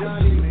like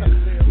Johnny.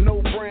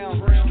 No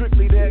brown,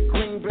 strictly that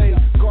Green Bay.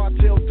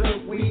 Cartel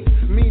dirt weed,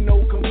 me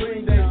no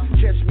Green Day.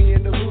 Catch me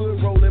in the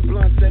hood, rolling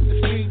blunts at the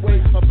speedway.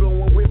 I'm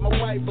blowing with my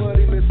white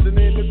buddy,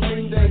 listening to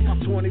Green Day.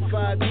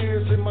 25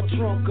 years in my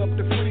trunk up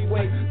the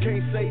freeway.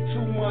 Can't say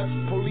too much,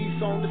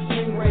 police on the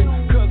stingray.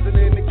 Cousin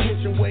in the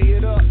kitchen, weigh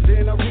it up,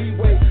 then I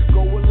reweigh.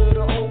 Go a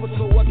little over,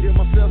 so I give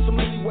myself some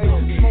leeway.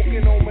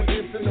 Smoking on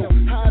medicinal,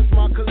 highs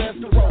my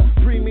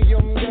cholesterol.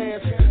 Premium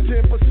gas,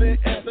 10%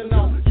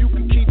 ethanol. You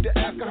can keep the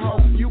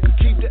alcohol, you can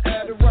keep the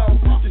Adderall.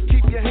 Just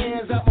keep your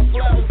hands out my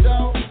flowers,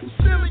 dog.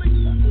 Silly.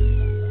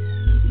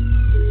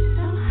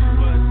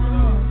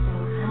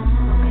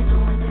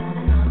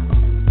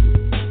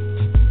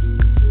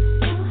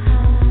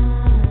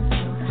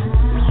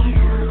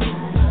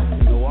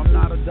 No, I'm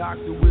not a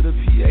doctor with a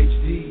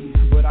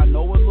PhD, but I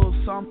know a little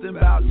something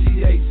about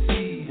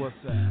THC. What's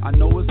that? I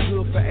know it's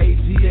good for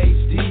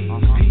ADHD,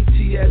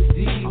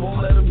 PTSD,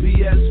 won't let them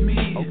BS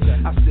me.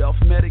 I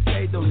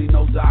self-medicate, don't need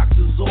no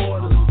doctors or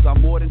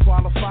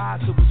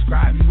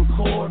prescribe you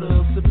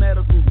recorders to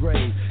medical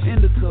grade,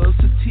 indica,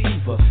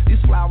 sativa. These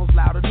flowers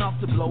loud enough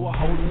to blow a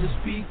hole in your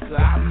speaker.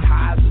 I be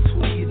high as a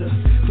tweeter,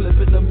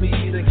 clipping the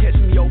meter, catch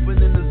me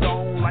open in the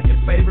zone like your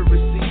favorite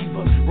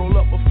receiver. Roll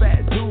up a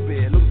fat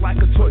doobie, looks like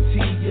a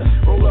tortilla.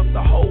 Roll up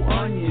the whole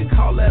onion,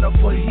 call that a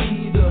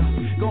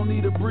fajita. Gon'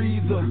 need a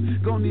breather,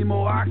 gon' need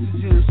more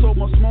oxygen. So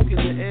much smoke in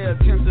the air,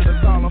 tempted to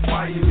call a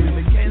fireman.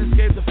 They can't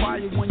escape the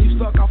fire when you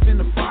stuck off in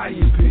the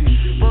frying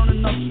pan.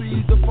 Burning up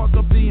trees to fuck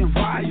up the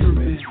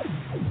environment.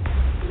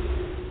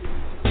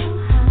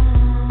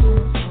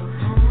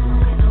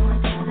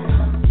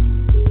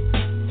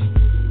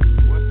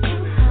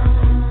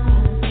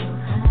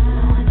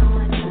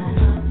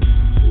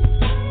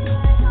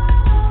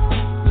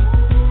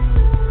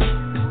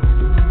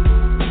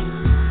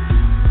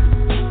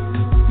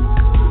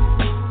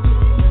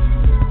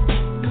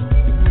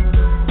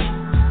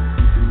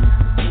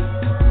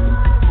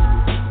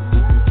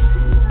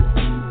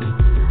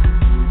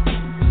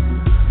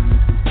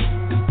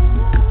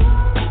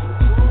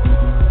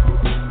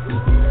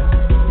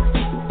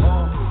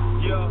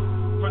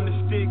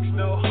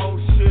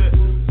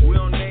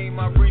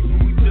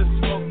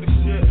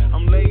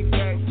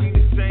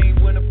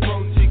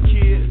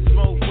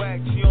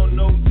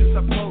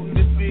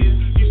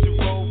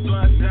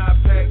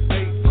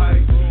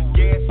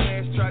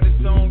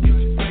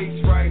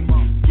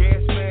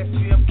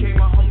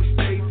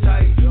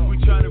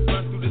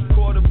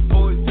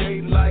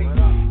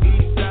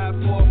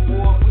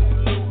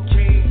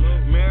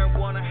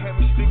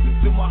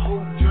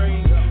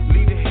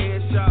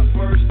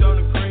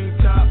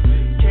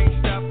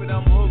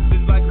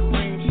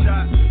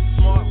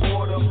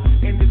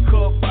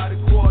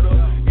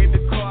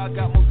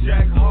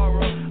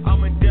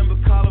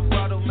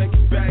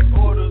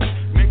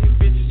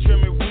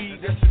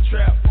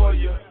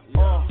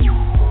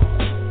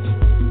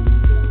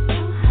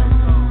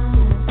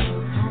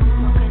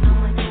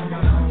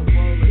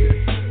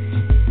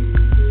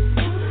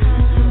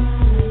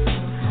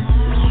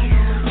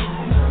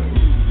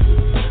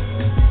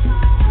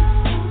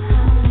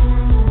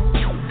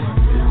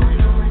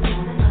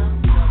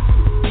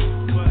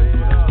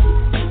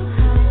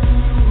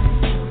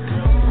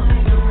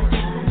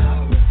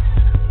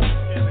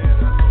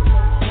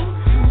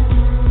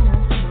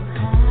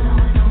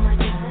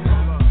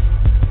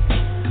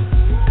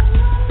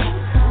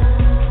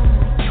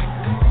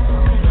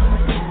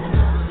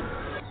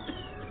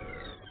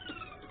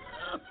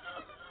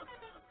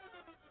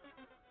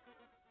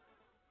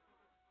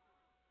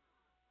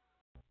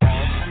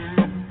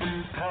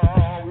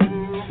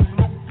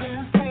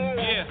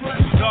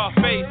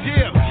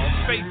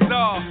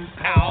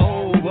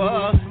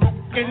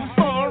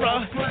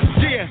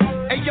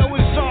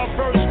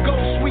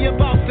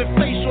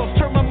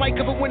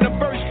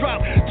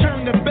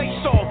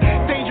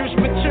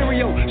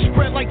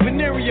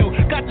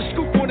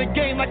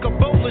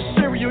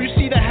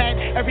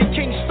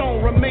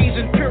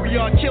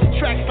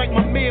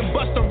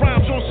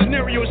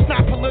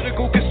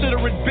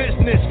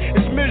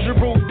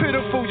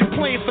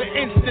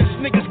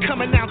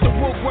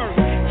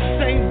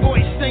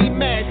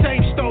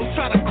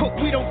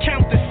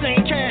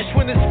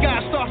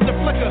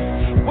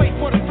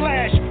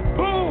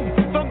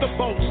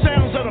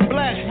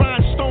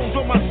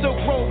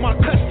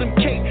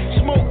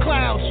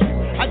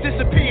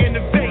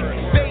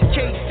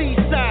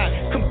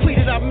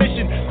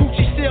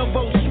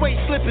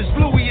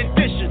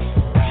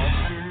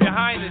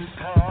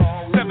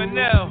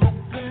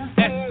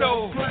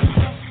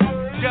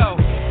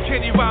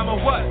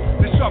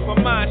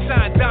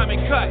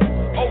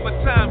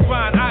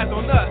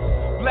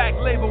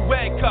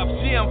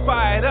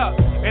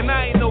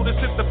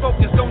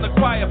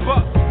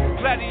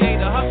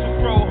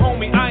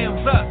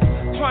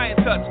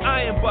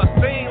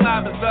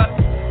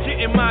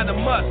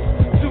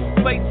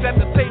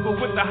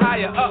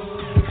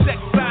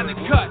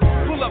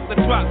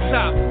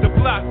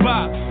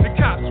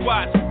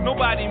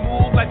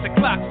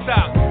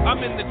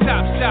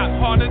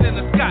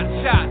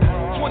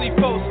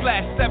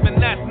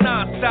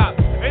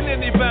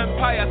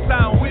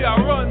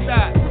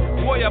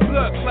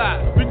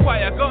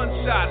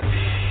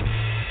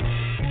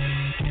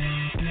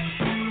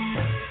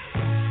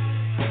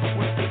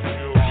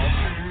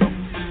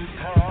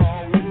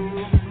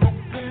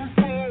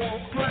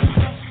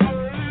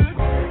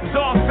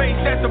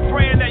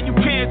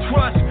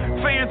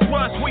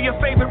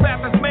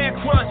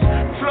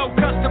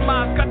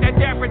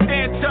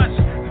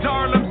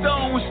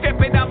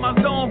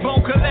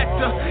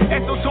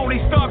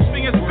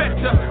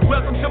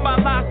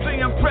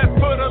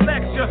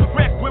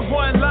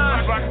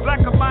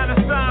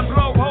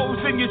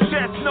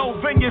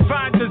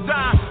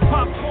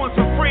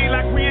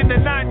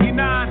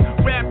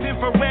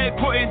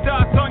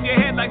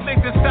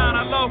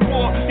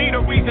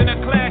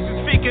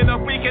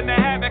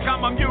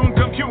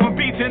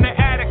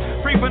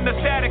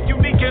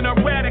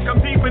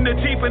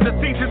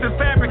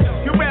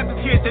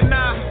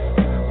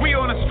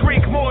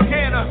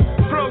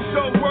 Flow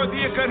so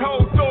worthy it could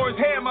hold Thor's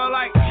hammer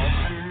like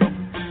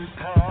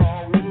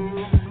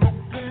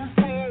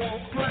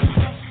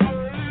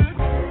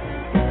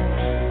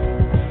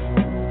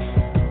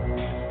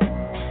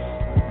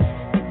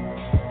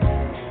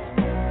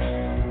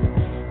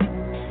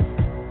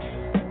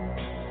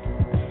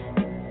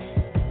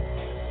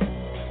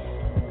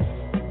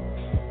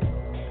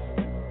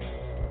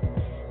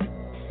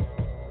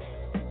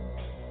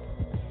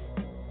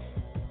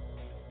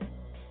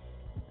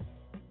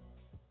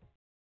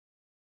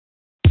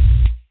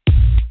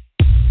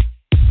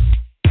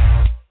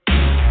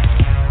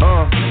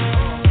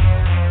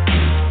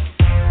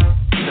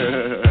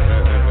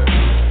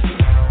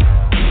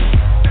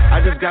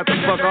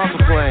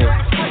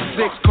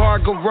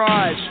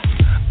garage.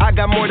 I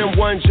got more than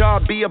one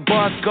job, be a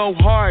boss, go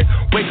hard.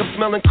 Wake up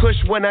smelling kush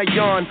when I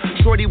yawn.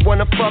 Shorty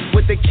wanna fuck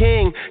with the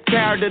king,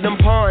 tired of them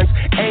pawns.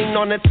 Ain't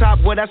on the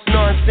top, well that's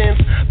nonsense.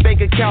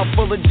 Bank account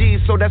full of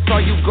G's, so that's all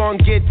you gon'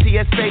 get.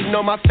 TSA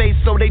know my face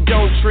so they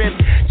don't trip.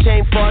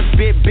 Chain frost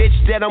bit, bitch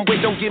that I'm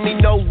with don't give me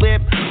no lip.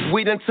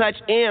 We done touch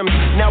M's,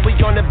 now we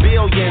on the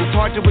billions.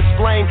 Hard to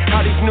explain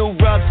how these new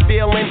rugs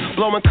feeling.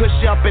 Blowing kush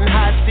up in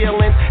high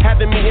ceilings.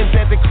 Having meetings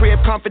at the crib,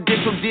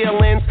 confidential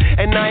dealings.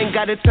 And I ain't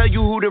gotta tell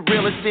you who the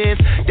realest is.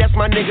 That's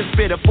my nigga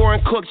Spitter,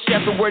 foreign cook,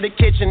 chef, and where the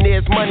kitchen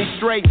is. Money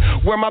straight,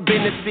 where my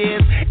business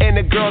is. And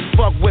the girls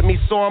fuck with me,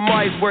 so I'm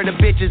always where the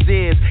bitches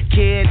is.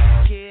 Kid.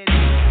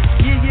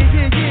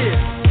 Yeah.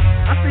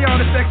 I see all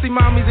the sexy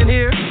mommies in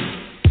here.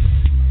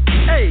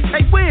 Hey,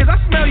 Wiz, I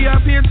smell you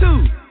up here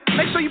too.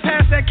 Make sure you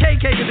pass that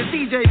KK to the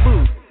DJ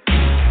booth.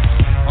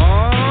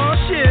 Oh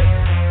shit.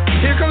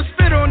 Here comes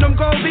Spitter on them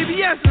gold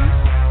BBS's.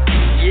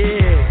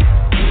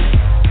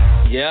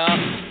 Yeah.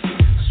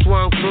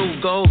 Swung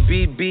through gold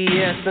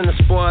BBS and a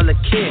spoiler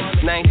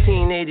kit.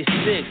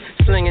 1986,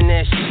 slinging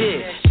that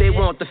shit. They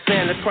want the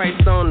family price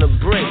on the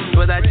brick,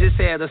 but I just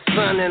had a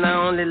son and I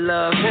only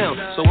love him,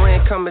 so we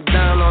ain't coming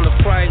down on the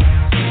price.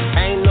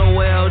 Ain't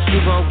nowhere else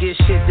you gon' get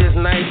shit this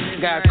nice.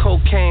 Got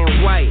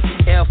cocaine white,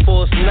 Air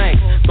Force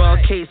Nights, ball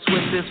case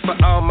switches for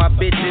all my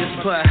bitches.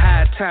 Put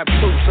high top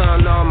troops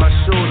on all my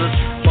shooters.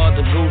 Bought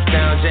the goose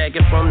down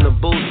jacket from the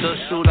booster.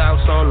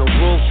 Shootouts on the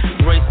roof,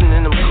 racing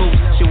in them coops.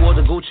 She wore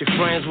the Gucci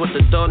frames with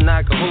the door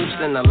knocker hoops.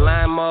 And the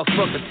line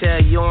motherfucker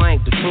tell you I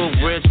ain't the truth.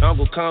 Rich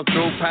uncle come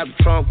through, pop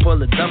the trunk, pull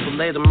the duffel,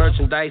 lay the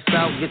merchandise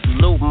out, get the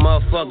loot,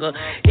 motherfucker.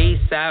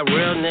 East side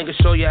real nigga,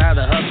 show you how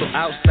to hustle.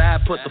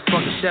 Outside, put the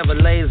fucking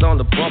Chevrolets on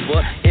the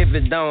bumper. If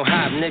it don't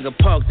hop, nigga,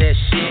 park that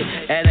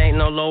shit. That ain't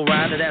no low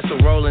rider, that's a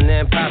rolling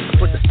impasta.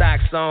 Put the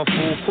stocks on,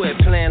 fool, quit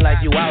playing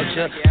like you out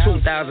here.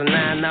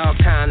 2009, all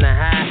kinda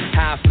high.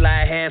 High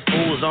fly, had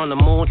fools on the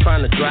moon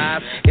trying to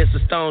drive. It's a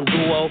stone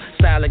duo,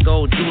 solid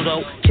gold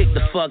judo. Kick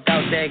the fuck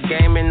out that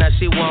game and now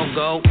she won't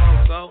go.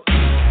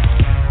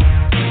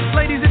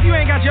 Ladies, if you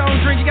ain't got your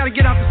own drink, you gotta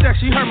get out the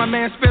section. You heard my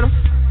man Spitter.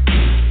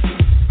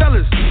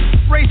 Fellas,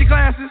 raise your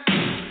glasses,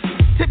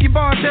 tip your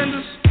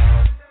bartenders,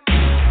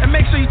 and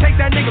make sure you take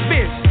that nigga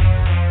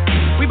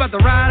bitch. We about to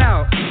ride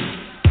out.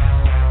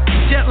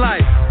 Jet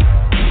Life,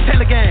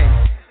 Taylor Gang.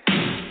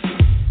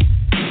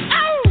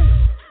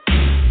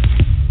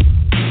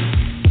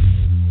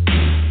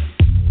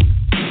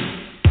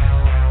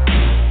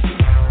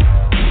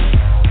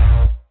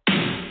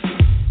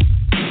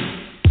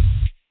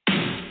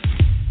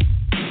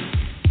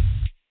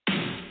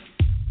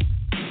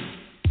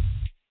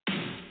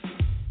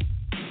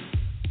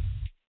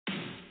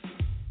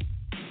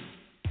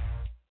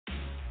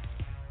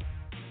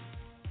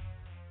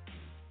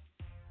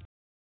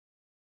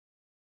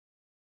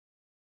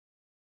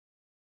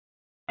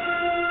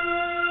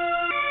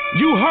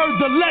 You heard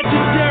the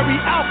legendary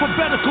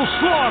alphabetical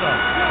slaughter.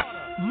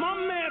 My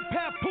man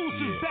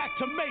Papoose is back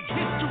to make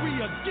history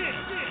again.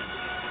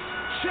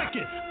 Check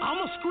it.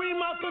 I'ma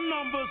scream out the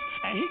numbers,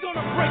 and he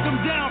gonna break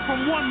them down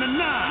from 1 to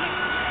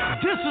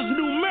 9. This is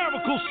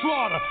numerical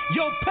slaughter.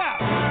 Yo, Pap,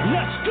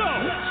 let's go.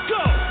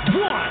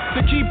 1.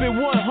 To keep it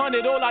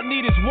 100, all I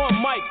need is one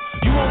mic.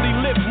 You only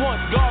live once,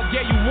 God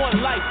gave you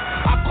one life.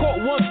 I caught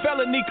one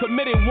felony,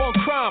 committed one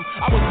crime.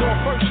 I was on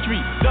First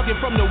Street, ducking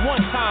from the one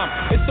time.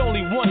 It's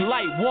only one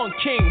light, one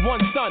king,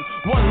 one son,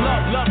 one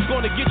love. Love's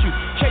gonna get you.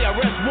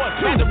 KRS-One.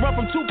 Had to run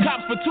from 2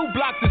 cops for 2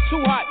 blocks. It's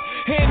too hot.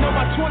 Hand on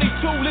my 22,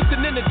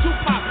 listening to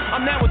Tupac.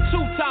 I'm now a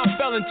 2-time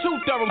felon, 2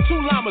 thorough,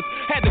 2 llamas.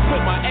 Had to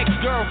quit my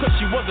ex-girl cause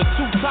she was a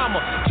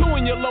 2-timer. 2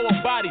 in your lower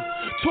body,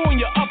 2 in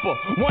your upper.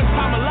 1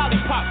 time a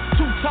lollipop,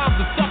 2 times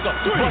a sucker.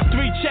 Bust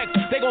 3 checks,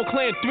 they gon'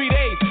 clear in 3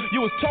 days.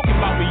 You was talking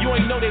about me, you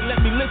ain't know they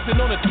let me listen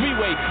on a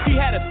 3-way. He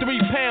had a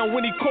 3-pound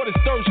when he caught his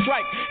 3rd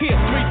strike. He a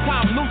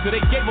 3-time loser,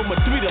 they gave him a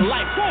 3 to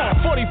life.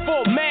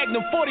 44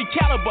 Magnum, 40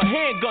 caliber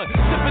handgun.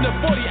 Sipping a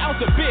 40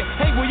 ounce of beer,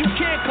 hey where you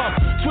can come.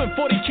 Twin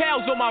 40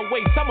 cows on my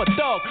waist, I'm a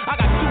thug. I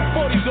got 2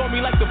 40s on me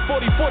like the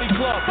 40-40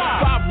 club.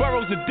 5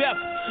 boroughs of death,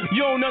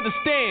 you don't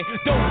understand.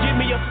 Don't give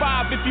me a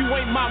 5 if you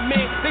ain't my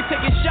man. They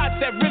taking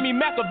shots at Remy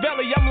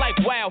Machiavelli, I'm like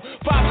wow.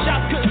 5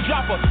 shots couldn't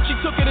drop her, she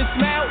took it and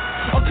smiled.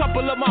 A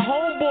couple of my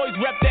homeboys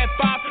rep that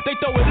 5, they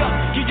throw it up,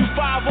 give you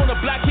 5 on the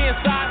black hand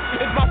side.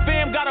 If my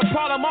fam got a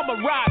problem, I'ma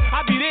ride.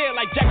 I be there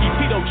like Jackie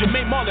Pito,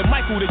 Jermaine Marlon,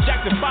 Michael, the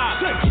Jackson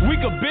 5. We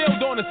could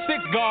build on a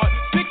 6 guard.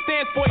 6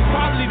 stands for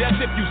equality, that's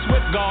if you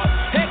Swift guard.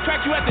 Head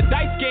crack you at the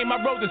dice game, I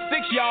rode the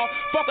 6, y'all.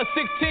 Fuck a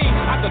 16,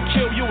 I could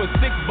kill you in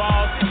 6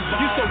 bars.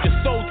 You sold your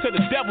soul to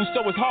the devil,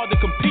 so it's hard to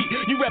compete.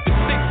 You reppin'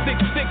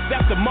 666,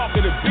 that's the mark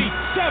of the beat.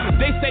 7,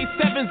 they say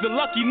 7's the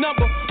lucky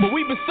number, but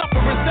we've been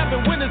suffering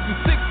 7 winters and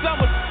 6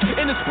 summers.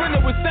 In the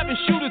Sprinter with 7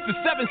 shooters to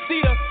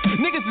 7-seater.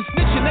 Niggas is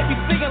snitching, they be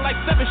singing like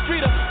 7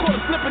 Streeter. Caught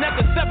him slipping at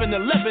the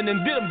 7-Eleven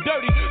and did him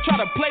dirty. Try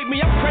to play me,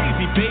 I'm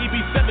crazy, baby.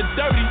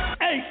 7:30.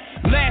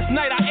 8. Last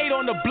night I ate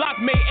on the block,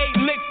 made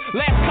 8 licks.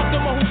 Last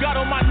customer who got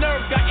on my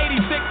nerves got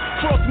 86.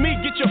 Cross me,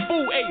 get your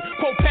food 8.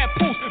 Quote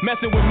Papoose,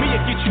 messing with me,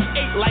 it get you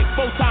 8 like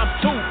 4 times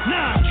 2.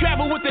 9.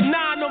 Travel with the 9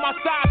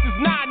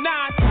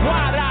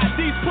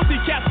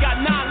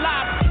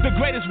 The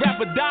greatest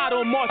rapper died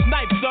on March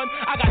 9th, son.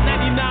 I got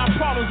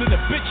 99 problems and the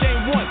bitch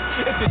ain't one.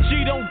 If the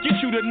G don't get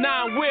you to 9,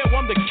 where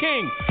I'm the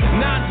king.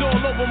 9's all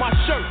over my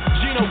shirt,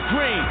 Gino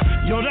Green.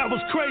 Yo, that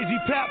was crazy,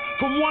 Pap.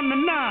 From 1 to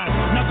 9.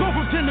 Now go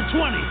from 10 to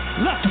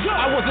 20. Let's go.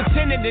 I was a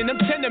tenant in them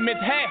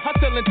tenements, had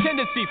hustling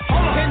tendencies.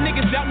 10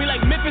 niggas doubt me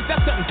like Memphis,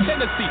 that's something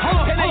Tennessee.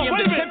 10 a.m.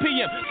 to 10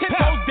 p.m. 10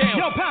 toes down.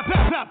 Yo, Pap.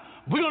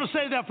 We're gonna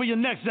save that for your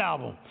next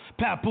album.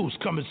 Papoose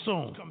coming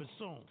soon.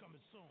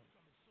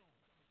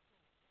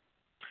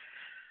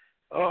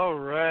 All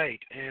right,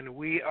 and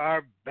we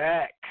are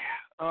back.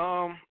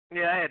 Yeah,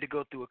 I had to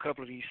go through a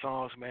couple of these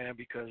songs, man,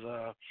 because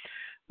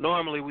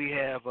normally we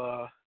have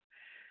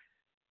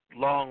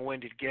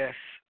long-winded guests,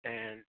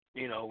 and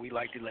we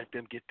like to let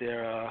them get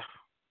their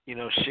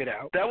shit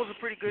out. That was a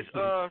pretty good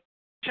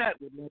chat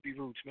with Nappy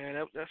Roots, man.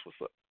 That's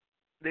what's up.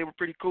 They were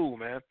pretty cool,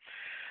 man.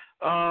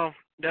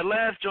 That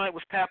last joint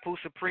was Papoose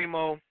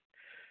Supremo,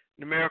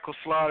 Numerical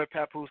Slaughter.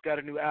 Papoose got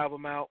a new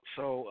album out,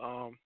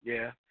 so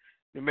yeah,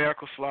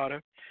 Numerical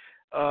Slaughter.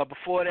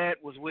 Before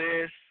that was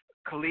Wiz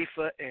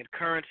Khalifa and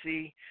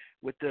Currency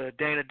with the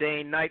Dana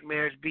Dane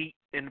Nightmares beat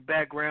in the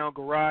background,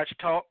 Garage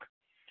Talk.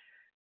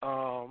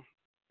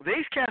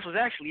 These cats was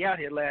actually out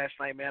here last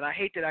night, man. I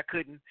hate that I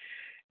couldn't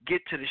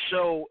get to the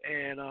show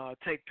and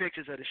take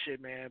pictures of the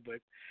shit, man, but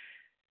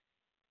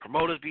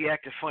promoters be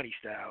acting funny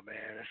style, man.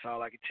 That's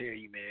all I can tell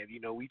you, man.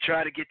 We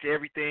try to get to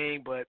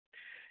everything, but,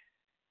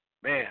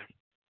 man,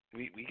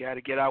 we got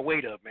to get our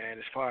weight up, man,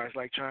 as far as,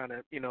 like, trying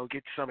to,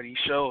 get to some of these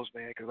shows,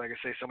 man, because, like I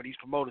say, some of these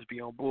promoters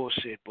be on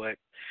bullshit, but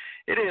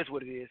it is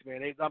what it is,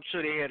 man. I'm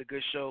sure they had a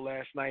good show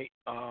last night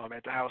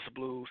at the House of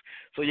Blues.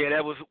 So, yeah,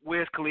 that was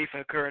Wiz Khalifa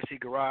and Currency,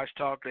 Garage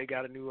Talk. They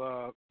got a new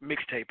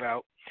mixtape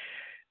out.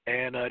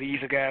 And these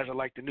guys are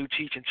like the new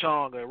Cheech and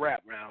Chong of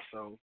rap now,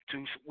 so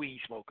 2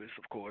 weed smokers,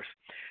 of course.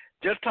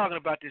 Just talking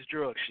about this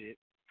drug shit.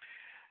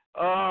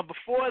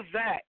 Before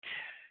that,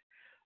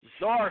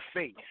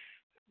 Czarface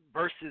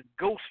versus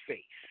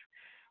Ghostface,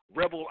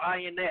 Rebel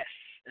INS,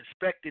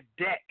 Inspector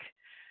Deck,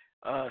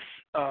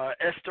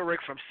 Esteric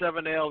from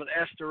 7L and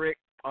Esteric.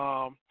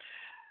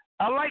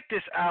 I like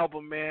this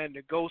album, man,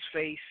 the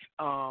Ghostface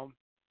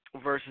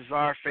versus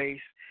Czarface,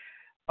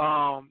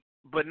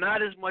 but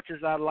not as much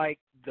as I like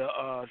the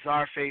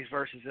Czarface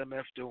versus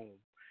MF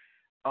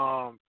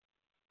Doom.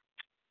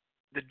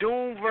 The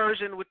Doom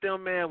version with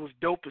them, man, was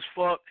dope as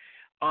fuck.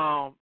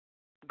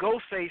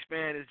 Ghostface,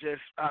 man, is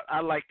just, I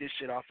like this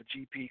shit off of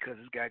GP because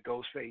it's got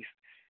Ghostface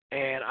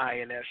and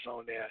INS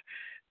on there.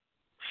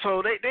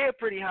 So they're a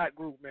pretty hot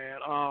group, man.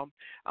 I'm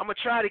going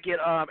to try to get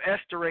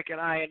Esteric and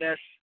INS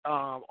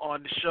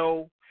on the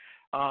show.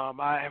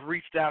 I have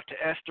reached out to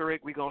Esteric.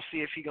 We're going to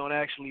see if he's going to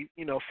actually,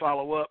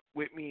 follow up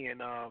with me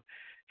and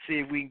see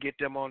if we can get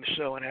them on the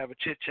show and have a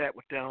chit-chat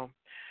with them.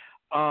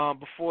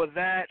 Before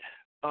that,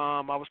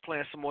 I was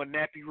playing some more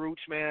Nappy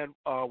Roots, man,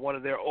 one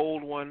of their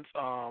old ones,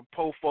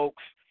 Po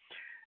Folks,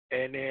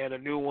 and then a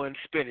new one,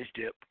 Spinach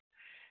Dip.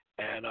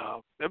 And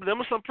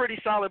them are some pretty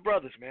solid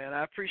brothers, man.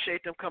 I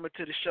appreciate them coming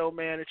to the show,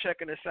 man, and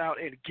checking us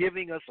out and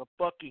giving us a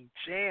fucking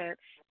chance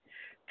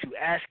to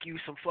ask you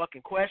some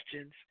fucking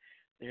questions.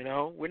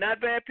 We're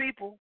not bad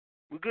people.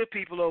 We're good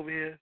people over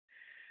here.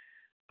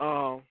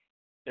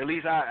 At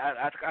least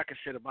I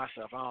consider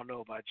myself. I don't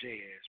know about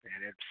Jay ass,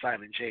 man. That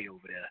Silent J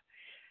over there.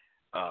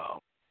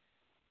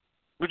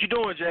 What you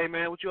doing, Jay,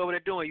 man? What you over there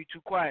doing? You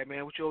too quiet,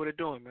 man. What you over there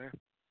doing, man?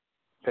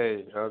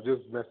 Hey, I was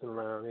just messing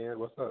around, man.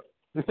 What's up?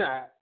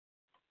 Not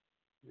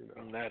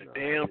a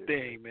damn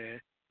thing, man.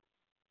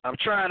 I'm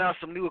trying out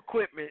some new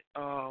equipment.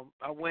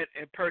 I went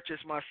and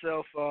purchased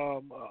myself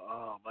a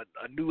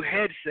new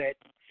headset.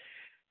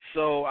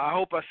 So I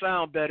hope I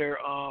sound better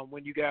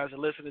when you guys are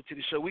listening to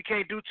the show. We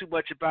can't do too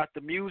much about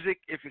the music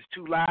if it's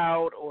too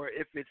loud or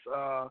if it's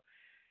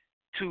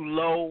too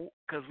low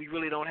because we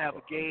really don't have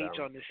a gauge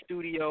on the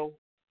studio.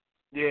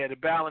 Yeah, the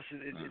balance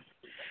is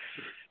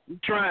we're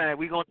trying.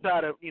 We're going to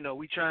try to,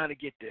 we're trying to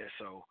get there.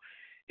 So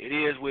it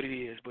is what it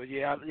is. But,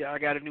 yeah, I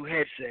got a new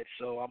headset,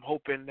 so I'm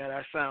hoping that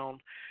I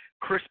sound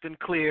crisp and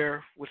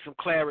clear with some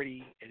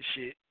clarity and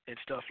shit and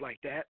stuff like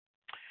that.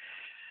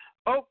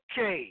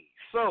 Okay,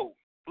 so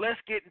let's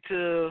get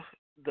into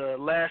the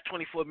last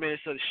 24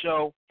 minutes of the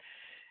show.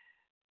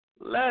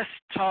 Let's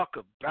talk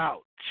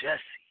about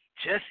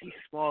Jesse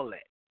Smollett.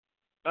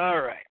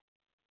 All right.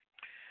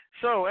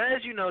 So,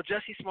 as you know,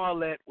 Jesse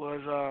Smollett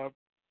was a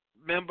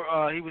member.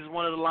 He was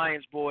one of the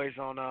Lions boys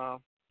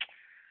on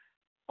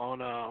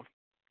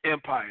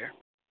Empire.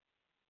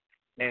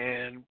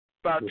 And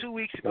about 2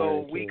 weeks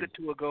ago, a week or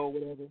two ago,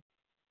 whatever.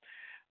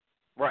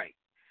 Right.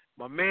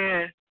 My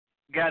man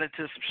got into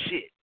some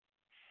shit.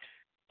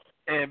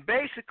 And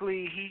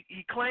basically,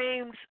 he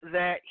claims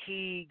that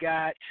he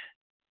got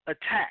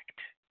attacked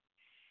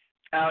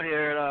out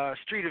here at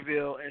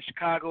Streeterville in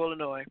Chicago,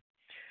 Illinois.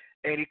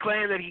 And he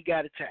claimed that he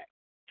got attacked.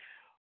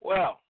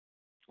 Well,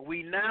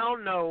 we now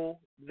know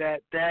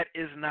that that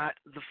is not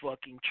the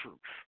fucking truth.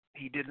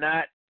 He did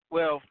not,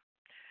 well,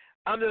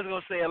 I'm just going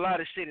to say a lot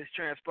of shit has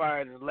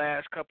transpired in the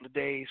last couple of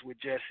days with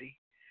Jesse.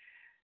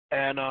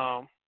 And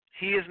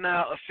he is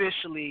now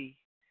officially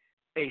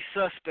a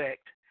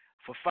suspect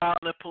for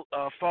filing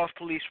a false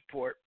police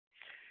report,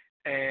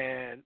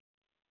 and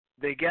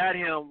they got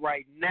him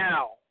right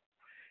now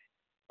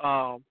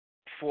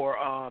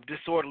for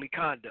disorderly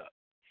conduct,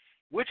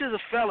 which is a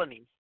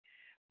felony,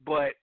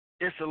 but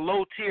it's a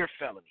low-tier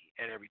felony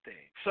and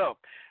everything. So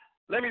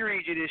let me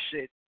read you this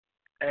shit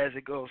as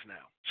it goes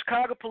now.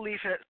 Chicago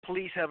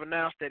police have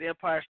announced that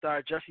Empire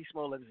star Jussie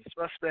Smollett is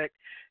a suspect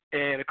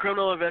in a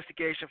criminal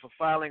investigation for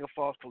filing a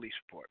false police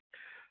report.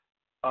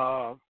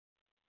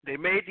 They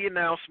made the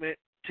announcement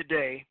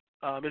today.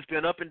 It's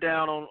been up and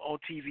down on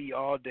TV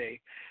all day.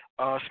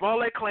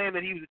 Smollett claimed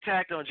that he was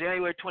attacked on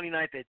January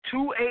 29th at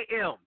 2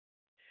 a.m.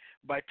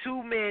 by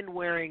two men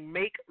wearing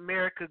Make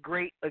America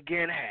Great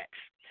Again hats.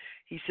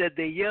 He said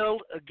they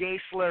yelled a gay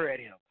slur at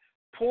him,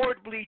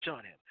 poured bleach on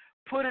him,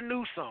 put a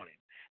noose on him,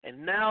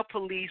 and now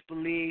police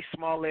believe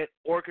Smollett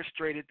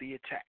orchestrated the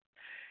attack.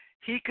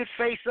 He could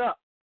face up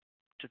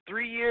to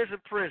 3 years in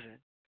prison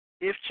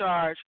if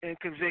charged and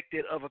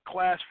convicted of a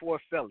Class 4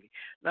 felony.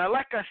 Now,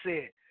 like I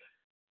said,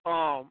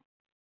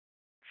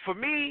 for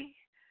me,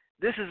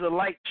 this is a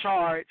light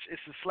charge.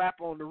 It's a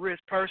slap on the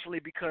wrist personally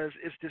because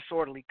it's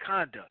disorderly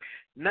conduct.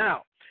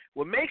 Now,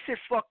 what makes it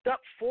fucked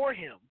up for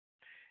him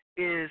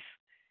is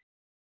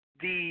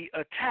the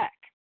attack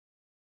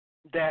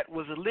that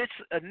was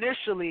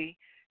initially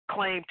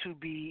claimed to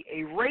be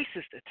a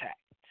racist attack.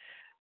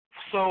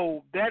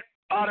 So that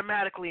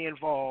automatically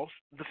involves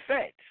the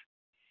feds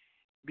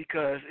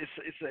because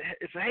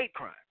it's a hate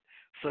crime.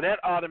 So that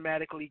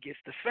automatically gets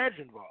the feds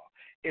involved.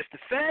 If the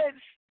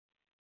feds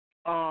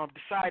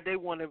decide they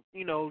want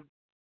to,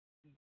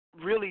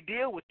 really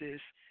deal with this,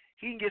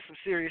 he can get some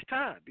serious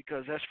time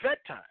because that's Fed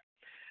time.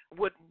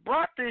 What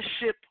brought this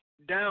ship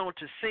down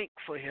to sink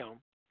for him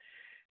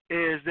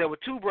is there were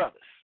two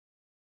brothers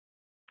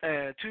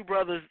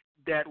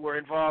that were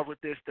involved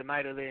with this the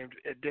night of the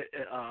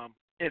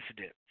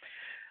incident.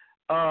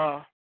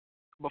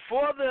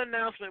 Before the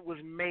announcement was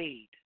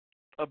made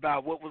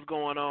about what was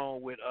going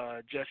on with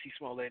Jussie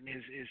Smollett and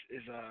his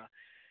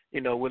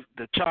with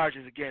the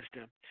charges against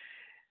him,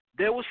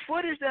 there was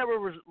footage that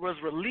was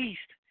released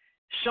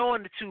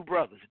showing the two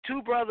brothers. The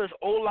two brothers,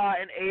 Ola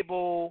and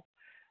Abel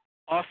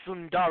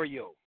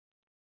Osundario,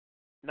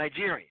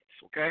 Nigerians,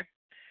 okay?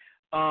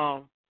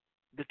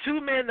 The two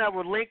men that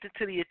were linked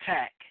into the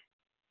attack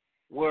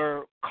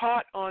were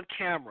caught on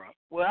camera.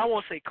 Well, I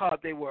won't say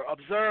caught. They were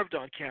observed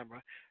on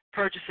camera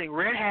purchasing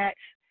red hats,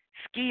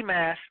 ski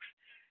masks,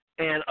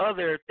 and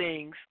other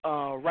things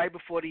right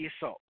before the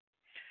assault.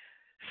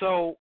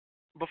 So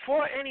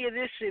before any of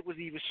this shit was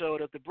even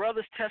showed up, the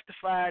brothers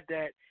testified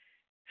that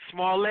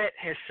Smollett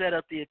had set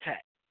up the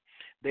attack.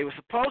 They were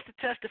supposed to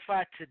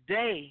testify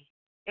today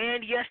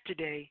and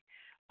yesterday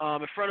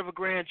in front of a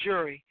grand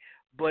jury,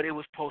 but it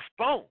was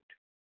postponed.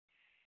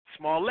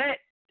 Smollett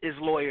is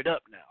lawyered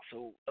up now.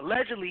 So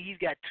allegedly he's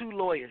got two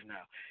lawyers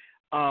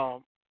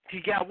now. He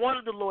got one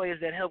of the lawyers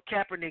that helped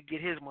Kaepernick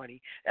get his money.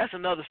 That's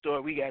another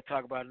story we got to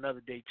talk about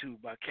another day, too,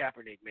 about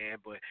Kaepernick, man.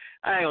 But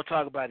I ain't going to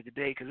talk about it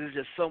today because there's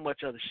just so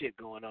much other shit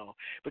going on.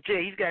 But, yeah,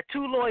 he's got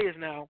two lawyers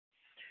now,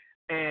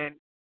 and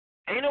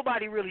ain't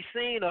nobody really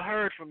seen or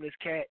heard from this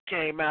cat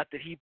came out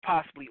that he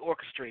possibly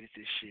orchestrated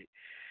this shit.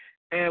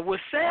 And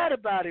what's sad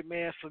about it,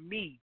 man, for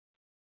me,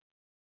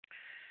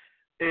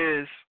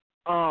 is,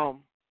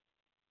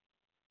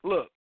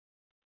 look,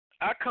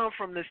 I come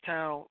from this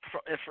town.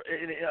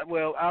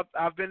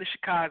 I've been to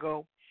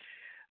Chicago.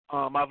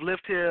 I've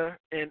lived here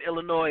in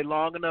Illinois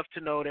long enough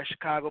to know that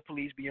Chicago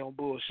police be on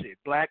bullshit.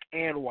 Black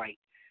and white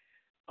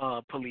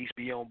police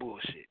be on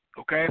bullshit.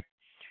 Okay.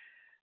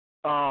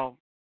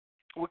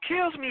 What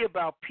kills me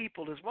about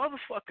people is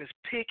motherfuckers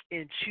pick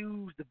and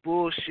choose the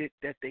bullshit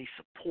that they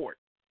support.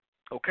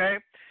 Okay.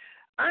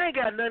 I ain't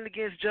got nothing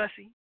against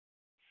Jussie.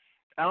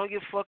 I don't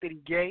give a fuck that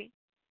he gay.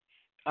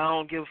 I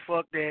don't give a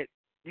fuck that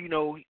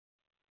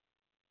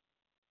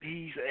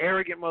he's an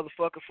arrogant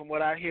motherfucker from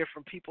what I hear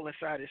from people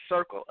inside his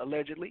circle,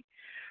 allegedly.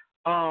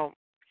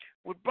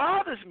 What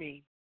bothers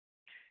me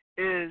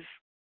is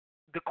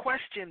the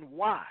question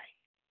why.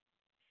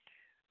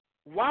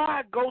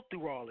 Why go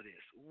through all of this?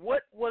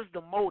 What was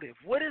the motive?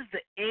 What is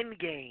the end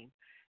game?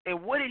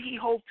 And what did he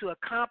hope to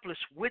accomplish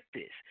with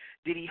this?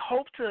 Did he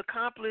hope to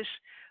accomplish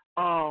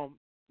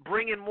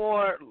bringing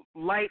more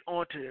light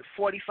onto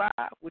 45,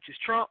 which is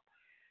Trump,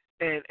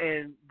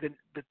 and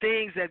the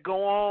things that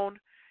go on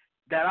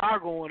that are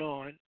going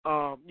on,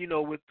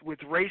 with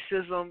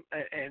racism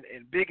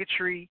and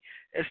bigotry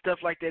and stuff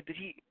like that? Did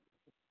he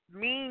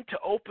mean to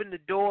open the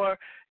door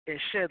and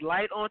shed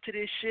light onto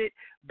this shit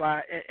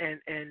by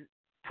and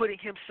putting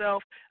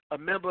himself, a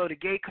member of the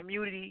gay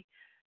community,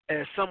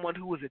 as someone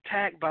who was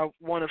attacked by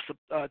one of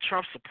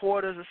Trump's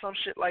supporters or some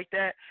shit like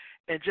that,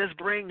 and just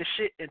bring the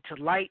shit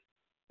into light?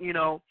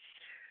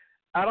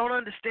 I don't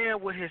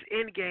understand what his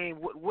end game.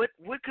 What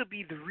could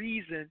be the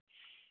reason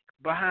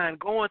behind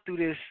going through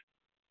this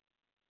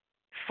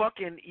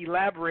fucking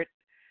elaborate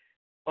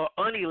or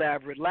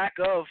unelaborate lack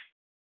of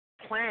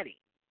planning,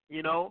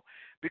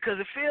 because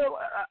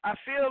I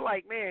feel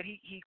like, man,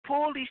 he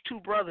pulled these two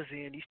brothers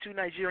in, these two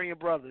Nigerian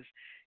brothers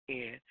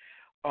in,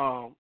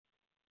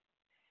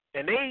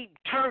 and they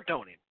turned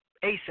on him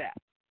ASAP.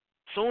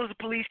 As soon as the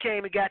police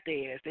came and got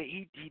their ass,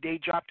 they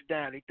dropped it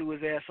down. They threw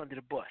his ass under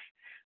the bus.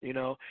 You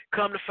know,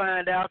 come to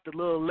find out, the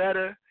little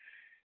letter,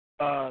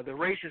 the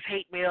racist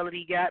hate mail that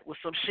he got was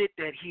some shit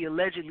that he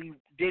allegedly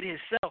did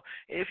himself.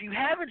 And if you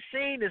haven't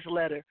seen this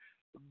letter,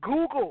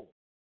 Google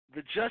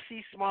the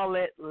Jussie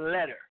Smollett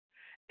letter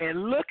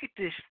and look at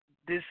this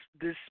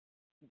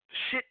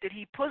shit that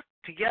he put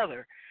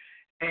together.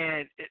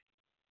 And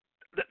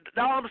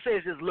all I'm gonna say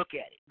is just look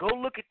at it. Go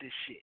look at this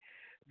shit.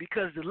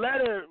 Because the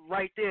letter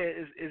right there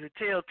is a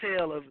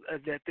telltale of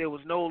that there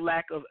was no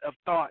lack of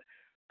thought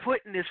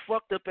put in this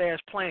fucked up ass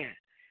plan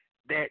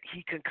that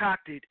he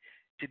concocted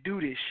to do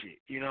this shit,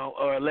 you know,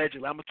 or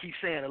allegedly. I'm gonna keep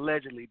saying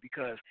allegedly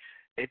because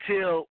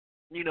until,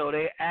 you know,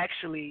 they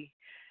actually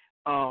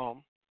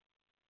come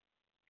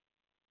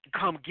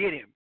get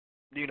him,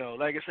 you know,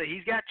 like I said,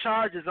 he's got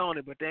charges on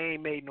it, but they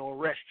ain't made no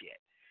arrest yet.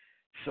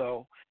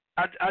 So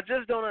I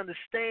just don't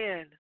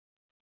understand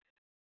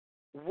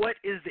what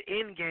is the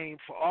end game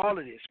for all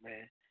of this,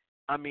 man.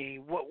 I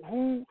mean,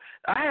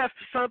 I have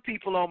some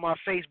people on my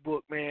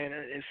Facebook, man,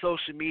 and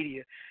social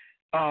media.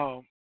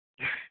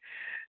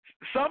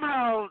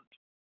 Somehow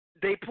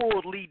they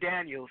pulled Lee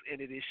Daniels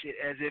into this shit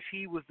as if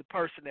he was the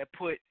person that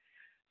put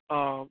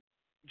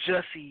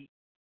Jussie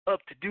up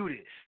to do this.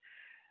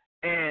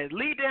 And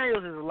Lee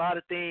Daniels is a lot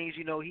of things.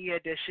 You know, he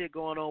had that shit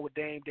going on with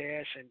Dame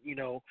Dash, and, you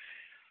know,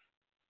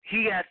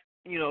 he got,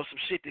 you know, some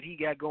shit that he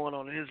got going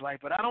on in his life.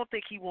 But I don't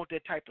think he want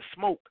that type of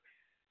smoke,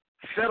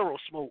 federal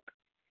smoke,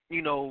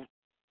 you know,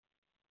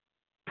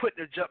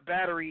 putting a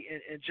battery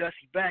in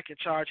Jussie back and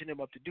charging him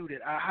up to do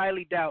that. I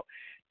highly doubt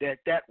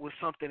that was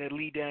something that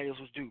Lee Daniels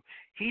was do.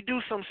 He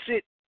do some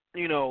shit,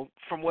 you know,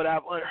 from what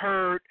I've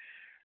heard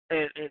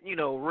and you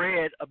know,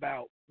 read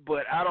about,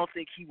 but I don't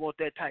think he want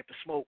that type of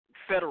smoke,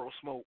 federal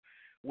smoke,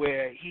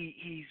 where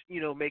he's, you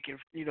know, making,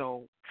 you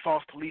know,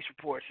 false police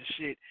reports and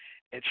shit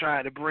and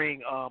trying to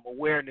bring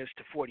awareness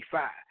to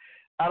 45.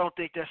 I don't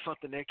think that's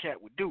something that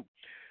cat would do.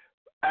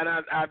 And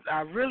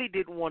I really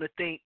didn't want to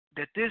think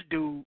that this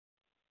dude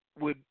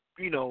would,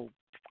 you know,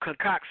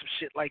 concoct some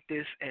shit like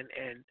this, and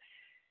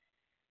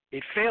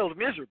it failed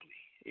miserably,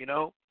 you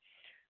know.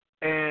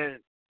 And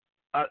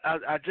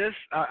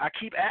I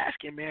keep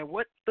asking, man,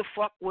 what the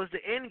fuck was the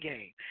end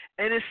game?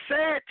 And it's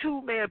sad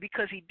too, man,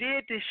 because he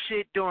did this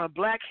shit during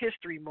Black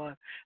History Month.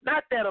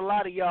 Not that a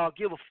lot of y'all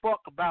give a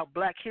fuck about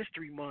Black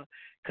History Month,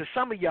 because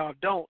some of y'all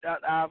don't.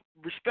 I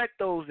respect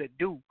those that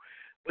do.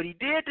 But he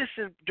did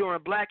this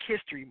during Black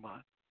History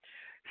Month.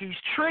 He's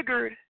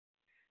triggered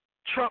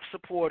Trump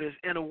supporters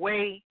in a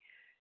way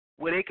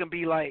where they can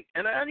be like,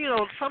 and you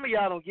know, some of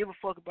y'all don't give a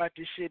fuck about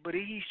this shit, but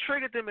he's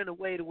triggered them in a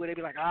way to where they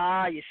be like,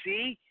 you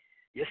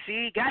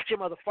see, gotcha,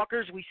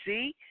 motherfuckers, we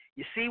see.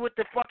 You see what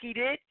the fuck he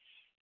did?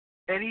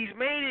 And he's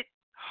made it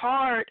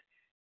hard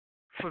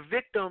for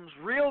victims,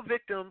 real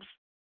victims,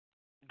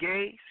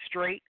 gay,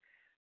 straight,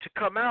 to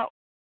come out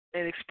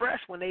and express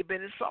when they've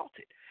been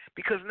insulted.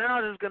 Because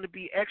now there's going to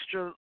be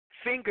extra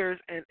fingers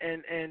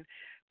and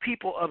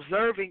people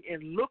observing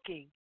and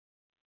looking,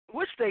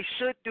 which they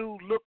should do,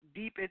 look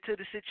deep into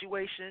the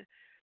situation,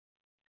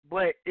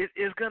 but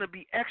it's going to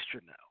be extra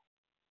now.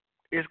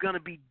 It's going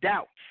to be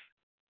doubts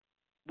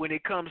when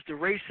it comes to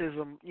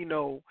racism, you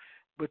know,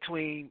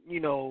 between, you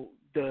know,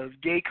 the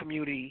gay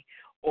community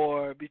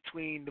or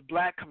between the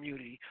black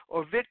community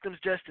or victims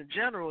just in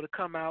general to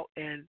come out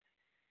and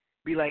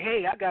be like,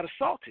 hey, I got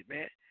assaulted,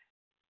 man.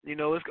 You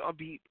know, it's going to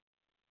be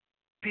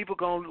people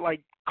going to,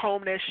 like,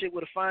 comb that shit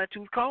with a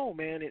fine-tooth comb,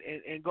 man,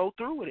 and go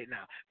through with it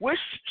now, which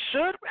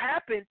should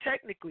happen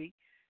technically.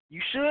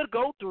 You should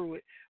go through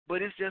it,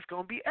 but it's just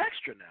going to be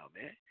extra now,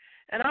 man.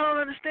 And I don't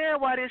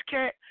understand why this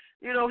cat,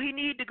 you know, he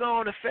need to go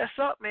on and fess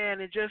up,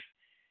 man, and just,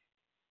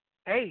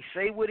 hey,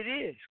 say what it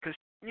is. Because,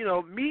 you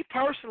know, me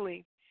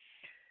personally,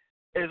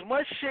 as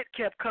much shit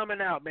kept coming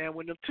out, man,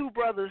 when the two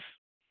brothers,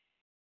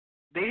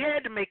 they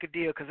had to make a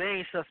deal because they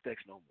ain't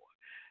suspects no more.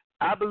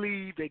 I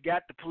believe the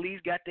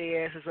police got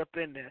their asses up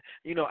in there.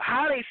 You know,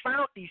 how they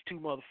found these two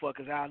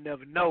motherfuckers, I'll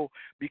never know,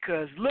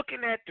 because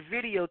looking at the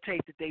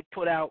videotape that they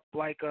put out,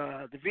 like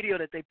the video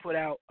that they put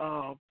out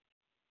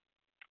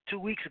 2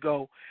 weeks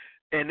ago,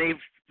 and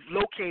they've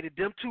located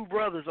them two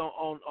brothers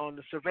on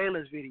the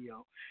surveillance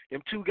video.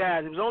 Them two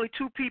guys, there was only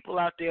two people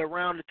out there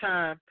around the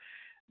time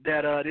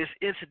that this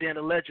incident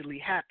allegedly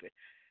happened.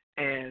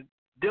 And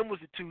them was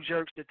the two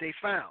jerks that they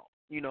found,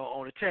 you know,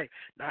 on the tape.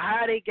 Now,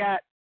 how they got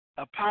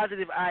a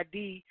positive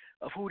ID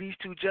of who these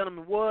two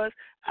gentlemen was,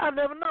 I'll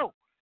never know.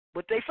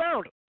 But they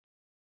found them.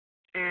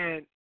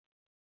 And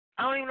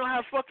I don't even know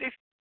how the fuck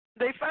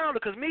they found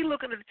it, because me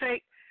looking at the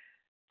tape,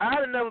 I'd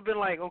have never been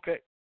like, okay,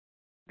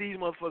 these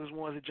motherfuckers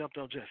ones that jumped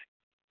on Jussie.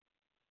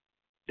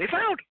 They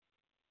found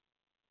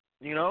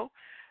him. You know?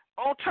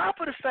 On top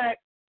of the fact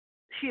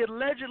he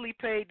allegedly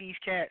paid these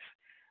cats,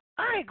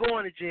 I ain't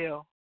going to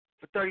jail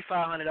for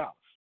 $3,500.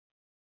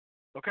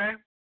 Okay?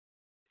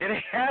 It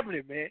ain't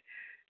happening, man.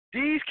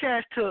 These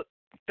cats took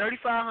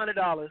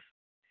 $3,500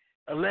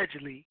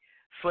 allegedly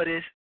for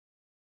this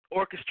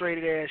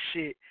orchestrated ass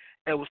shit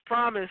and was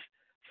promised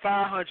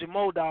 $500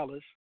 more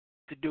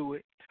to do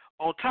it.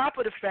 On top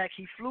of the fact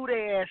he flew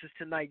their asses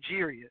to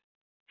Nigeria.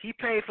 He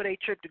paid for their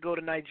trip to go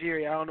to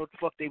Nigeria. I don't know what the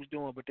fuck they was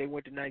doing, but they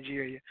went to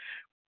Nigeria.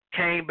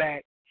 Came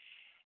back.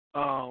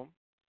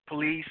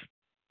 Police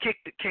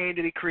came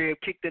to the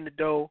crib, kicked in the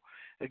door.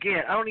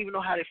 Again, I don't even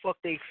know how the fuck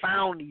they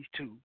found these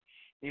two,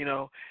 you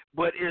know.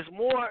 But it's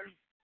more,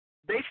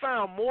 they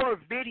found more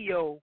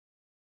video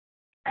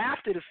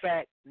after the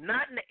fact,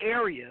 not in the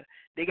area.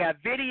 They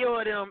got video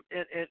of them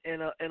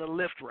in a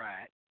Lyft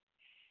ride,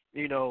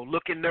 you know,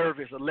 looking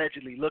nervous,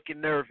 allegedly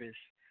looking nervous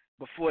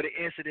before the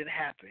incident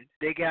happened.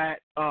 They got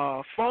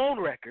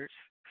phone records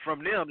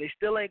from them. They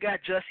still ain't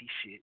got Jussie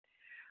shit.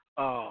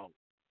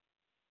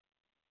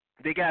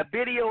 They got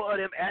video of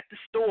them at the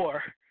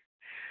store.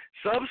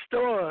 Some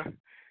store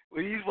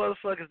where these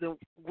motherfuckers that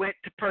went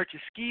to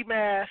purchase ski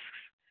masks,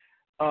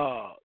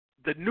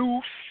 the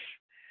noose,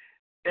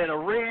 and a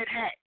red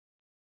hat.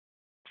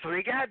 So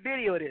they got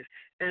video of this.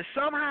 And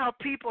somehow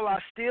people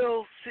are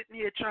still sitting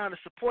here trying to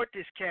support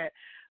this cat.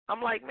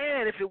 I'm like,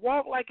 man, if it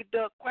walk like a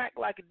duck, quack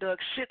like a duck,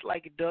 shit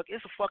like a duck,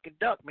 it's a fucking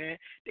duck, man.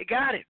 They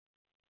got him.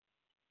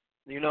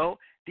 You know,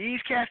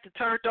 these cats that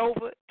turned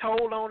over,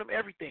 told on him,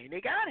 everything. They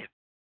got him.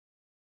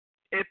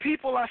 And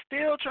people are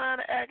still trying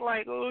to act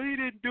like, oh, he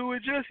didn't do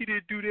it. Jussie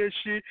didn't do that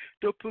shit.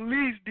 The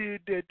police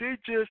did that. They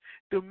just,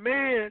 the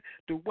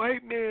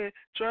white man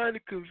trying to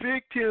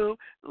convict him.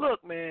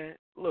 Look, man,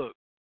 look,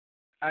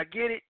 I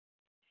get it.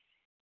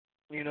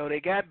 You know, they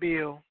got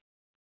Bill.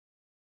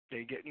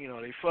 They get, you know,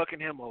 they fucking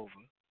him over.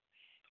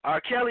 R.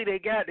 Kelly, they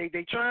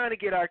trying to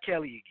get R.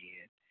 Kelly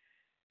again.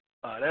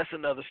 That's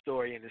another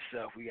story in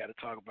itself. We got to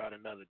talk about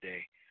another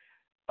day.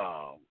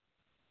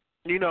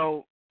 You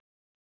know,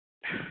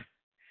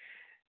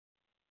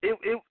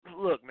 It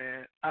look,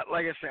 man.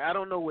 Like I said, I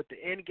don't know what the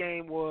end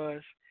game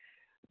was,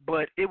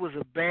 but it was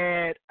a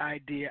bad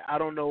idea. I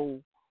don't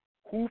know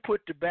who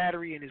put the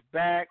battery in his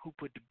back, who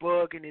put the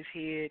bug in his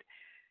head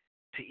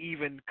to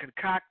even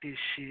concoct this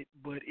shit,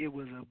 but it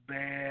was a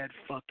bad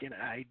fucking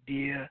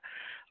idea.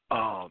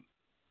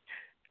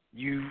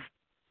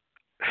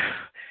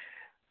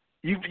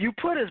 You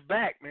put us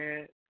back,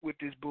 man, with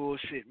this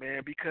bullshit,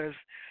 man, because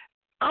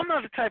I'm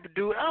not the type of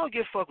dude. I don't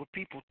give a fuck what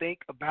people think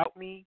about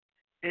me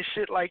and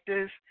shit like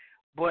this,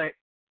 but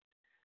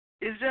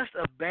it's just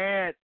a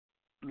bad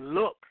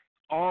look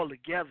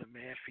altogether,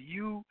 man, for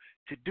you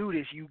to do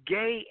this. You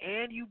gay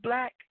and you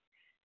black,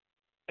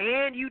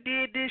 and you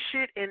did this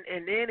shit, and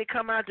then it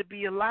come out to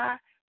be a lie.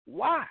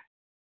 Why?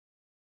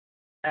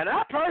 And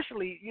I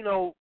personally, you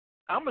know,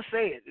 I'm going to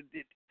say it.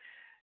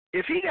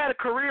 If he got a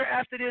career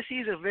after this,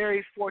 he's a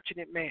very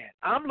fortunate man.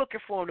 I'm looking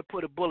for him to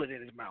put a bullet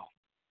in his mouth,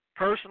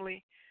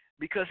 personally,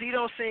 because he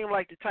don't seem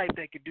like the type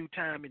that could do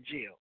time in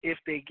jail. If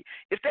they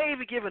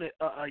even give it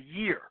a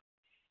year,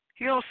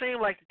 he don't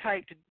seem like the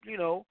type to, you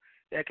know,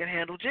 that can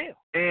handle jail.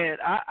 And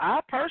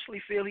I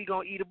personally feel he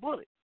gonna eat a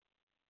bullet.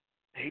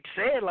 I hate to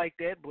say it like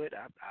that, but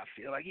I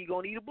feel like he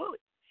gonna eat a bullet.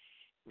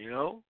 You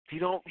know,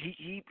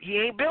 he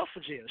ain't built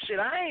for jail. Shit,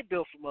 I ain't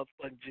built for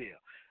motherfucking jail.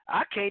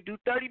 I can't do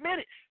 30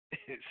 minutes.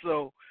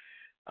 So,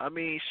 I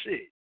mean,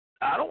 shit,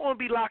 I don't want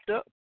to be locked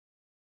up.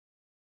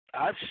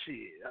 I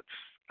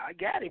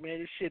got it, man.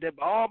 This shit,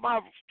 all my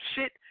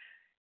shit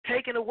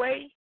taken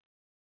away,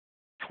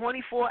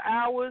 24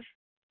 hours,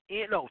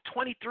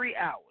 23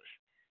 hours,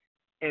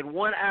 and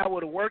 1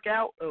 hour to work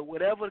out or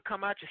whatever to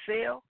come out your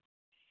cell.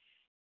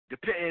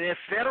 And it's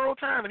federal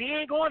time, and he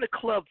ain't going to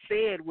Club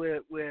Fed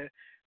where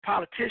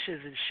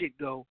politicians and shit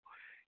go.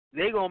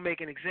 They gonna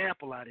make an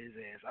example out of his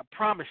ass. I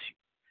promise you.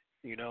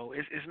 You know,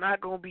 it's not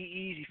gonna be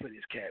easy for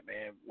this cat,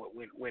 man.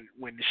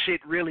 When the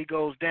shit really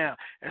goes down,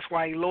 that's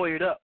why he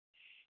lawyered up.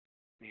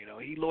 You know,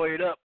 he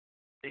lawyered up,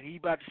 and he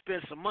about to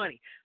spend some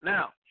money.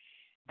 Now,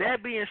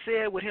 that being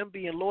said, with him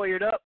being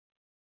lawyered up,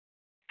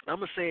 I'm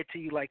gonna say it to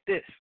you like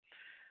this: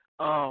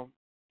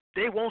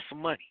 they want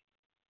some money.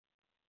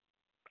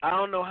 I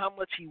don't know how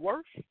much he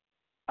worth.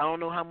 I don't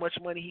know how much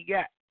money he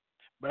got,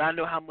 but I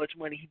know how much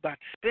money he about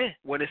to spend.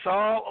 When it's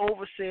all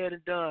over, said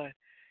and done,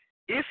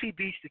 if he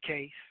beats the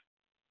case,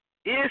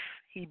 I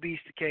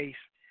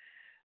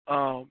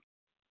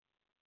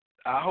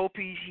hope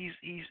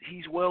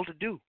he's well to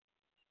do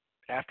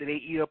after they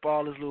eat up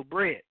all his little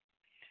bread,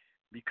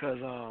 because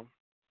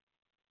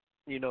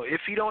you know,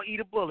 if he don't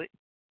eat a bullet,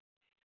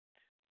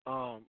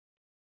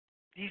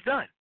 he's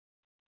done.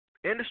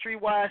 Industry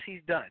wise,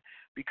 he's done,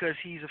 because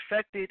he's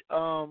affected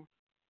so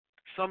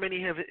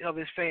many of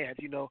his fans.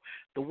 You know,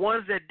 the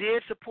ones that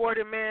did support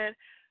him, man.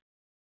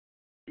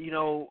 You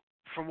know,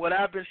 from what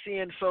I've been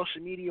seeing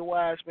social media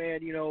wise,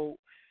 man, you know,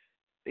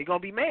 they're going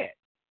to be mad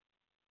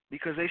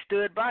because they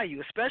stood by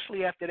you,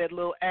 especially after that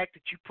little act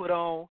that you put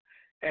on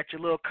at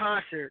your little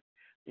concert,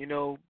 you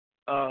know,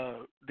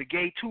 the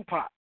gay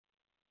Tupac,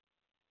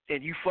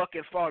 and you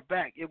fucking fought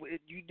back. You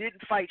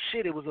didn't fight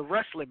shit. It was a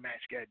wrestling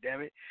match,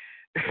 goddammit.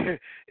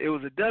 It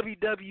was a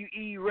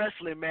WWE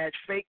wrestling match,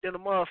 faked in a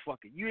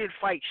motherfucker. You didn't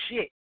fight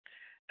shit.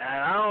 And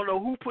I don't know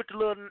who put the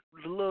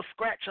little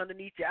scratch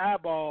underneath your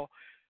eyeball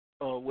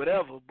or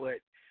whatever, but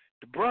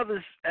the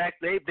brothers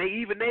act. They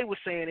were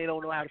saying they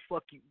don't know how the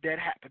fuck that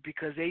happened,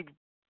 because they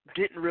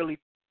didn't really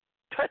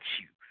touch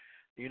you.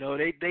 You know,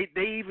 they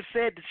even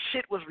said the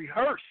shit was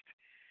rehearsed.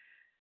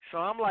 So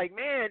I'm like,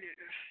 man,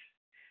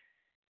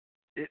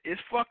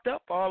 it's fucked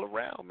up all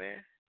around,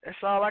 man.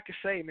 That's all I can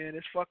say, man.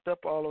 It's fucked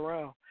up all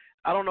around.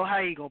 I don't know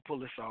how he gonna pull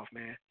this off,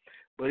 man.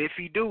 But if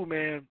he do,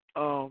 man,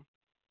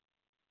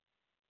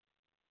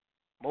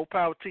 more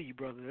power to you,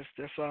 brother.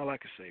 That's all I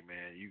can say,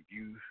 man. You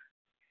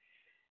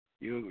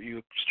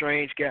a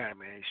strange guy,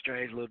 man.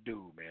 Strange little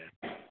dude, man.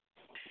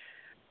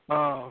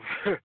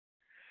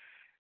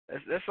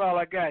 That's all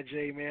I got,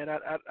 Jay, man.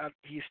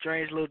 He's a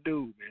strange little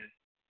dude, man.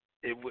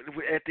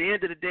 At the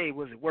end of the day,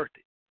 was it worth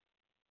it?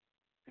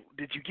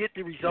 Did you get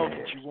the result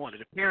that you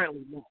wanted?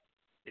 Apparently not.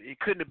 It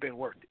couldn't have been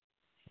worth it.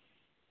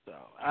 So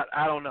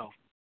I don't know.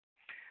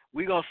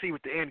 We're gonna see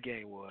what the end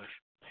game was.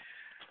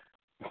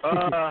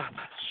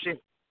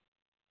 Shit.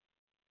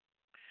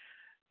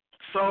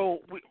 So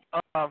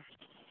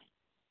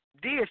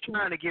D is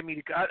trying to get me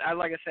to.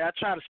 Like I said, I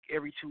try to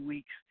every 2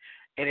 weeks,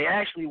 and it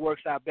actually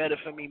works out better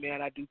for me,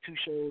 man. I do 2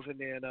 shows, and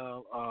then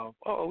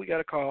we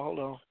got a call. Hold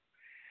on.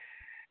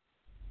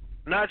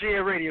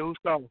 Nigeria Radio, who's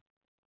calling?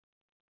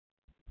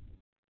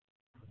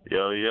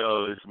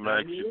 Yo, it's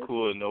Max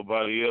Shakur,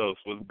 nobody else.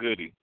 What's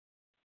goody?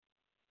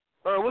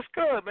 What's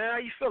good, man? How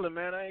you feeling,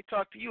 man? I ain't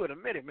talked to you in a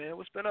minute, man.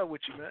 What's been up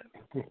with you, man?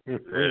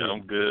 Yeah,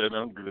 I'm good.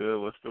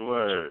 What's the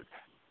word?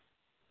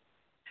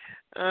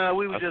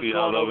 We were just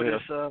going over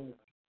this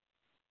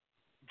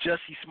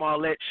Jussie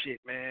Smollett shit,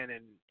 man,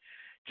 and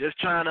just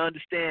trying to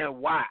understand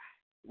why.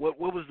 What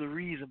was the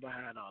reason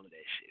behind all of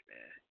that shit,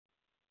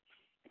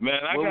 man?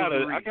 Man, I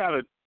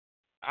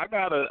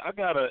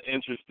got an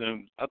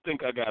interesting. I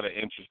think I got an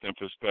interesting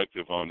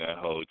perspective on that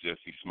whole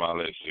Jussie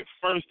Smollett shit.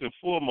 First and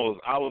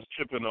foremost, I was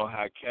tripping on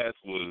how cats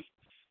was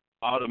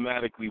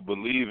automatically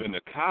believing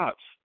the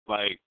cops.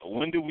 Like,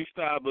 when did we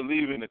start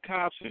believing the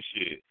cops and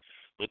shit?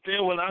 But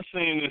then when I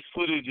seen this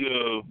footage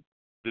of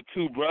the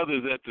 2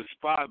 brothers at the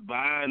spot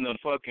buying the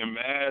fucking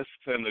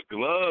masks and the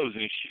gloves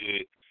and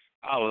shit,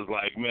 I was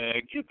like,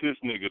 man, get this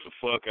nigga the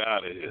fuck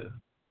out of here.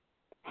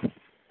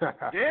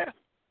 Yeah.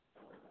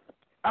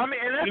 I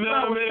mean, and that's what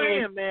I was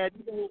saying, man.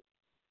 You know,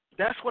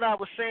 that's what I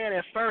was saying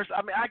at first.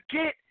 I mean, I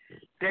get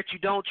that you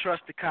don't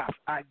trust the cops.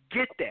 I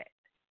get that.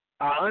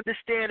 I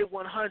understand it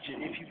 100.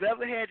 If you've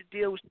ever had to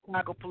deal with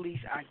Chicago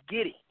police, I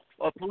get it.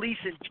 Or police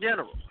in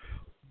general.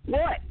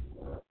 But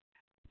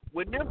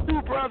when them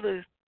 2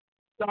 brothers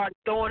started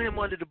throwing him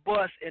under the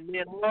bus, and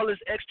then all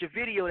this extra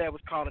video that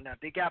was calling out,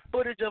 they got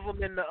footage of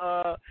him in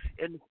the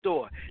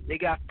store. They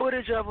got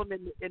footage of him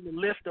in the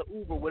Lyft or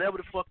Uber, whatever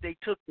the fuck they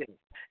took them.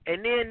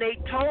 And then they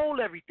told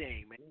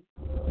everything, man.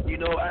 You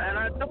know, and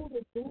I know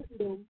they told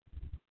them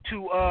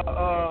to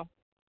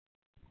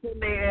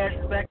send their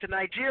asses back to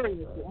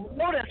Nigeria. I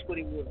know that's what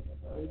it was.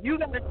 When you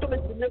got the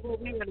choice to live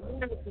over here in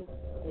America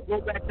or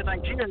go back to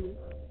Nigeria,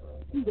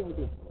 you gonna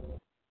do?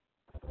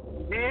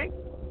 Okay?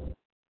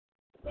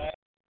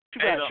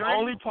 The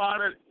only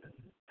part of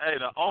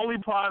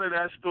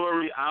that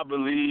story I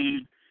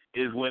believe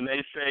is when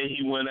they say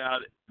he went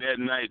out that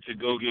night to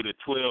go get a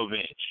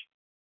 12-inch.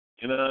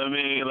 You know what I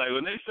mean? Like,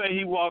 when they say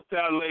he walked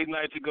out late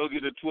night to go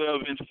get a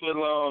 12-inch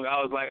footlong,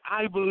 I was like,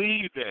 I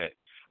believe that.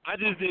 I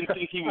just didn't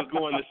think he was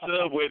going to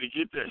Subway to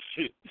get that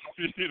shit.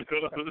 You know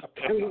what I'm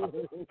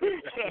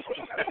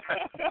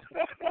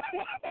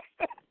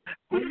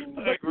saying?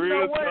 Like,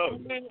 real talk.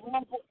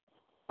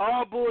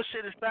 All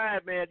bullshit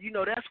aside, man, you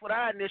know, that's what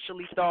I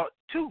initially thought,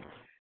 too,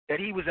 that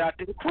he was out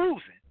there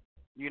cruising,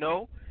 you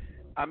know?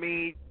 I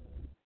mean,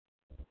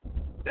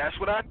 that's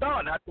what I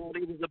thought. I thought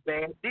it was a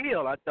bad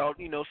deal. I thought,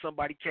 you know,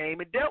 somebody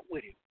came and dealt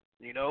with him,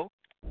 you know?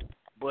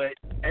 But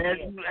as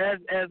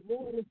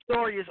more of the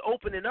story is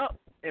opening up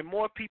and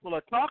more people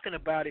are talking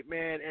about it,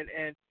 man,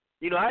 and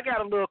you know, I got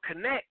a little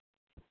connect,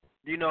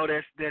 you know,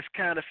 that's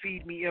kind of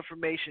feed me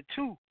information,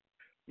 too,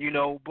 you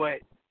know,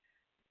 but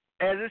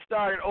as it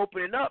started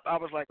opening up, I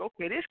was like,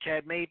 okay, this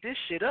cat made this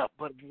shit up,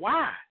 but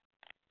why?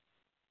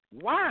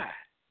 Why?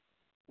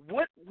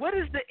 What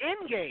is the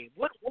end game?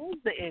 What was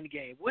the end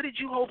game? What did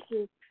you hope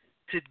to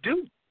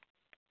do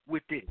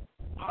with it?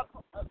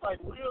 Like,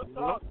 real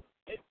talk,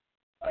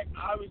 like,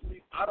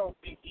 obviously, I don't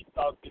think he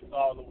thought this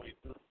all the way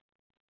through.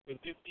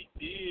 Because if he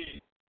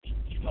did,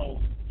 you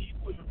know, he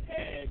would have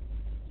had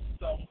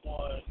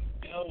someone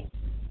else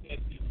set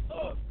this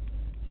up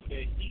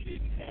that he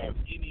didn't have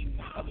any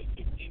knowledge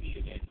of any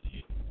of that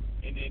shit.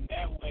 And then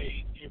that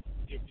way, if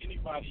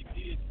anybody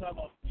did tell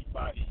on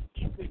anybody,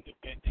 he couldn't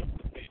have been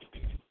implicated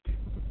in this shit.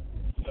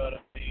 You know what I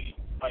mean?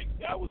 Like,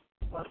 that was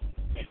the first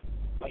thing.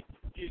 Like,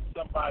 to get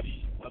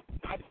somebody,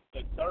 not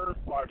a third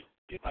party,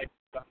 get like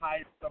to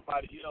hire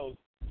somebody else.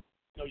 You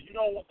know, you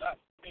don't want that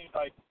thing,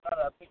 like,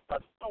 I think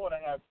about it, you don't want to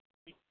have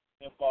people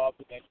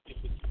involved in that shit,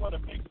 but you want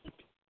to make sure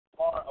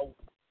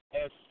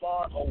as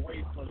far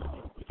away from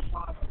you as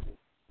possible.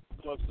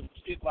 So if some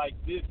shit like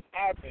this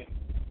happens,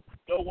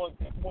 no one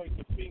can point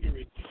the finger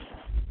at you.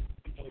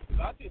 Because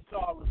I just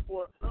saw a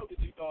report earlier,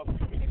 a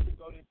few minutes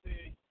ago, that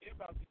said they're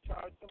about to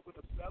charge them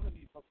with a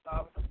felony for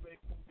filing a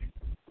fake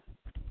conviction.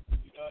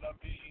 You know what I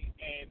mean?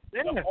 And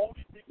the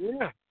only thing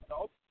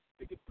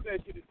to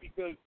that shit is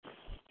because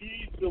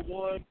he's the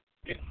one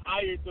that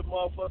hired the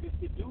motherfuckers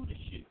to do the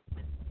shit.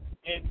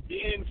 And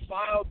then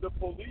filed the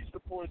police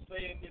report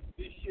saying that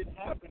this shit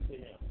happened to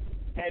him.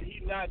 Had he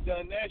not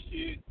done that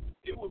shit,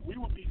 it would be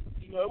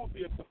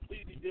a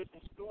completely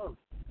different story.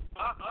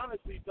 I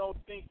honestly don't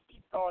think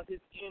he thought his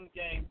end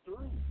game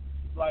through.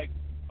 Like,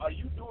 are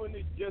you doing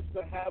this just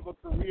to have a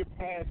career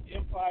past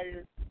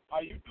Empire?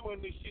 Are you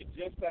doing this shit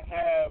just to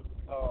have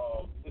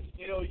to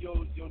sell your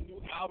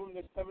new album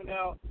that's coming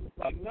out?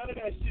 Like, none of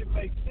that shit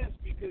makes sense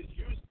because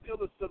you're still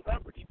a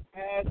celebrity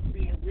past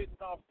being written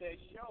off that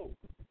show.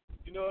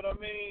 You know what I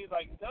mean?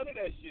 Like, none of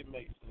that shit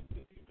makes sense to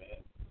me,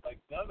 man. Like,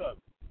 none of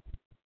it.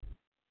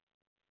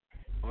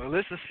 Well,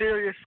 it's a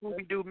serious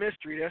Scooby-Doo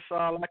mystery. That's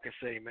all I can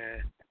say,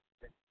 man.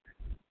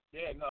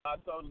 Yeah, no, I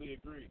totally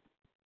agree.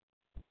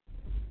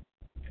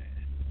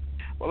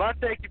 Well, I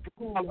thank you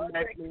for calling,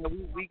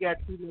 man. We got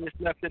 2 minutes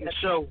left in the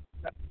show.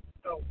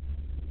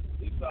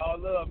 It's all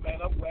love,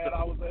 man. I'm glad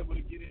I was able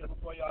to get in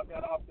before y'all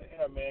got off the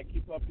air, man.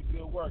 Keep up the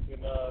good work,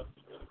 and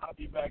I'll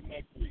be back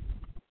next week.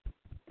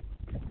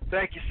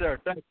 Thank you, sir.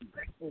 Thank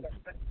you.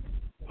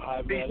 All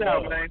right, peace man,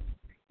 out, love. man.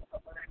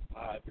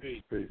 All right,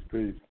 peace.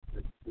 Peace.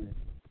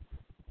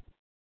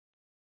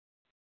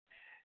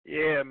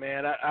 Yeah,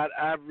 man.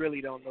 I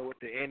really don't know what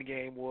the end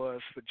game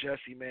was for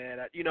Jussie, man.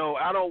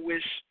 I don't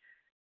wish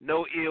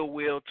no ill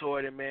will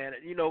toward him, man.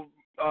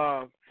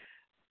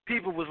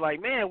 People was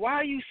like, man, why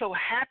are you so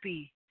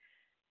happy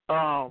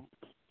about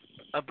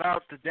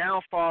the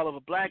downfall of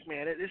a black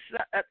man?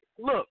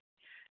 Look,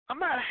 I'm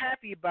not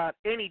happy about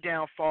any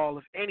downfall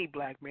of any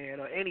black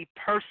man or any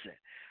person,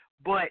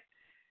 but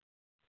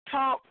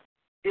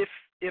if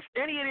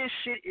any of this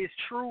shit is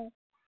true,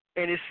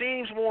 and it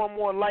seems more and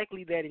more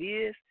likely that it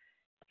is,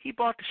 he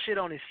bought the shit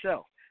on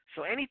himself.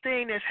 So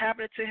anything that's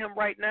happening to him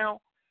right now,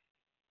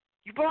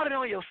 you brought it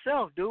on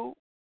yourself, dude.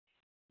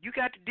 You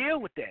got to deal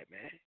with that,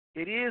 man.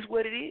 It is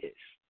what it is,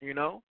 you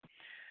know.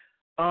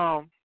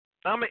 I'm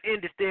going to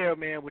end it there,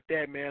 man, with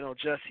that, man, on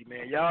Jussie,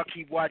 man. Y'all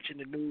keep watching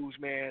the news,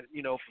 man,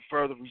 for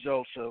further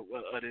results of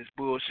this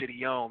bullshit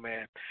he on,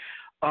 man.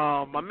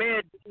 My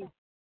man,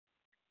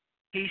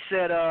 he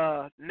said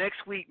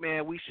next week,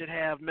 man, we should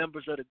have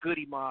members of the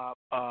Goody Mob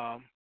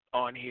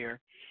on here.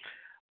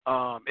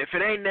 If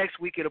it ain't next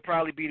week, it'll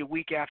probably be the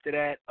week after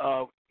that.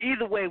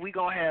 Either way, we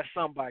going to have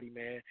somebody,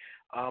 man.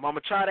 I'm going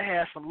to try to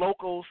have some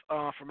locals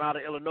from out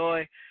of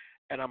Illinois,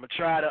 and I'm going to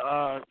try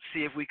to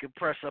see if we can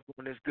press up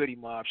on this Goody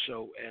Mob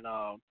show and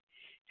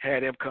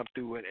have them come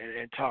through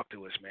and talk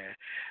to us, man.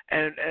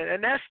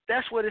 And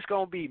that's what it's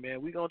going to be,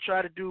 man. We're going to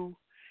try to do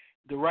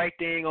the right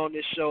thing on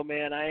this show,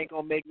 man. I ain't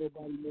going to make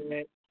nobody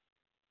mad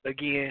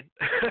again.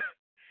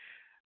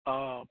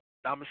 I'm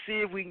going to see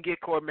if we can get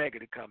Cormega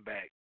to come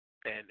back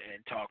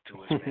and talk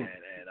to us, man.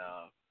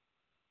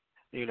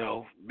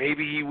 And,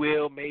 maybe he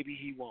will, maybe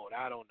he won't.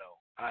 I don't know.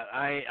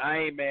 I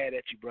ain't mad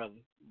at you, brother,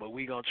 but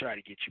we going to try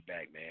to get you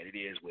back, man. It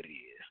is what it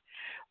is.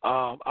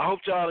 I hope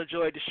y'all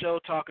enjoyed the show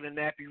talking to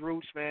Nappy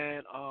Roots,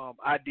 man.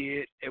 I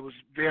did. It was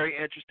very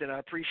interesting. I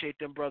appreciate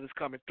them brothers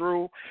coming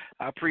through.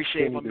 I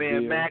appreciate my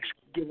man Max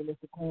giving us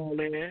a call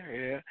in.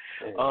 Yeah.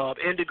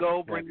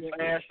 Indigo, bring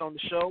your ass on the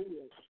show.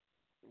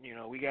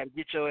 We got to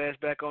get your ass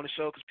back on the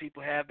show because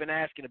people have been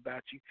asking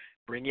about you.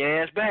 Bring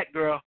your ass back,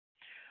 girl.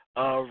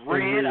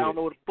 Red, I don't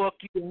know what the fuck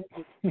you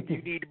doing.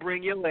 You need to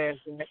bring your ass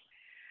back.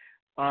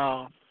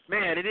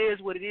 Man, it is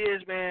what it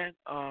is, man.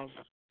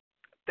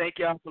 Thank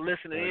y'all for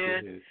listening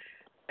in.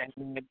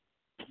 And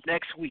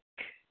next week,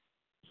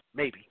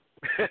 maybe,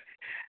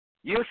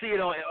 you'll see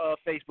it on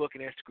Facebook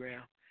and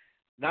Instagram.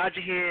 Nod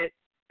your head.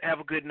 Have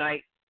a good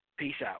night. Peace out.